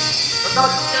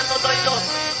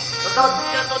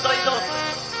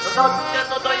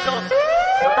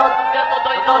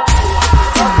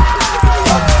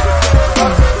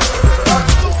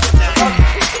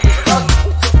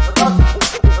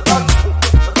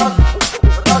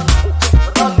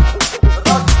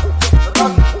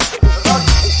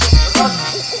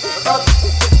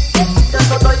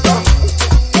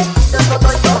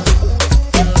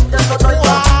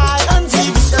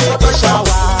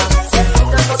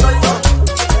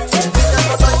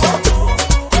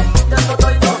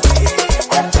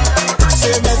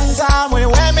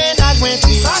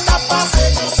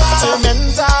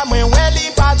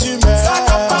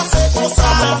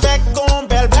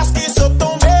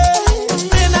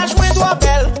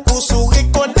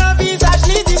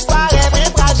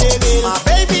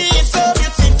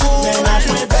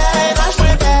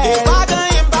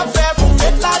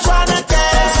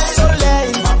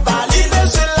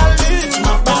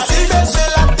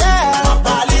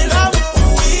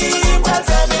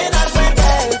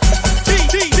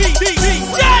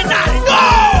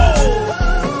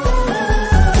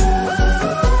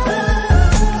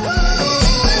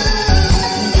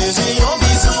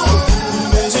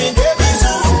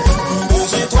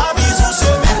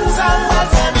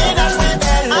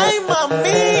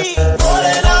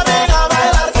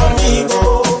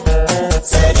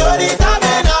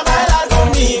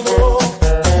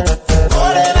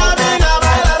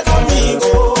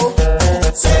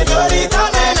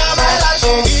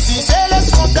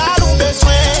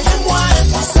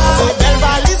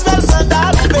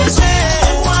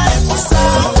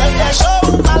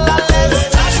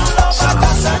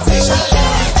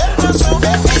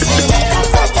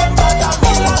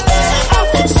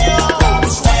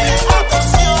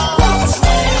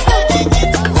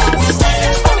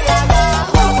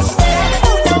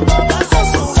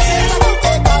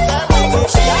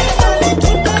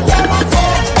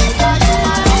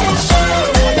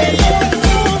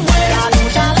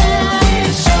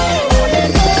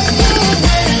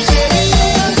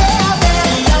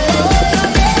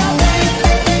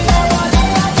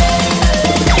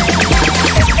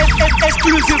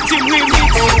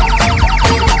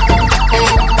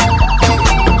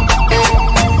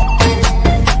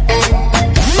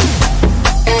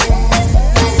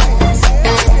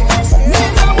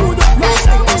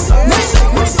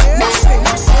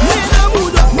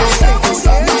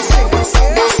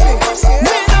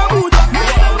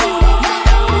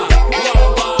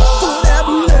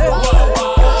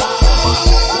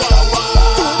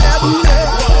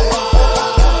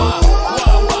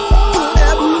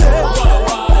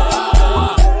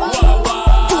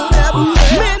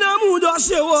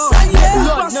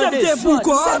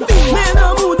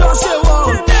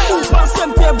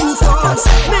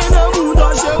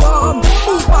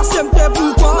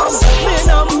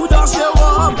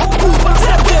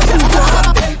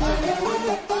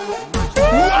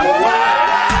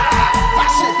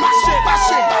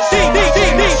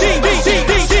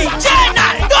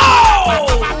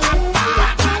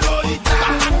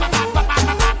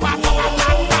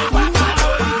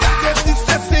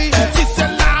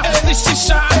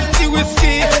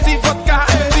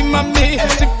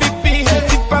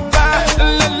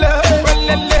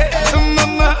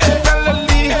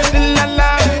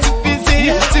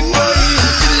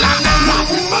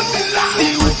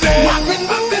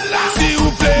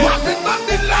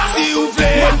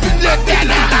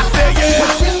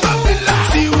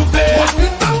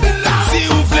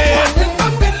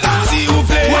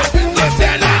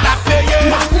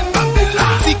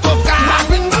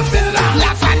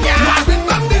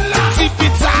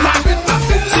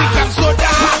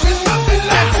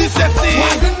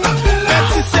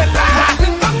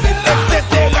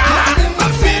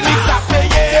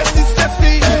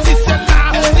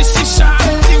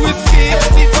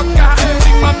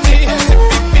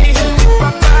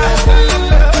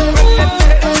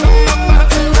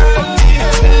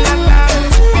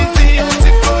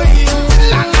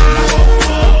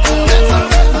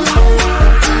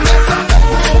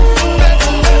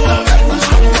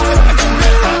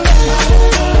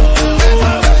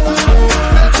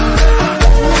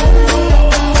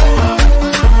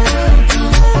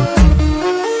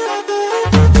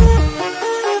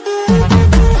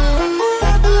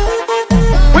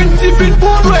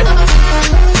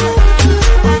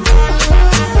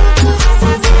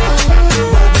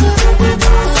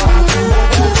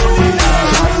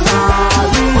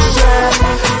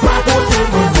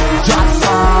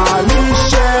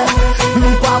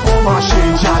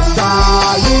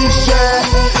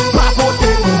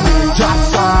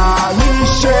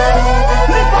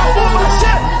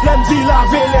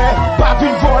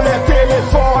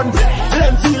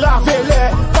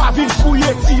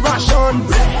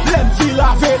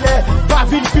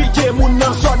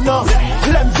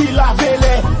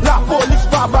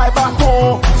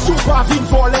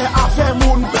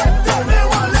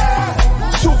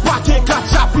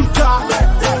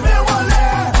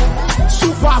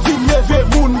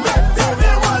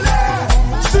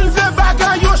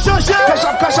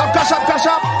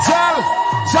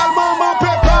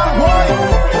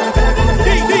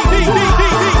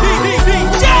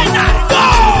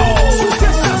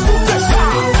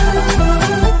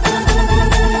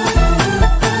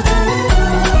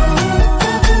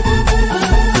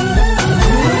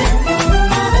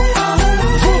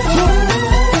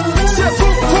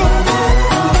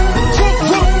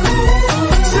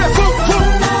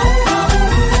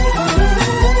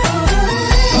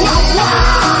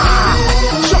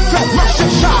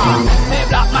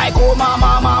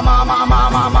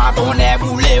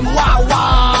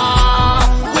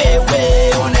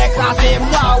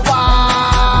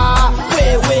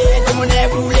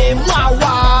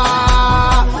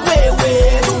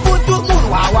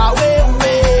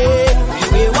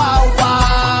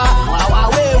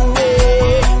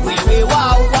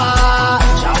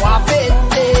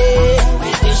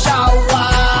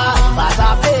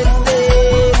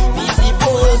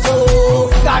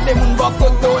 Gade moun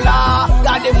bokoto la,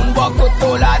 gade moun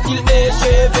bokoto la, til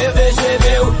écheve,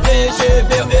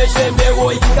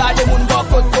 oui. Gade moun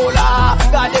bokoto la,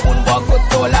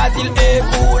 til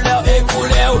écoule.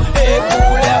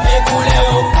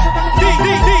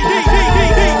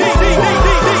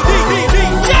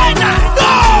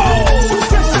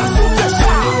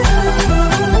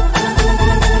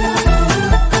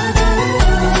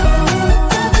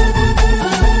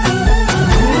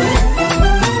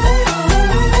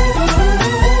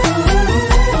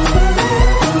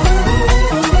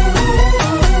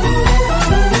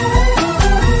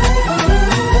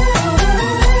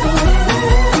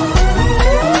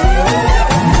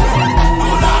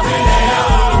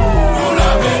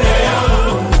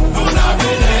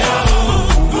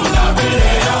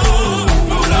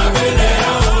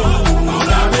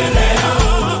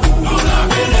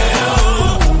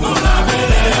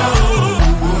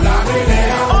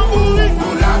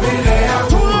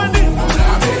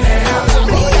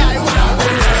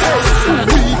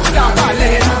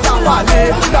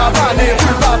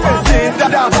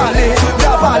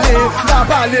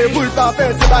 Boule pas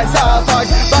faire, c'est by sa vague,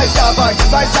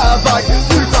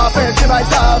 boule pas faire, c'est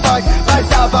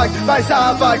by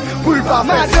sa vague, boule pas faire.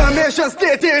 Madame méchant,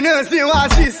 c'était un zéro à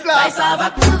 6 là. By sa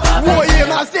vague, boule pas faire. Voyez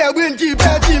Master Win qui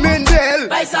pète Mendel.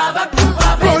 By sa vague, boule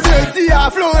pas faire. Produit à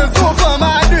Florence, son femme à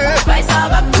deux. By sa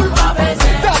vague, boule pas faire.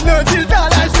 T'as notre île, t'as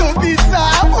la chou pizza,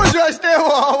 moi je t'ai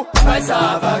wow. By sa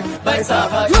vague, by sa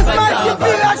vague,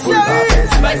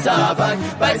 by sa vague,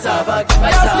 by sa vague.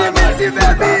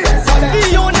 Si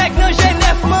yon ek nan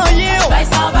Genève manyen, bay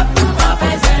sa va pou pa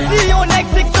feze. Si yon ek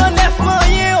 609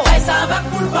 manyen, bay sa va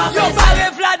pou pa feze. Yon pare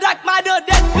vladak madan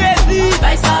det kredi,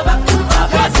 bay sa va pou pa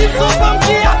feze. Yon si son femme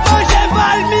qui a mangé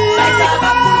valmi, bay sa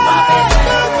va pou pa feze.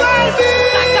 Valmi,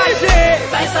 sakaje,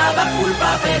 bay sa va pou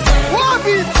pa feze.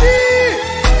 Wabiti,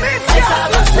 bay sa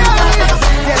va pou pa feze.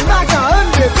 Yen magan an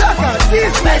de blak an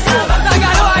 6, bay sa va pou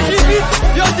pa feze.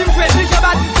 Yon di mkwezi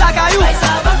jabati sakayou, bay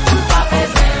sa va pou pa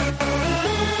feze.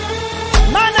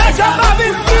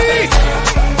 Jababiski!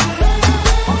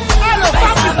 Allo,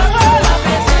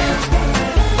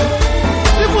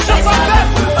 si vous chantez pas,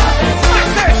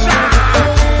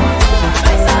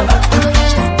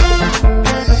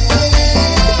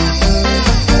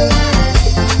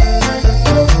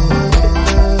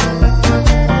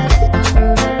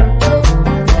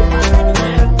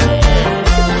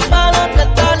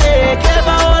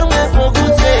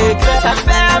 ça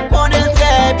fait un bon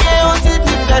très bien, on se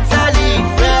dit que ça l'y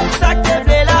fait. Ça te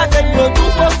plaît là, tout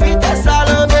profite ça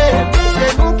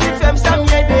c'est nous qui faisons ça,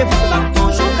 mieux des fois,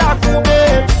 toujours qu'à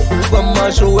couper. Comme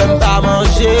manger ou aime pas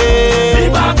manger.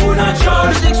 Liba Gounachol.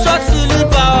 Musique sortie,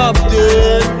 liba opté.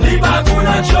 Liba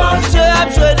Gounachol. J'ai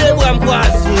abjoué des bras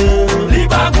m'croiser.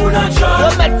 Liba Gounachol. Yo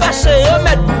met fâché, yo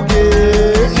met bougué.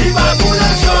 Liba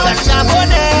Gounachol. La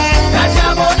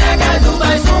Japonais, qu'elle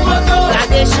Dubaï sous moto. La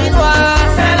des Chinois,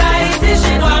 c'est la ici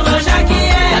Chinois, mange à qui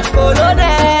est. La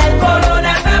colonel,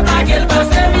 fait blaguer le boss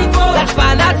de Miko. La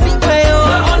fanatique,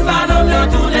 on va nommer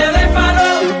tous les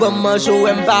réfalos. Bon manger ou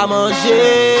aime pas manger.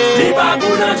 Liba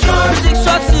Gounachol. Musique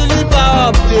sortie, liba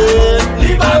opté.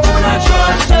 Liba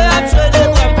Gounachol. J'ai abjoué des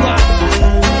bras m'croiser.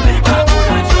 Liba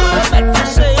Gounachol. Yo met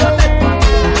fâché, yo met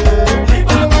bougué.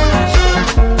 Liba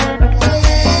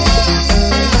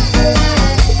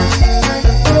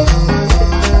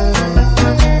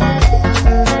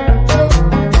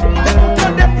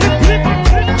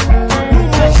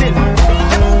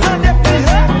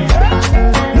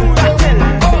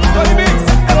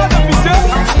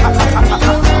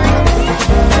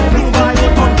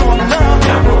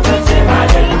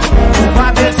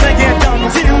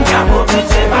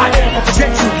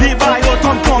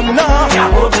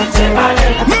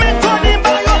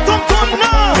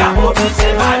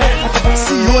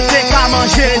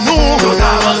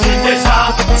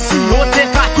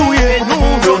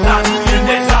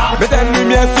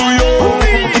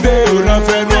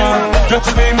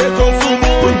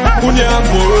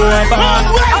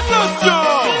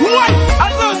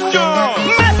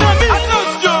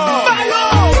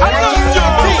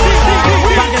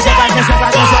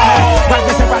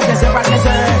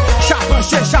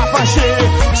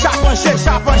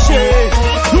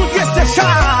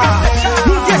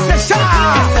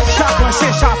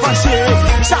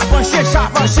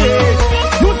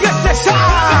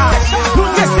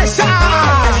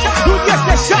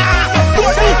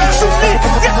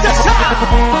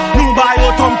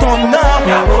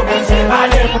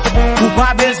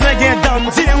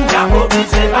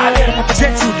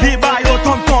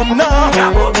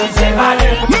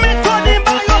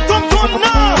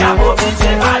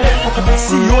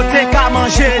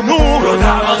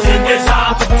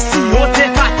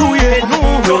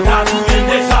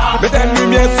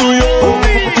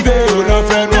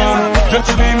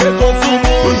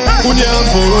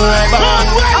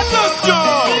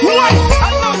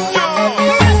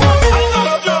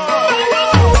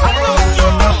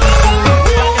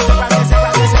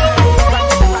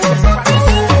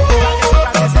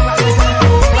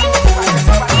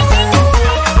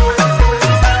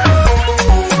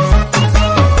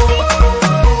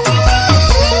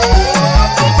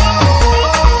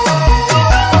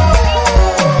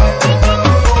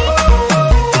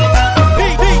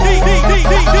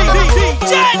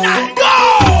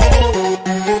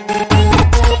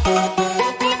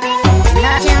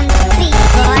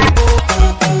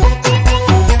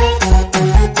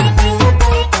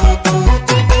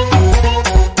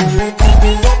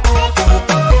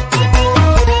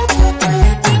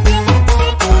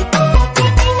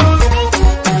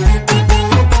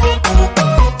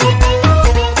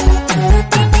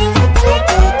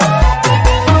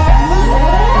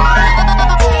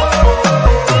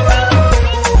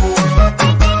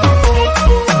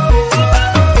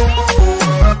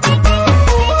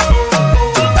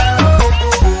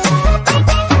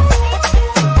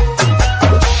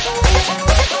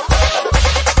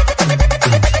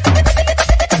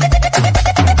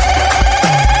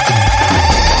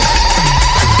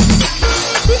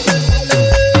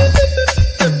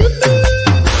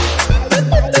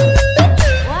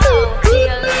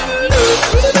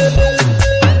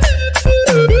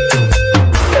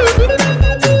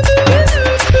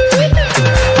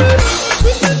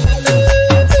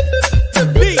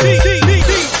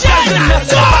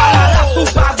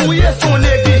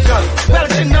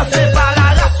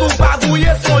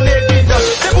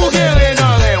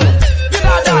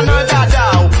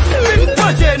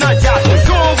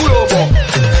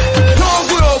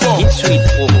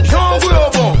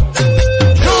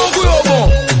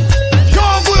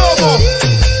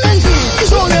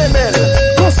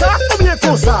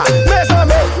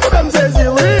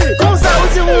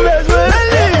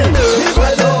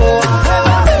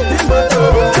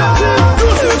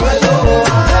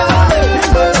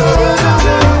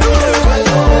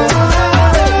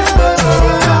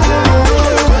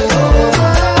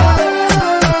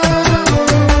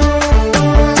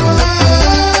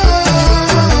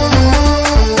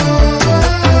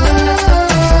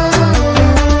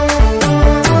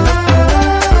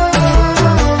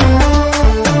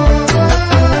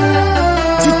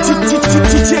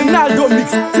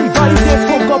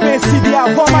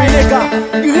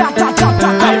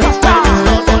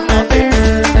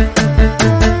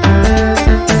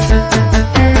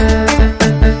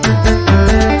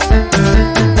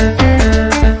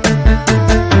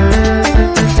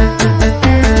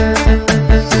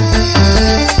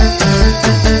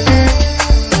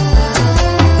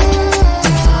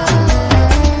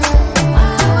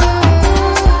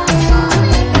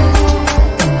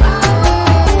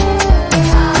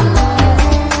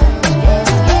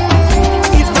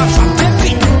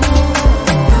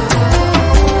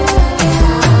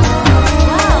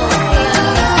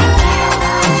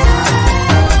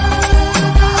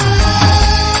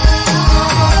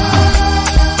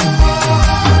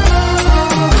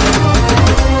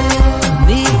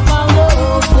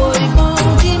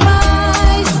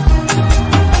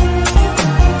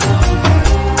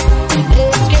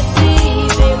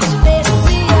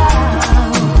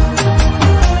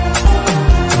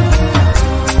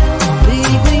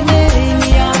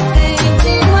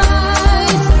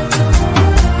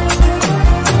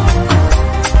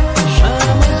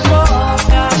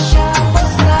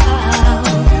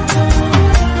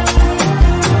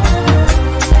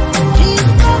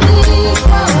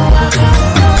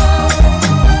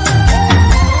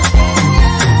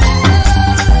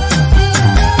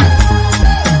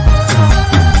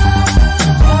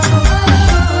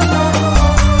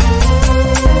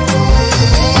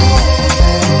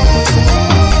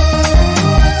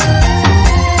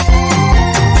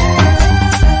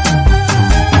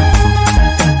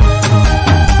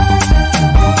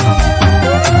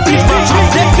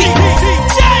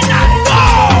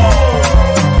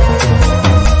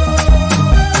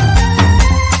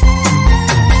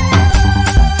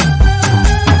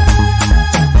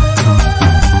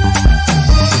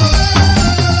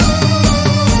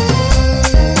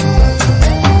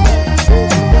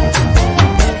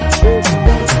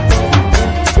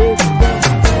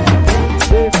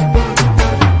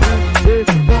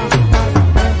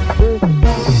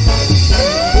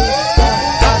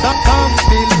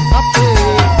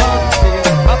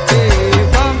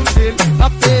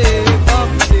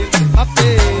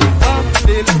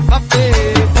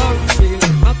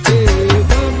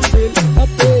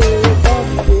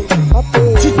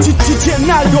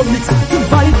Naldo Mix. Tu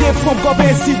valide from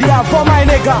Kwense avant my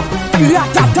nigga.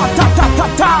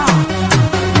 Ratatatatata.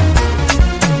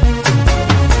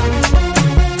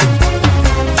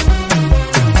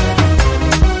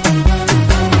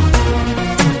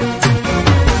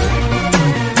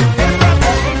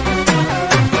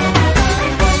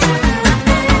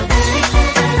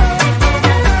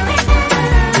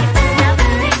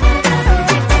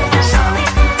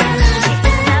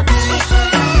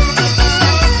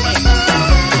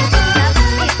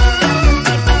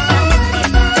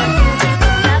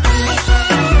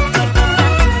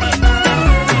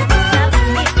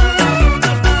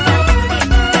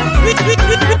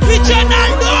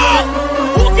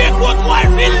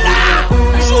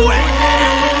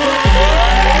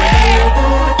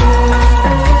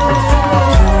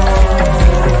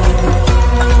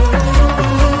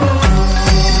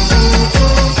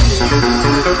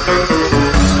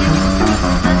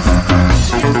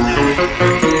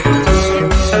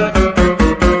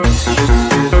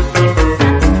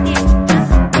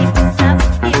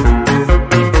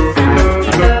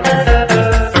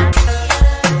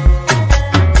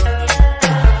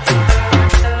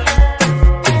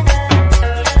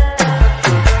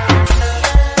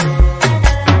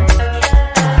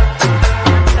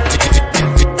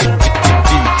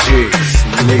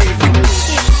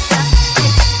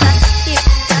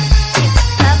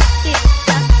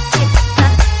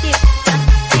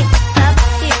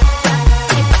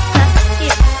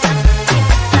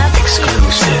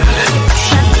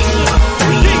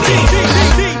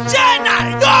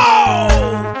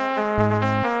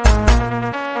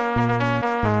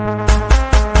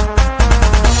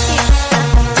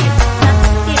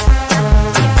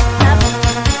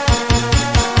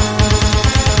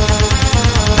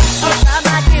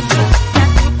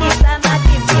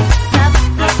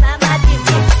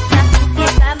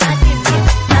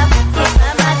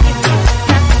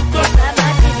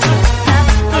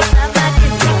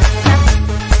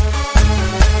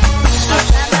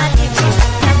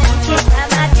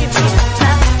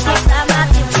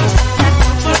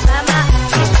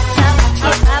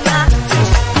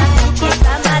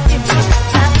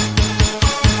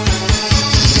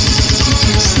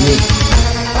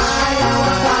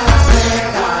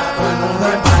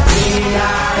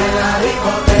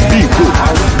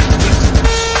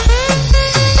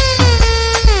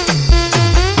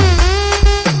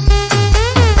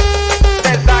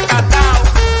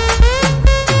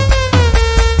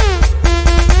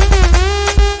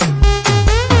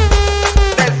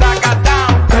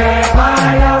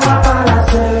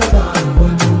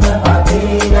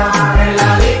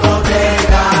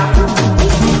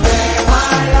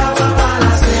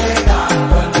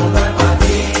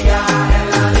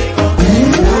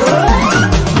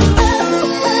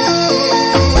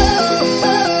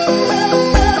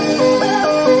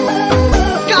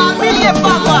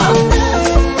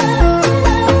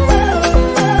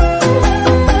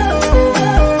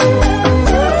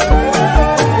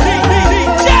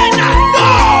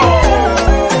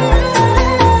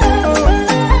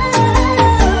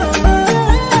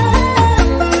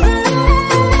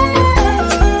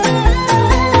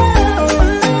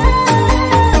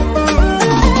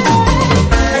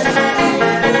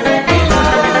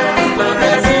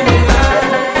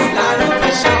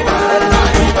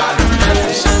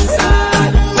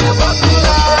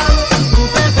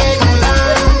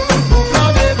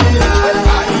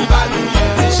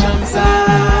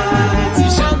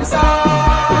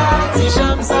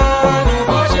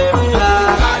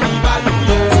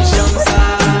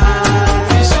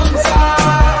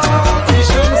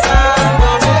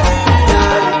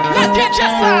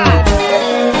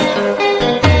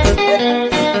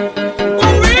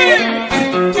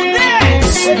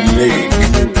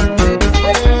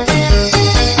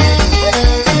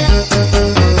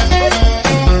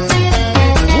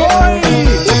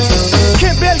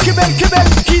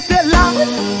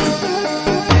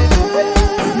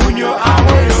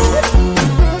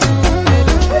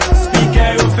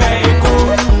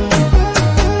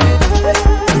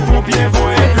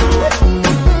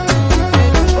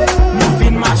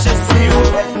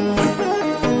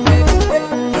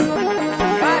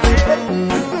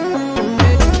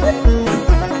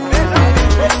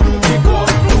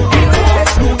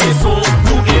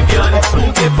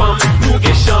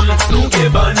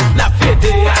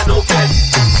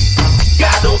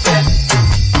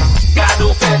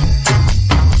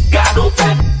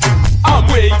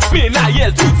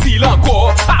 Menayel touti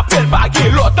lanko, apel bagye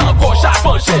lot anko.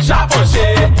 Chapanche,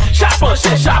 chapanche,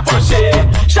 chapanche, chapanche,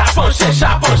 chapanche,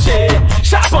 chapanche,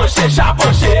 chapanche,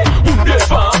 chapanche. Un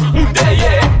devan, un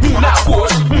derrière, un à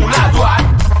gauche, un à droite.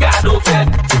 Gado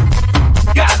fait.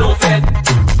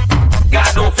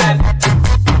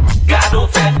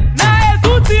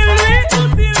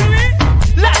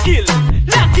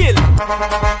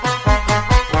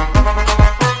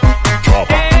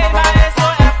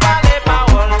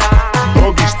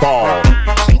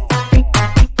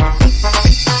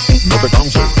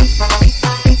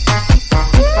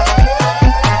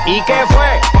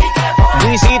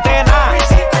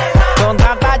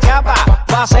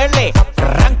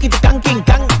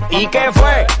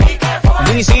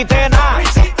 Visite na,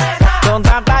 con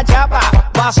tanta chapa,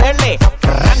 va a hacerle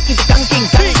ranking, ranking,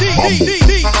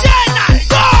 ranking.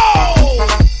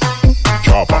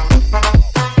 Chapa.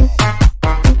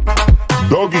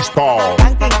 Doggy style.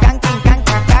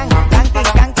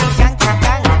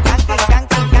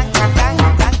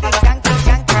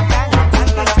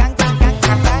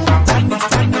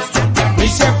 Mi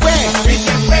se fwe,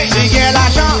 li gen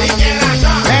l'ajan,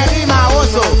 men li ma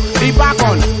ozo, li pa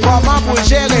kon, koman pou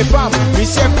jere fam.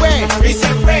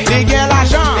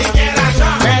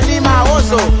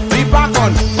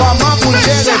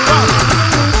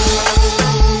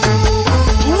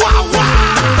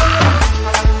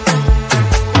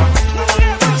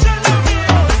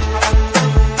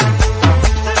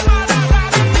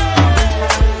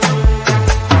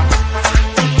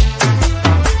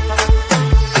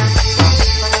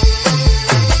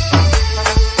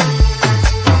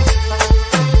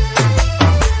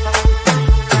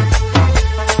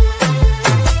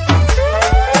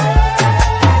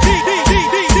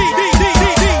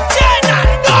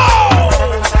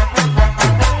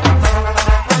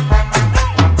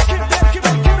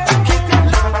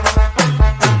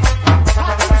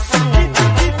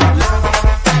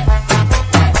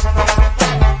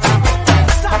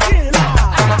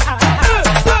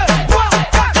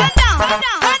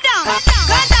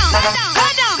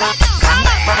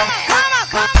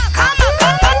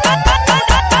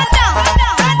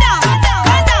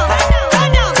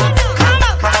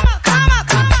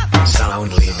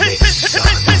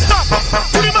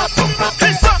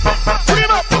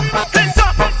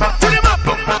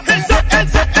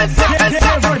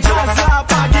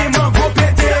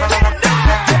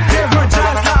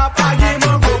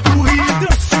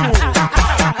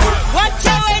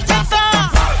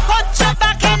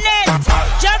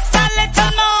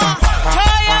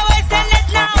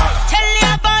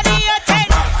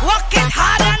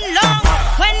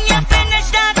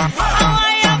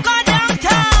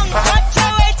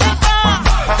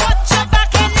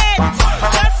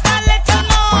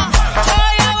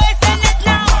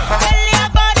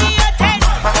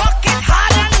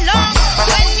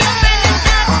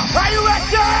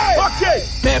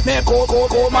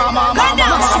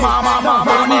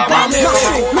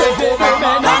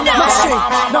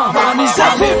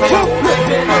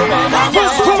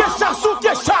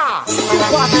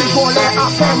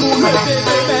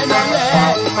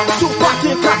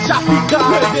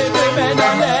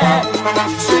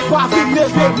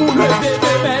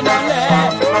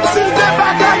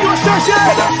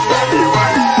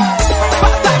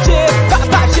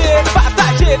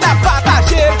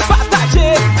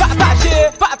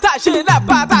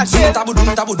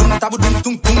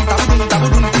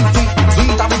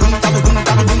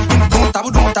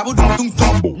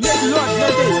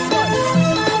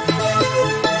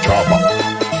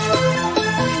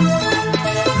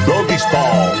 Doggy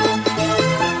style.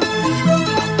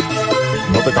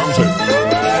 No te canses.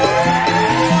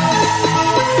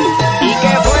 ¿Y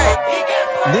qué fue?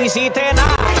 No hiciste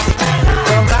nada.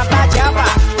 Con tanta chapa,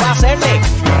 va a hacerle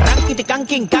ranking,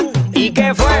 canking, can. ¿Y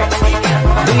qué fue?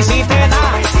 No hiciste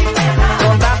nada.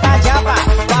 Con tanta chapa,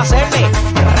 va a hacerle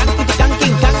ranking,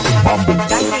 canking, can.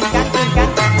 Canking, canking, can.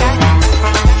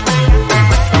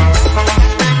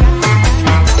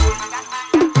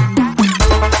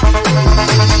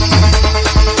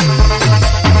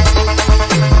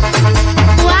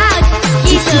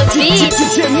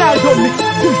 DJ Naldo mix,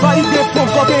 tu valide from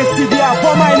Kobe CD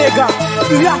for my nigga.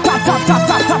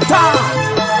 Ra-ta-ta-ta-ta-ta-ta.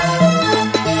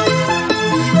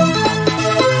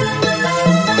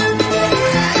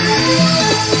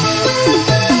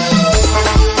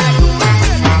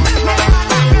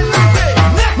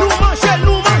 Nous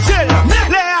mangez,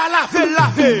 les à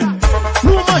laver.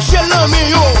 Nous mangez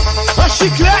l'amiyo, un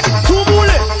chiclette, tout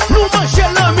moulé. Nous mangez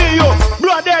l'amiyo,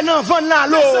 blodé nan van la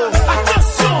lo.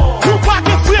 Attention, nous pas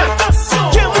de frère.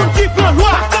 Quel monde qui prend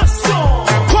loi. Attention,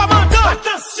 commandant.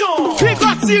 Attention, qui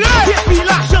va tirer. Depuis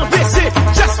l'argent baissé,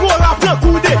 j'espère plein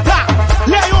coup d'état.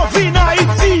 Les yon vin en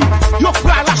Haïti, yon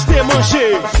pral acheter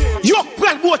manger. Yon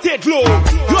pral beauté de l'eau.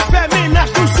 Yon fait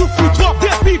ménage, nous souffrons trop.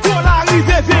 Depuis qu'on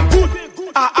arrive, 20 gouttes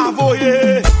à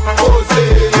avoyer.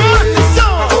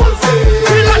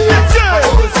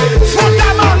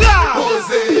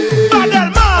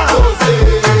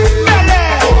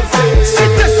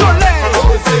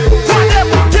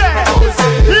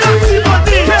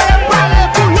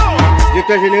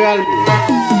 Général,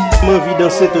 m'envie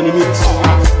danser ton limite.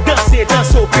 Danser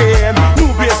dans OPM,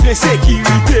 nous besoin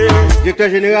sécurité. Directeur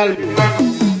général,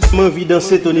 m'envie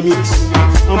danser ton limite.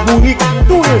 En bourrique,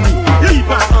 tout le lit.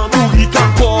 Liba en bourrique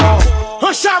encore.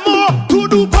 En chameau, tout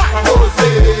Dubaï.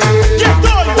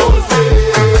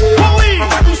 Teteo.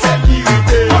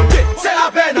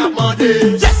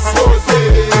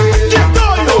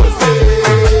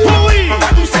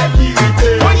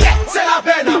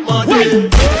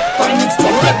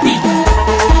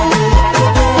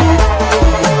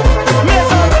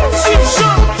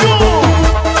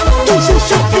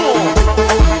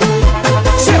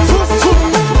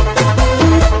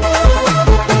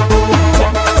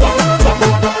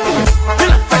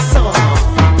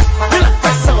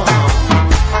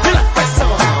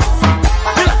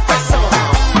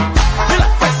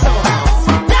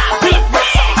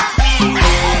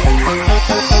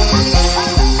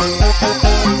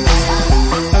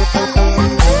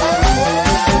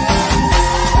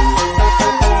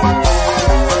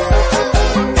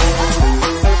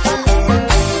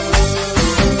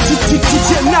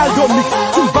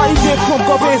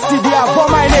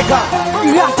 Omega,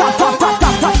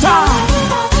 ratatatatata.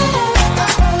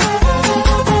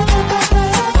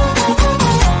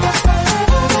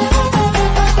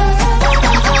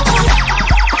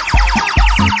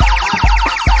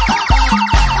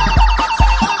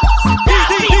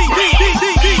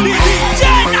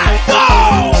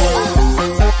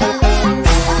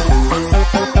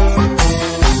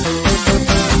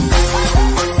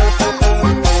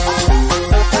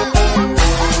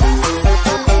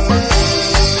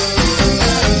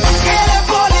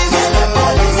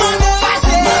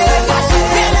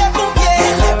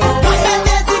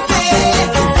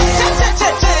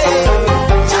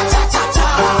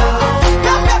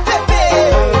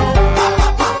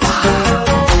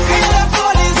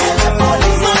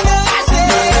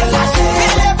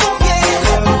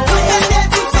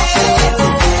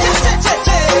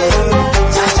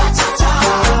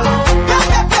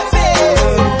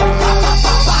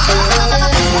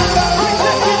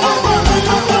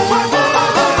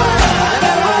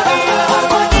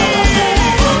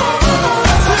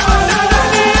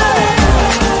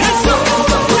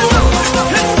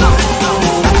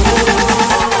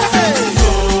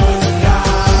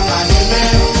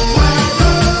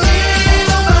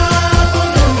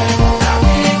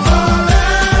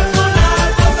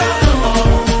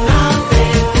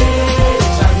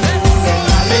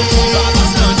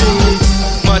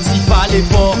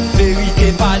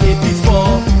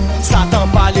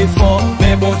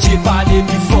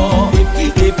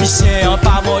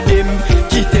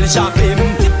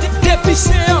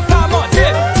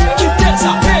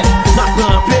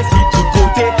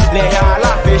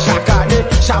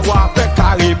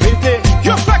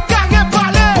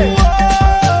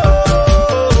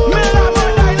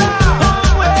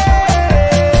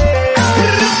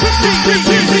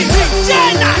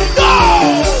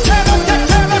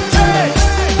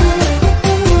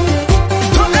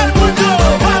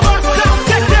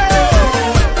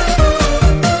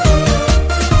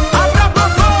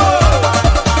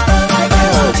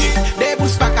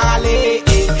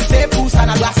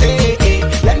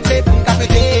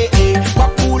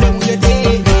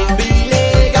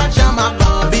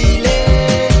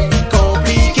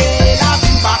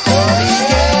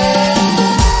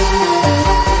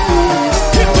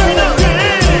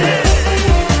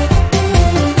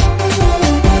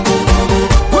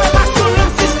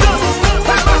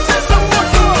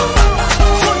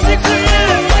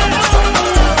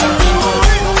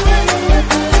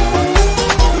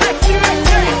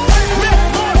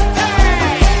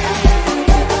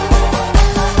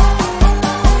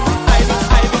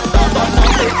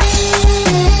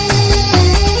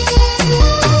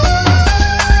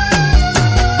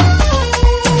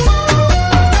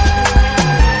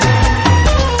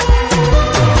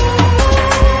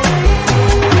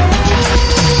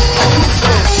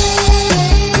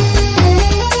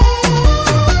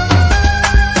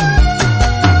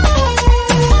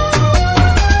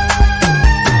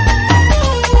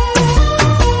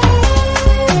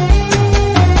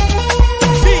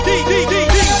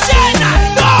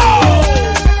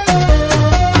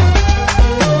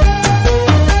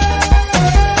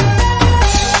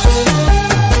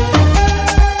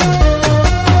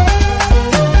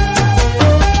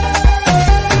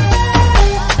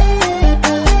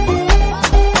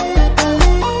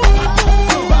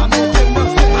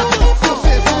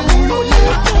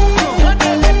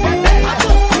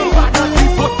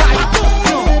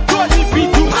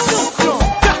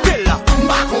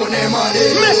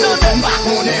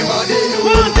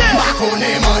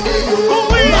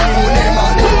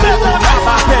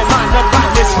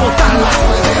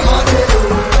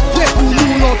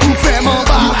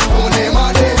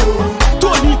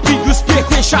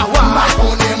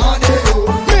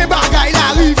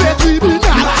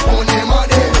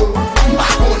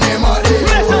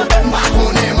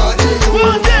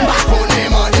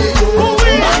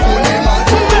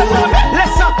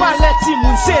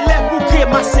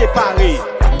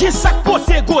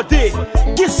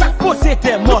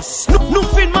 Nou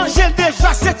fin manjel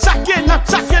deja, se chake nan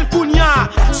chake l kounya.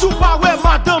 Sou pa we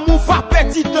madame ou pa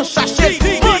petit te chache.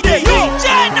 Mande yo,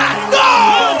 Naldo!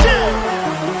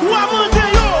 Mande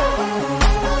yo!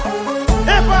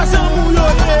 E pa san mou yo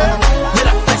ye. Me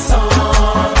la fesan,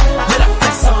 me la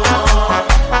fesan,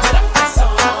 me la fesan,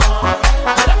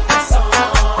 me la fesan,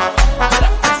 me la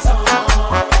fesan,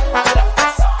 me la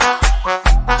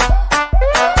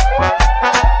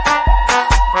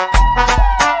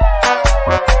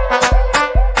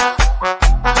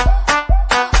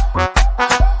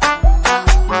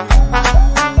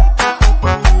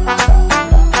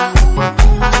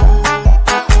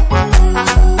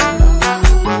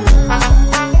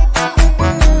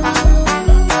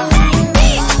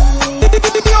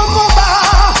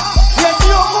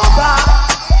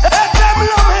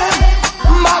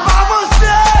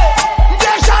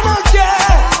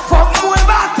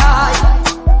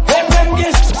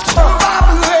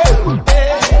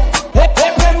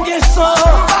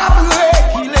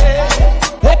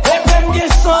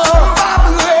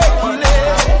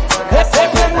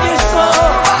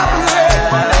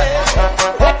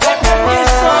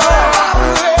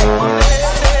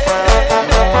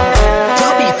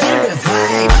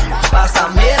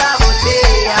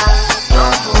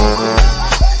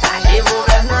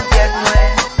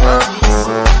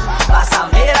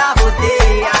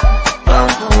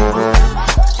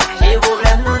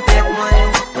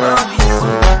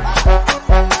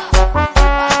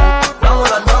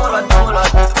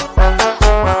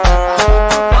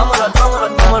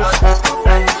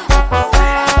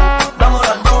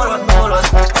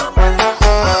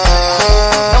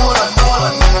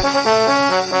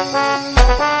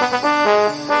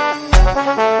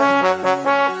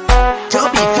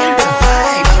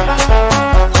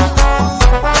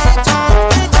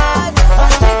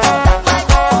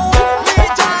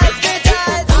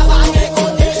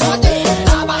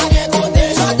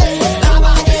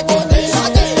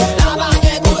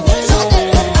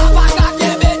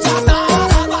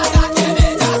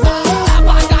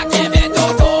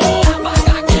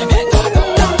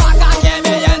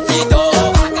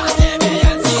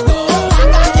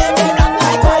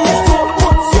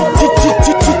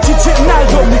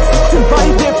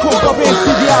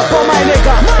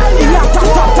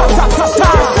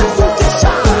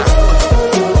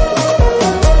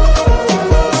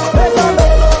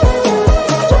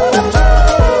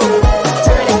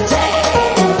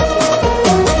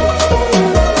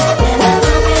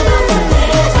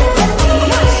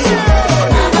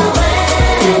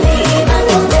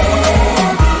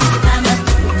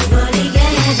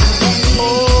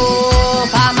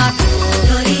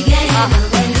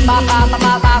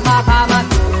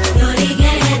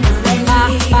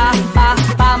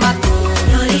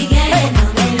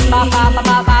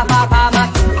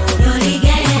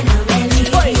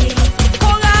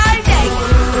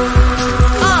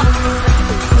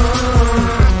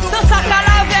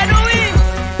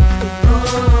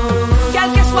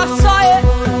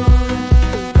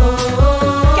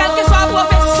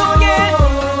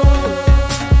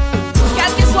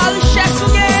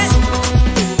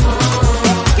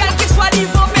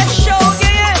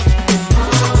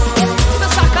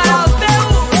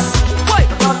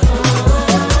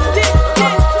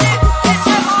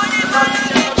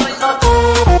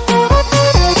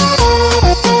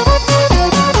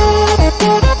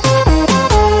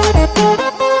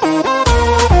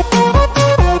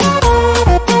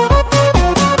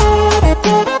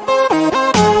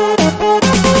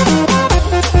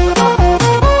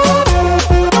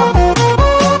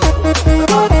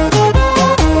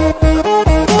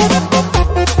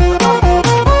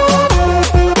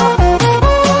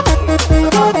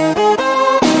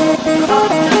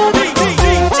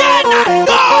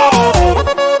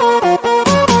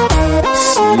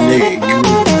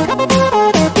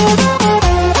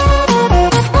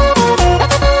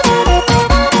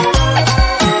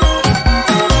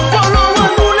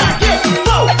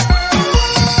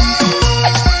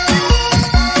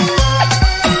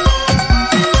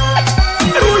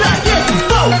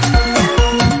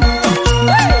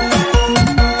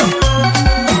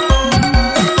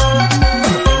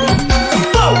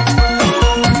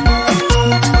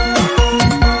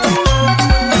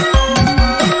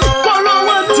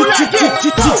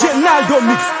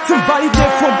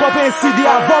pop un CD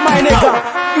avant my nigga.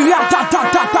 Ya ta ta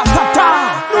ta ta ta ta.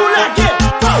 Nous la gueule.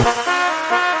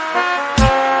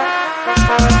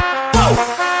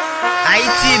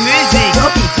 Haïti musique.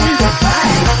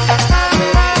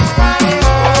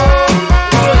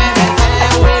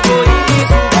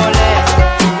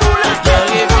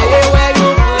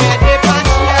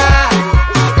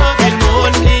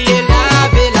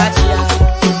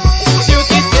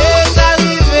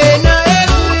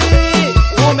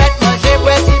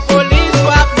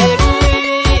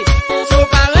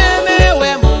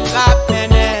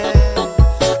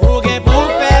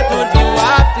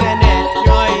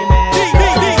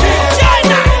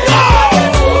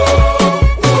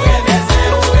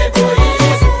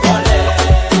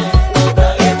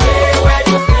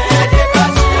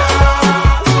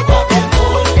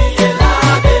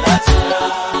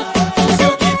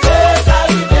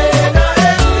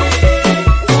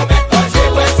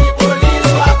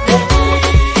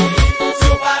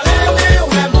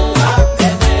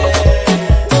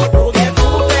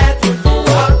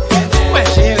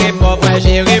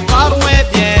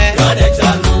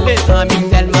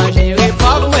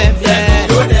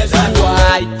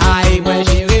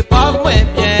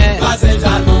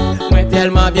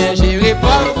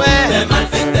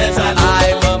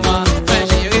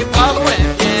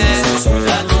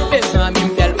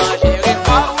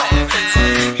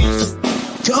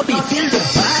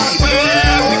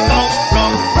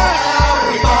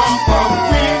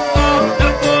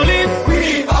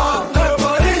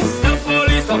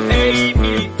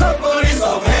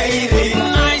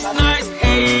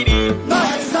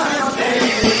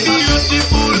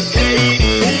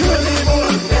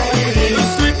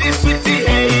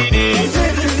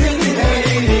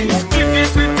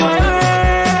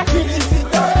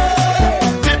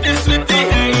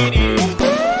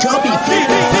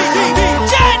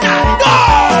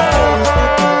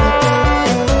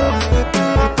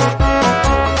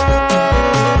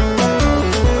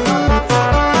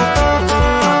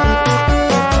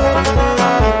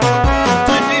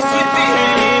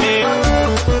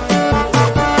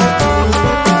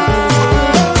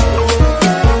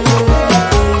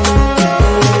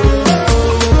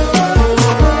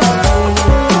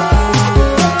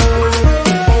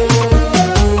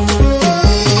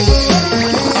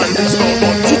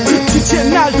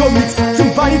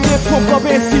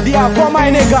 Avant my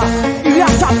nigga. Ya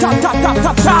ta ta ta ta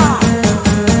ta ta.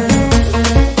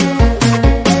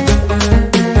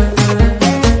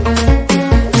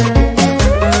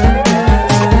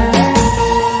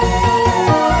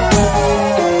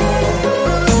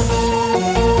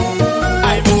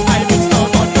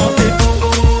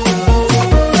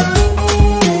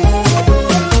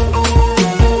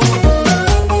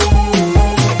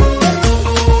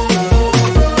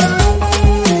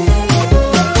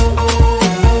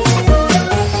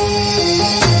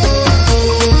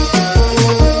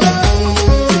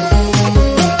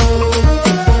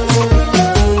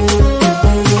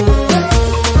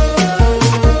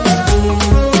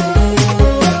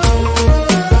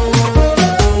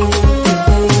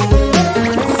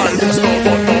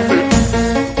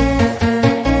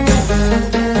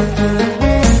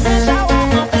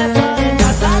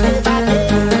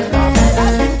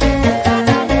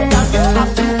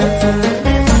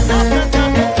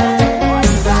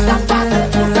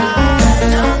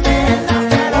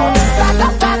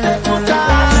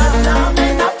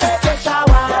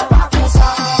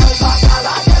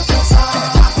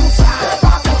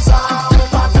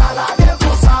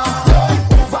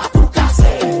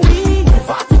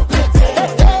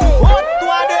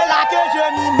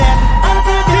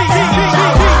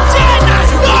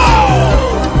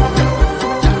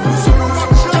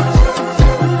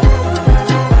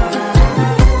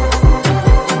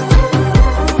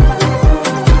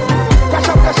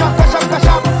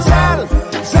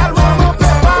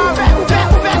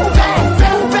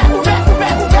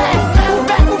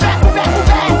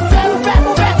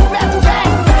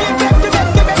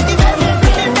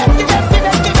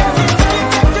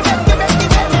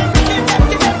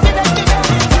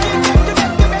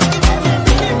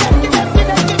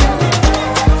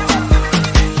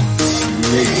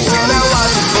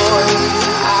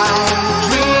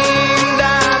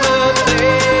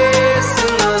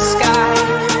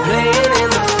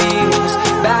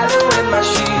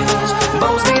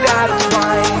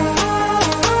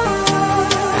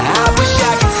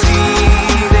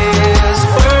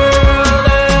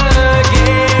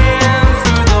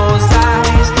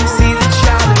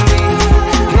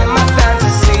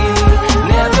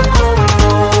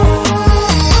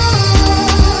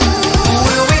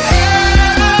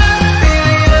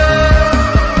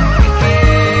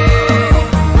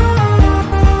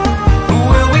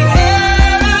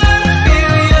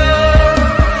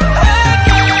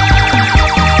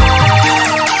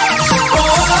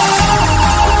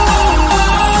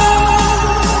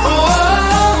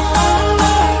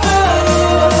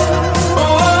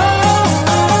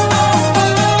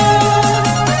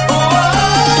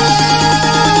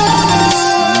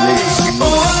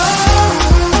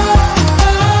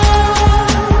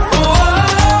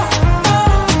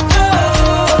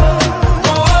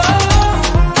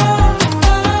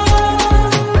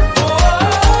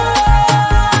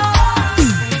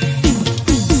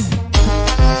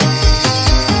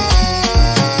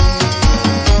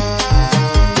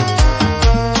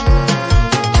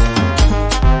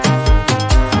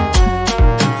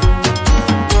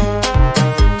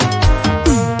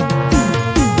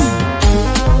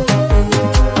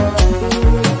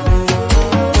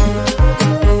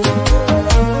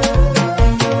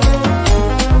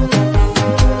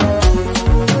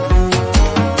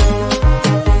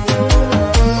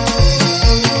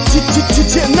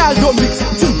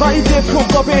 from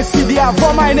Kobe CD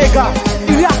avant my nigga.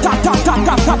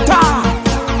 Ratatatatata.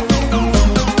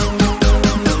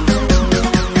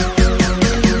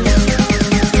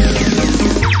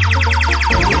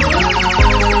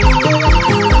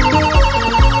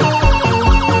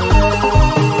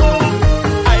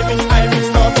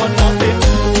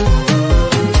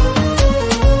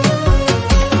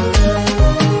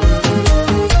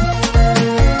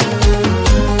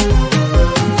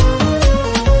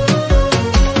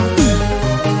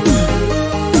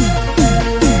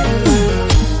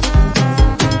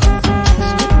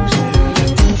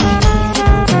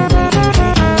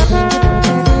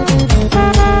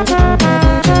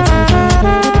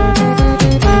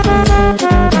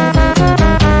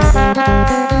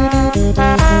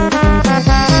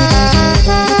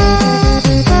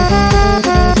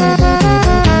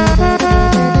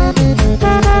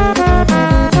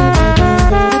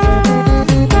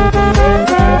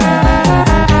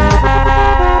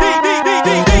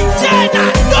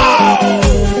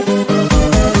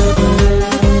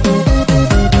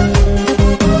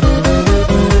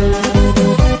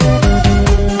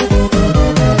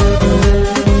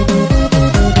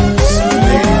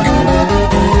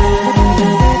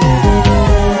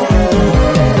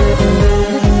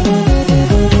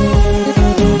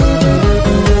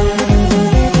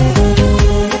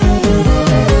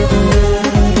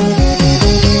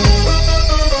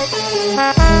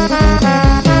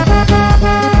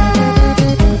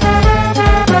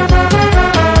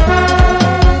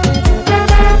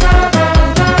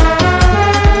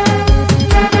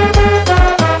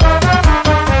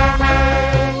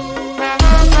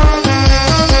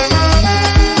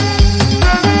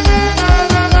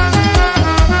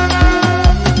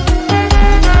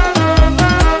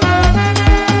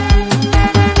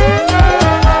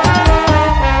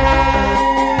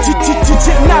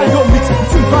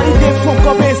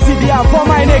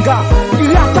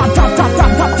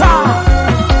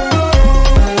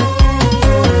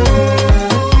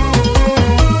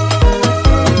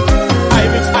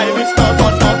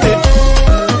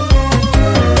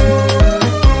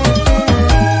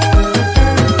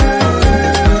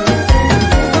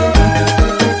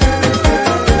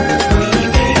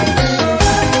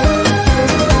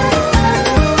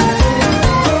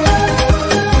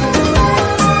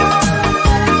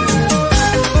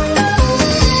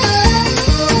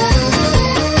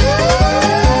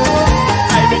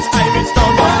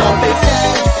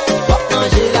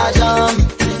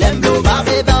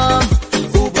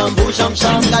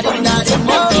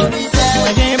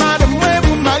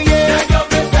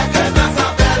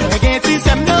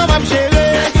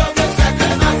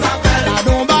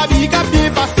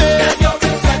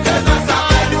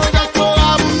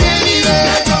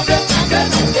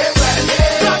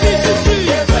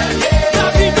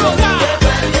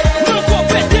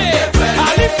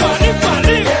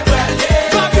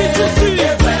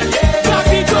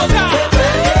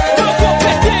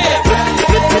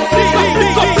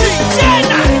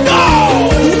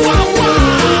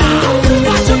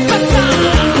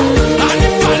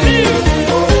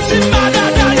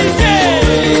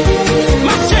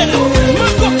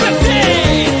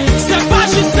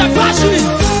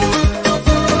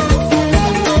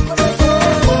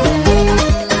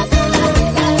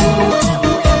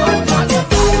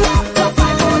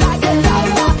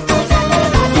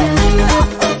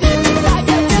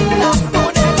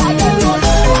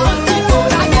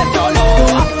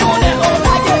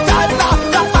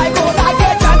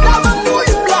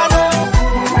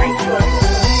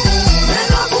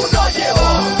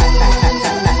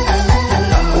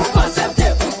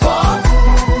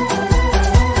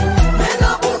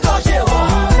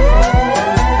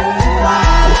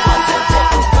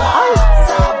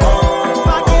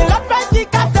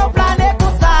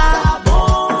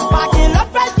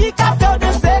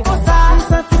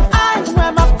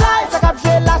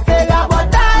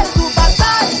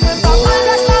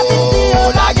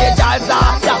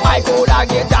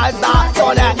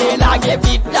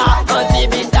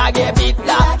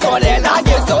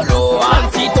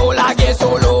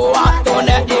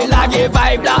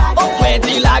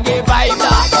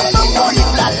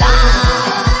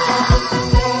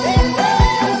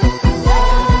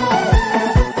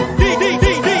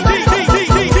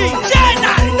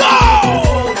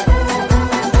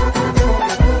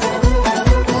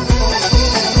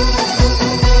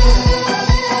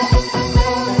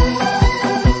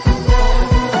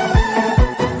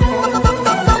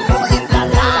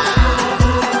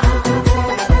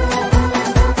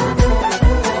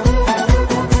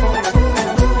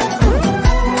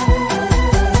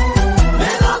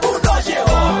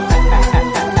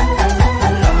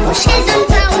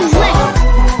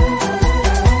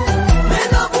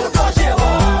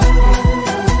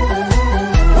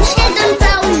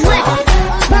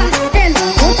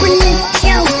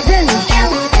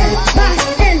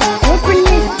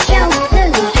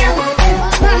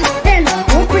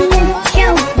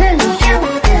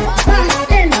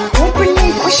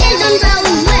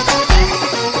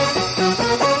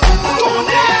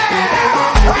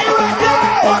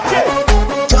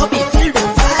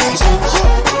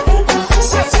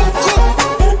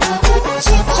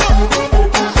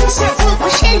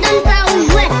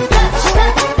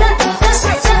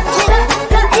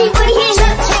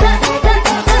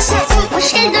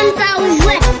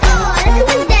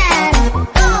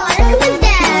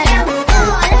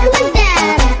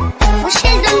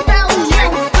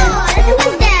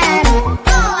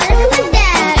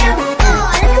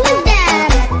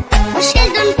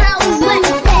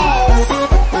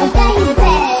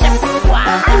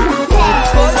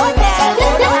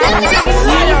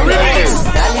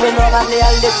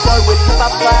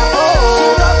 papa.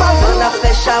 On a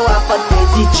fait shower for me.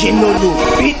 DJ Nolo,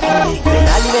 beat me. On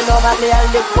a lié normalement à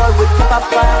l'école with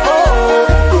papa.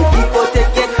 Depuis côté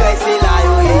qui est c'est là,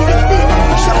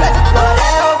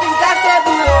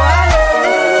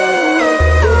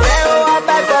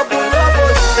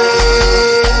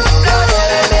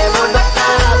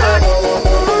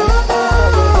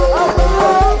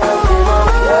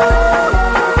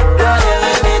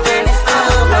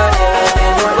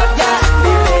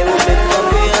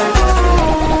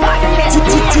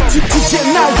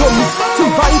 Tu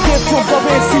vas y défendre comme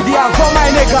un CD avant ma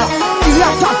nègre. Il a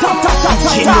ta.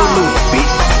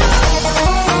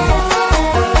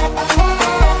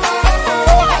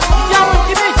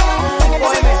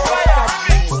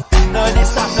 Dans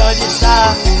ça,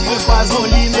 un poison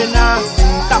limena.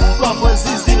 Tap comme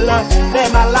Zizilan, les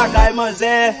malagailles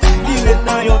manzé. Livré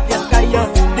dans yon pièce caillant.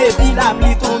 Depuis la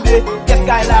pluie tombée, qu'est-ce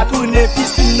qu'elle a tourné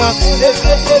piscine.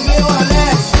 Levé en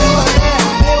l'air.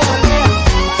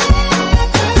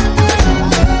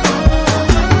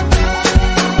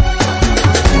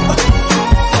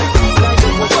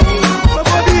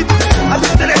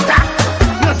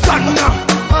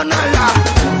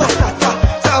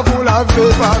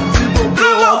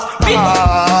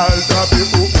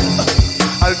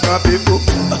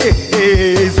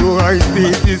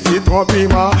 Si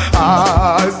trompima,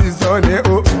 si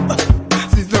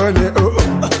sonne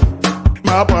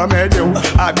ma promesse de ou,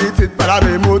 habitude par la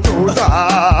même moto,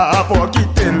 ça, faut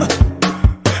quitter,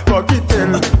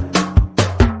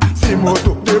 si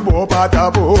moto de bon pas ta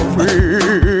beau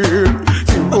frère,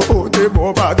 si moto de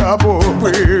bon pas ta beau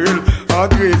frère,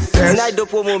 André Sèche,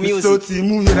 sorti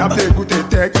mou, n'a fait goûter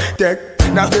tech,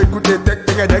 n'a fait goûter tech,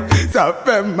 ça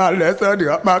fait mal, ça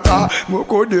drap ma car,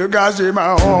 moko de gagé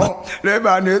marron, les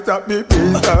bannes ça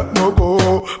pipi, ça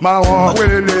moko, marron,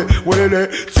 ouélé,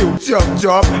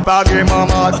 chop, bagay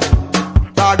maman,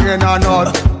 bagay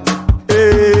nanot,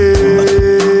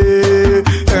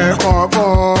 un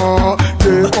concon,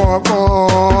 deux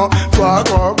concons, trois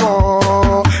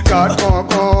concons, quatre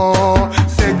concons,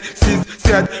 5, 6,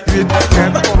 7, 8,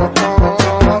 9 concons.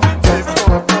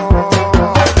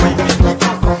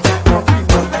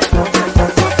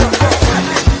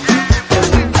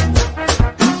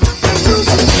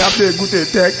 Goûter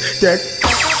tech.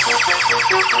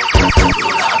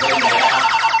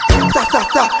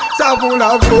 Ça vaut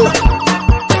la peau.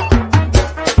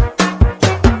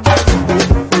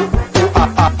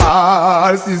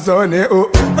 Si sonne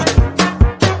oh.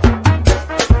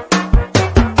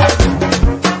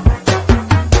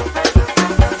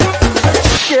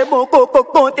 C'est bon coco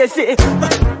contesté.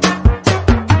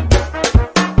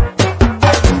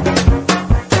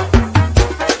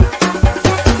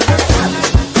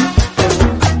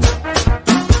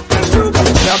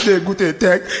 Goûter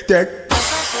tech.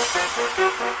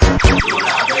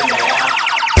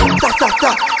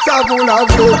 Ça vaut la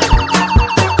peau.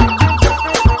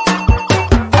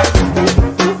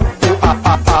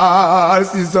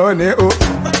 Si sonne oh.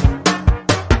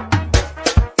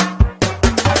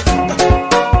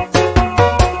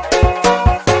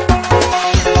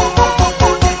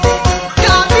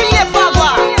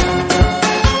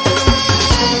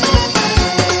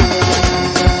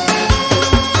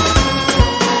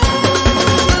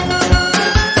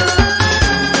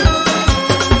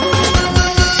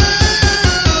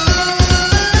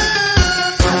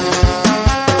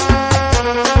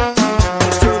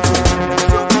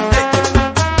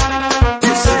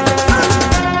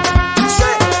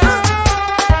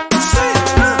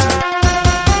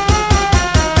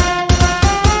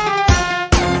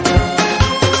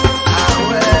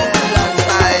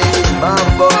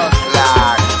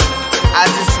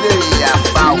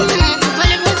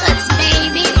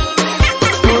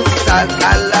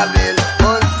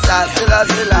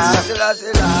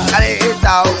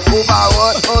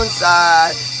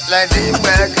 Le team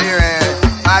work clearing,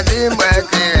 my team work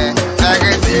clearing, like a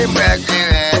team work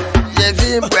clearing, your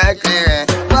team work clearing,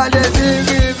 but the team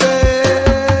give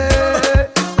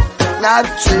not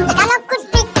cheap,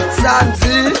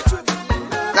 Santi,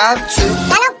 not cheap,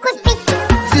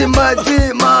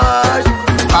 Dimash,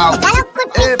 bow,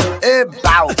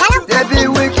 every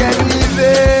weekend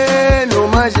even, no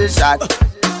manger shot,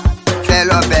 fais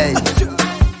l'obéi,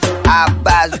 à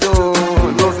base d'eau,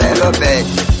 no fais l'obéi.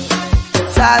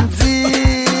 Santi,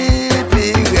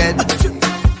 pirate,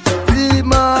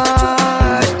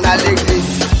 dimanche, à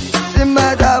l'église, c'est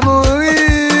madame mourir,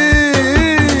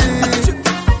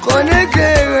 connais que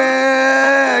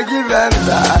qui veut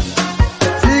ça,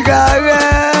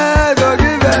 cigarette,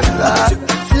 qui veut ça,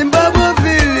 si m'a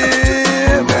profilé,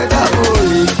 madame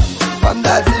mourir, comme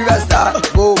la tirasta,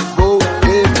 go,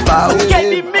 et pas,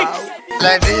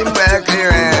 Say teamwork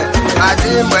clear, my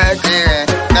teamwork clear,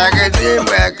 like a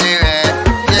teamwork clear,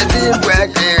 your teamwork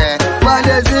clear. What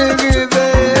is it give?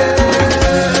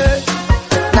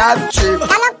 Not cheap,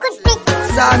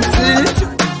 Santi,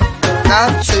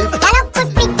 not cheap,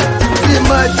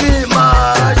 Timothy,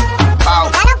 pow,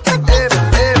 pow.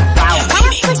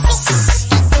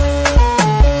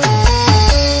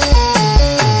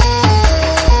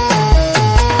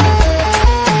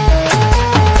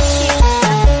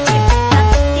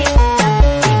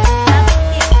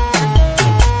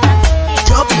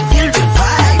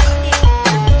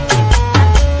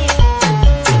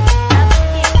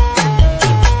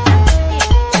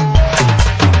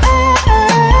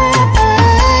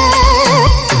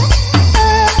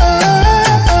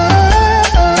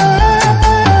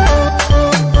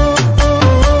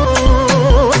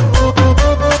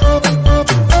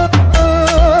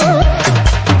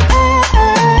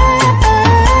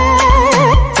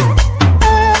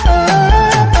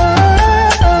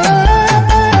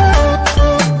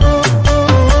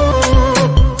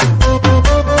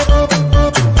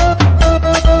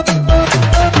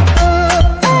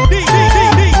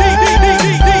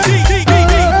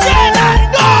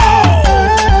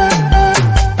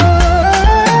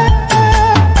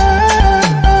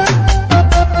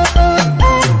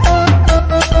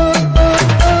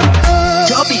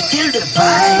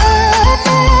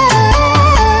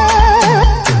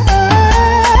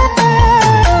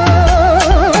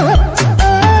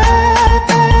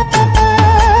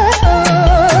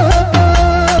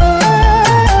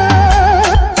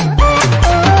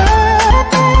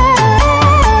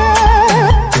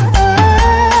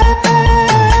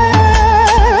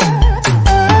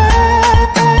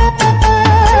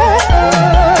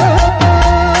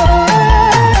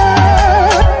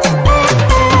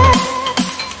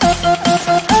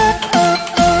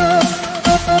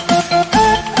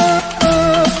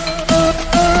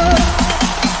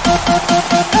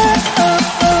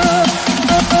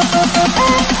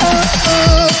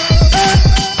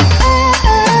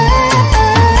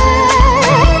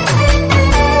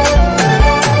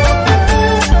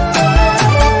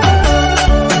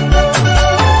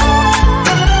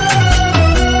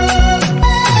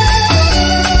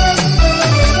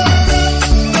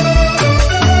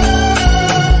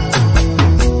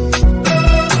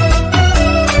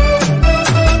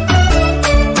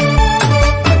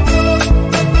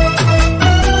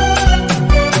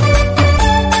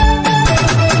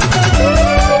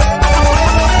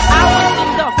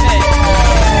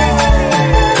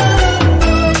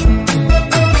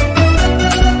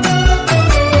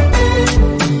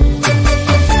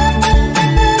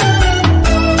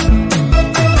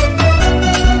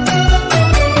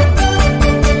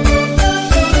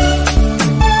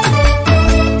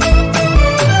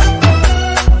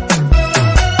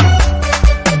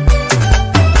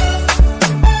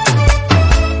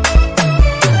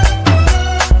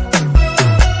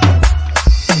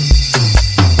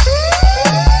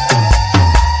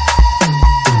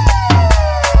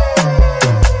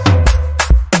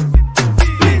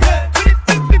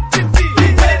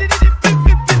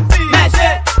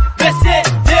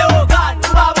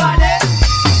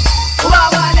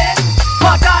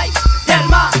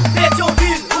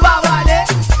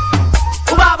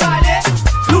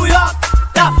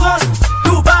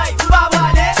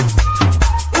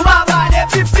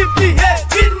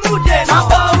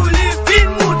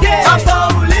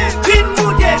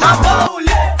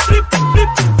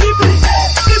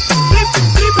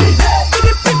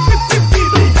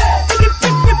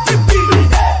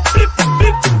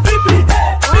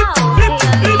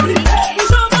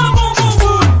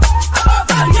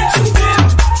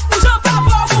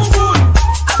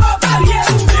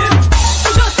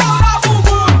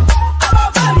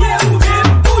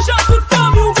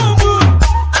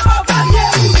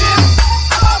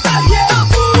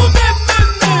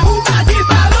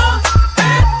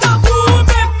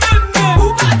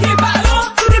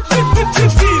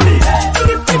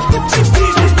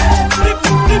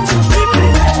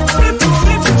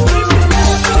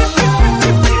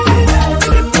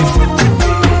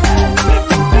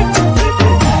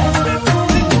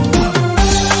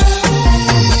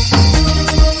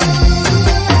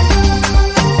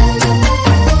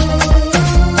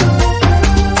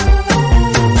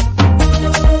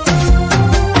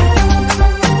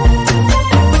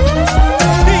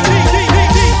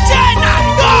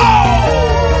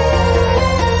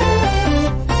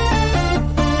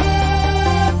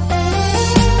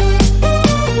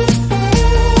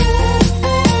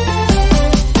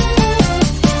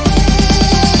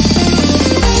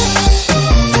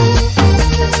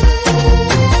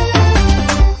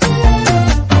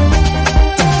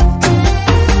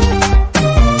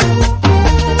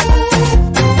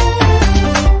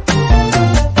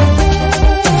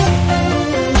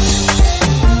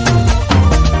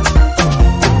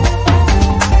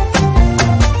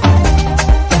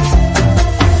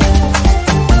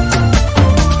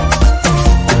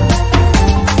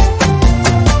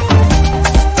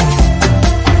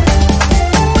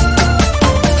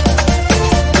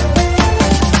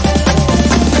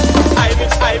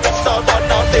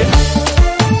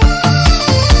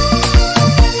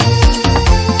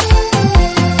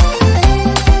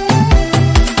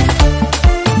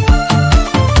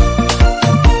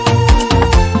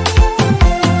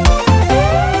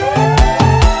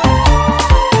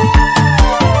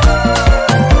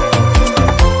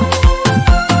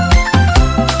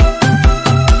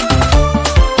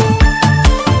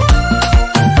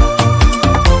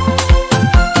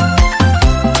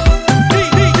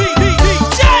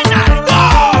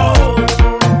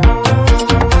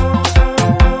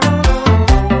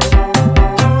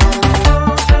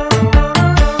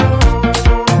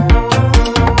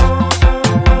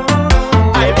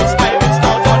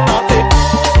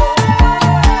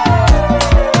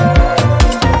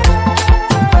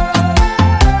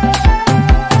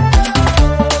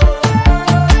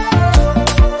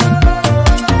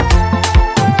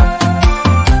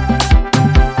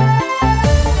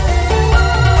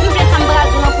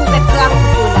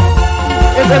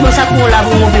 Vraiment, ça pour la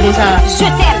vous montrer déjà. Je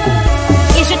t'aime.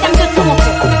 Et je t'aime de tout mon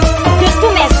cœur. De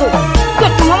tous mes os. De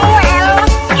tout mon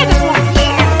moelle. Et de tout mon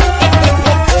fier.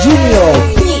 Junior.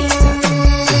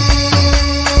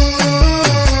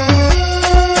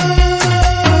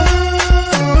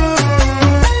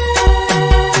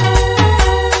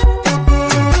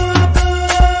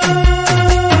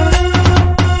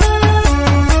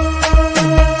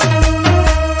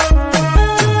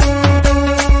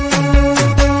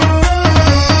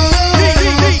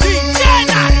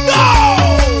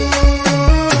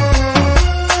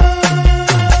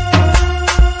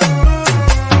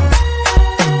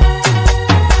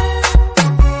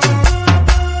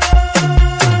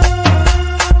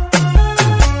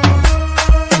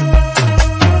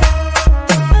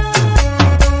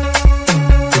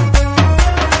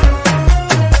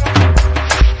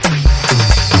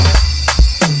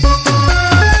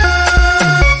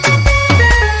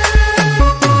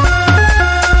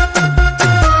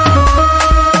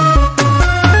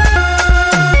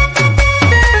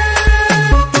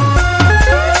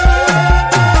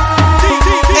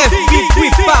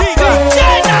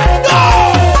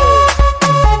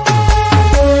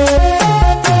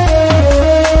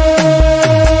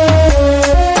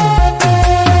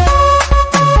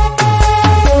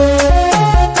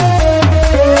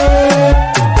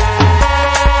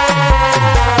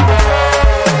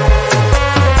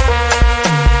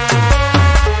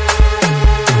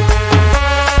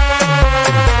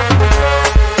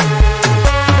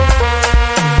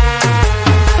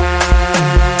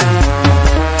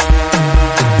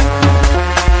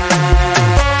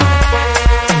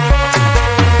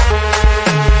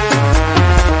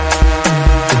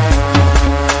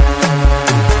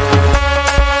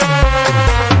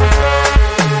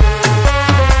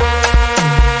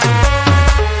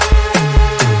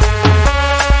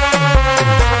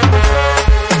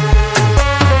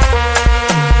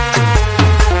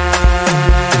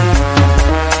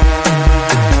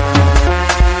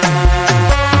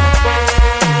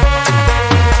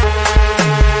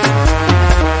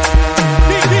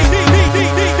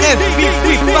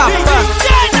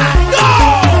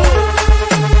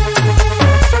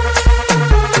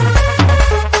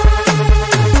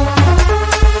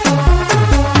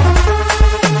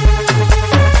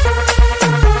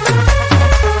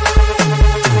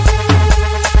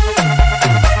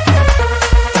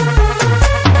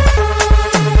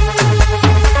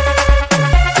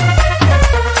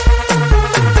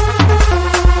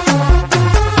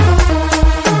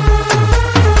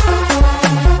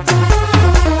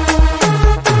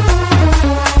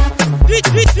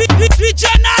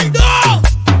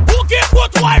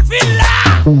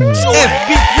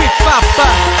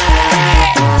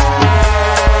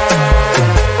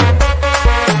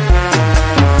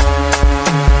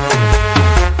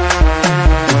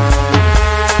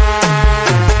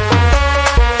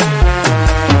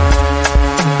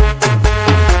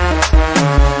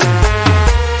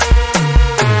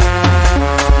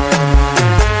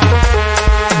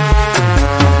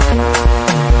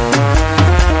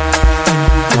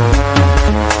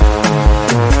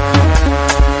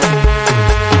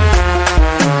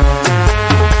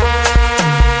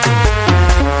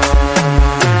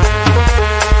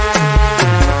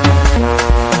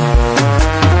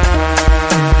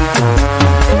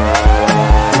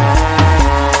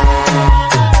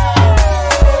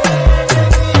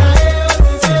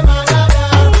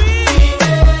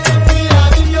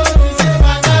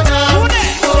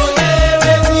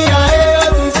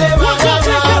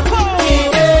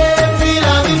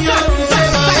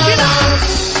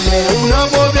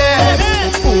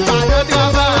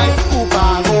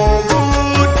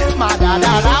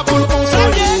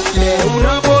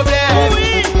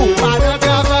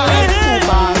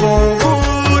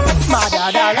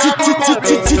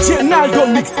 Naldo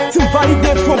mix, tu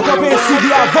valides from Kwense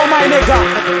avant my nigga.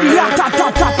 Ya ta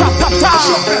ta ta ta ta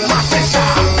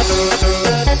ta.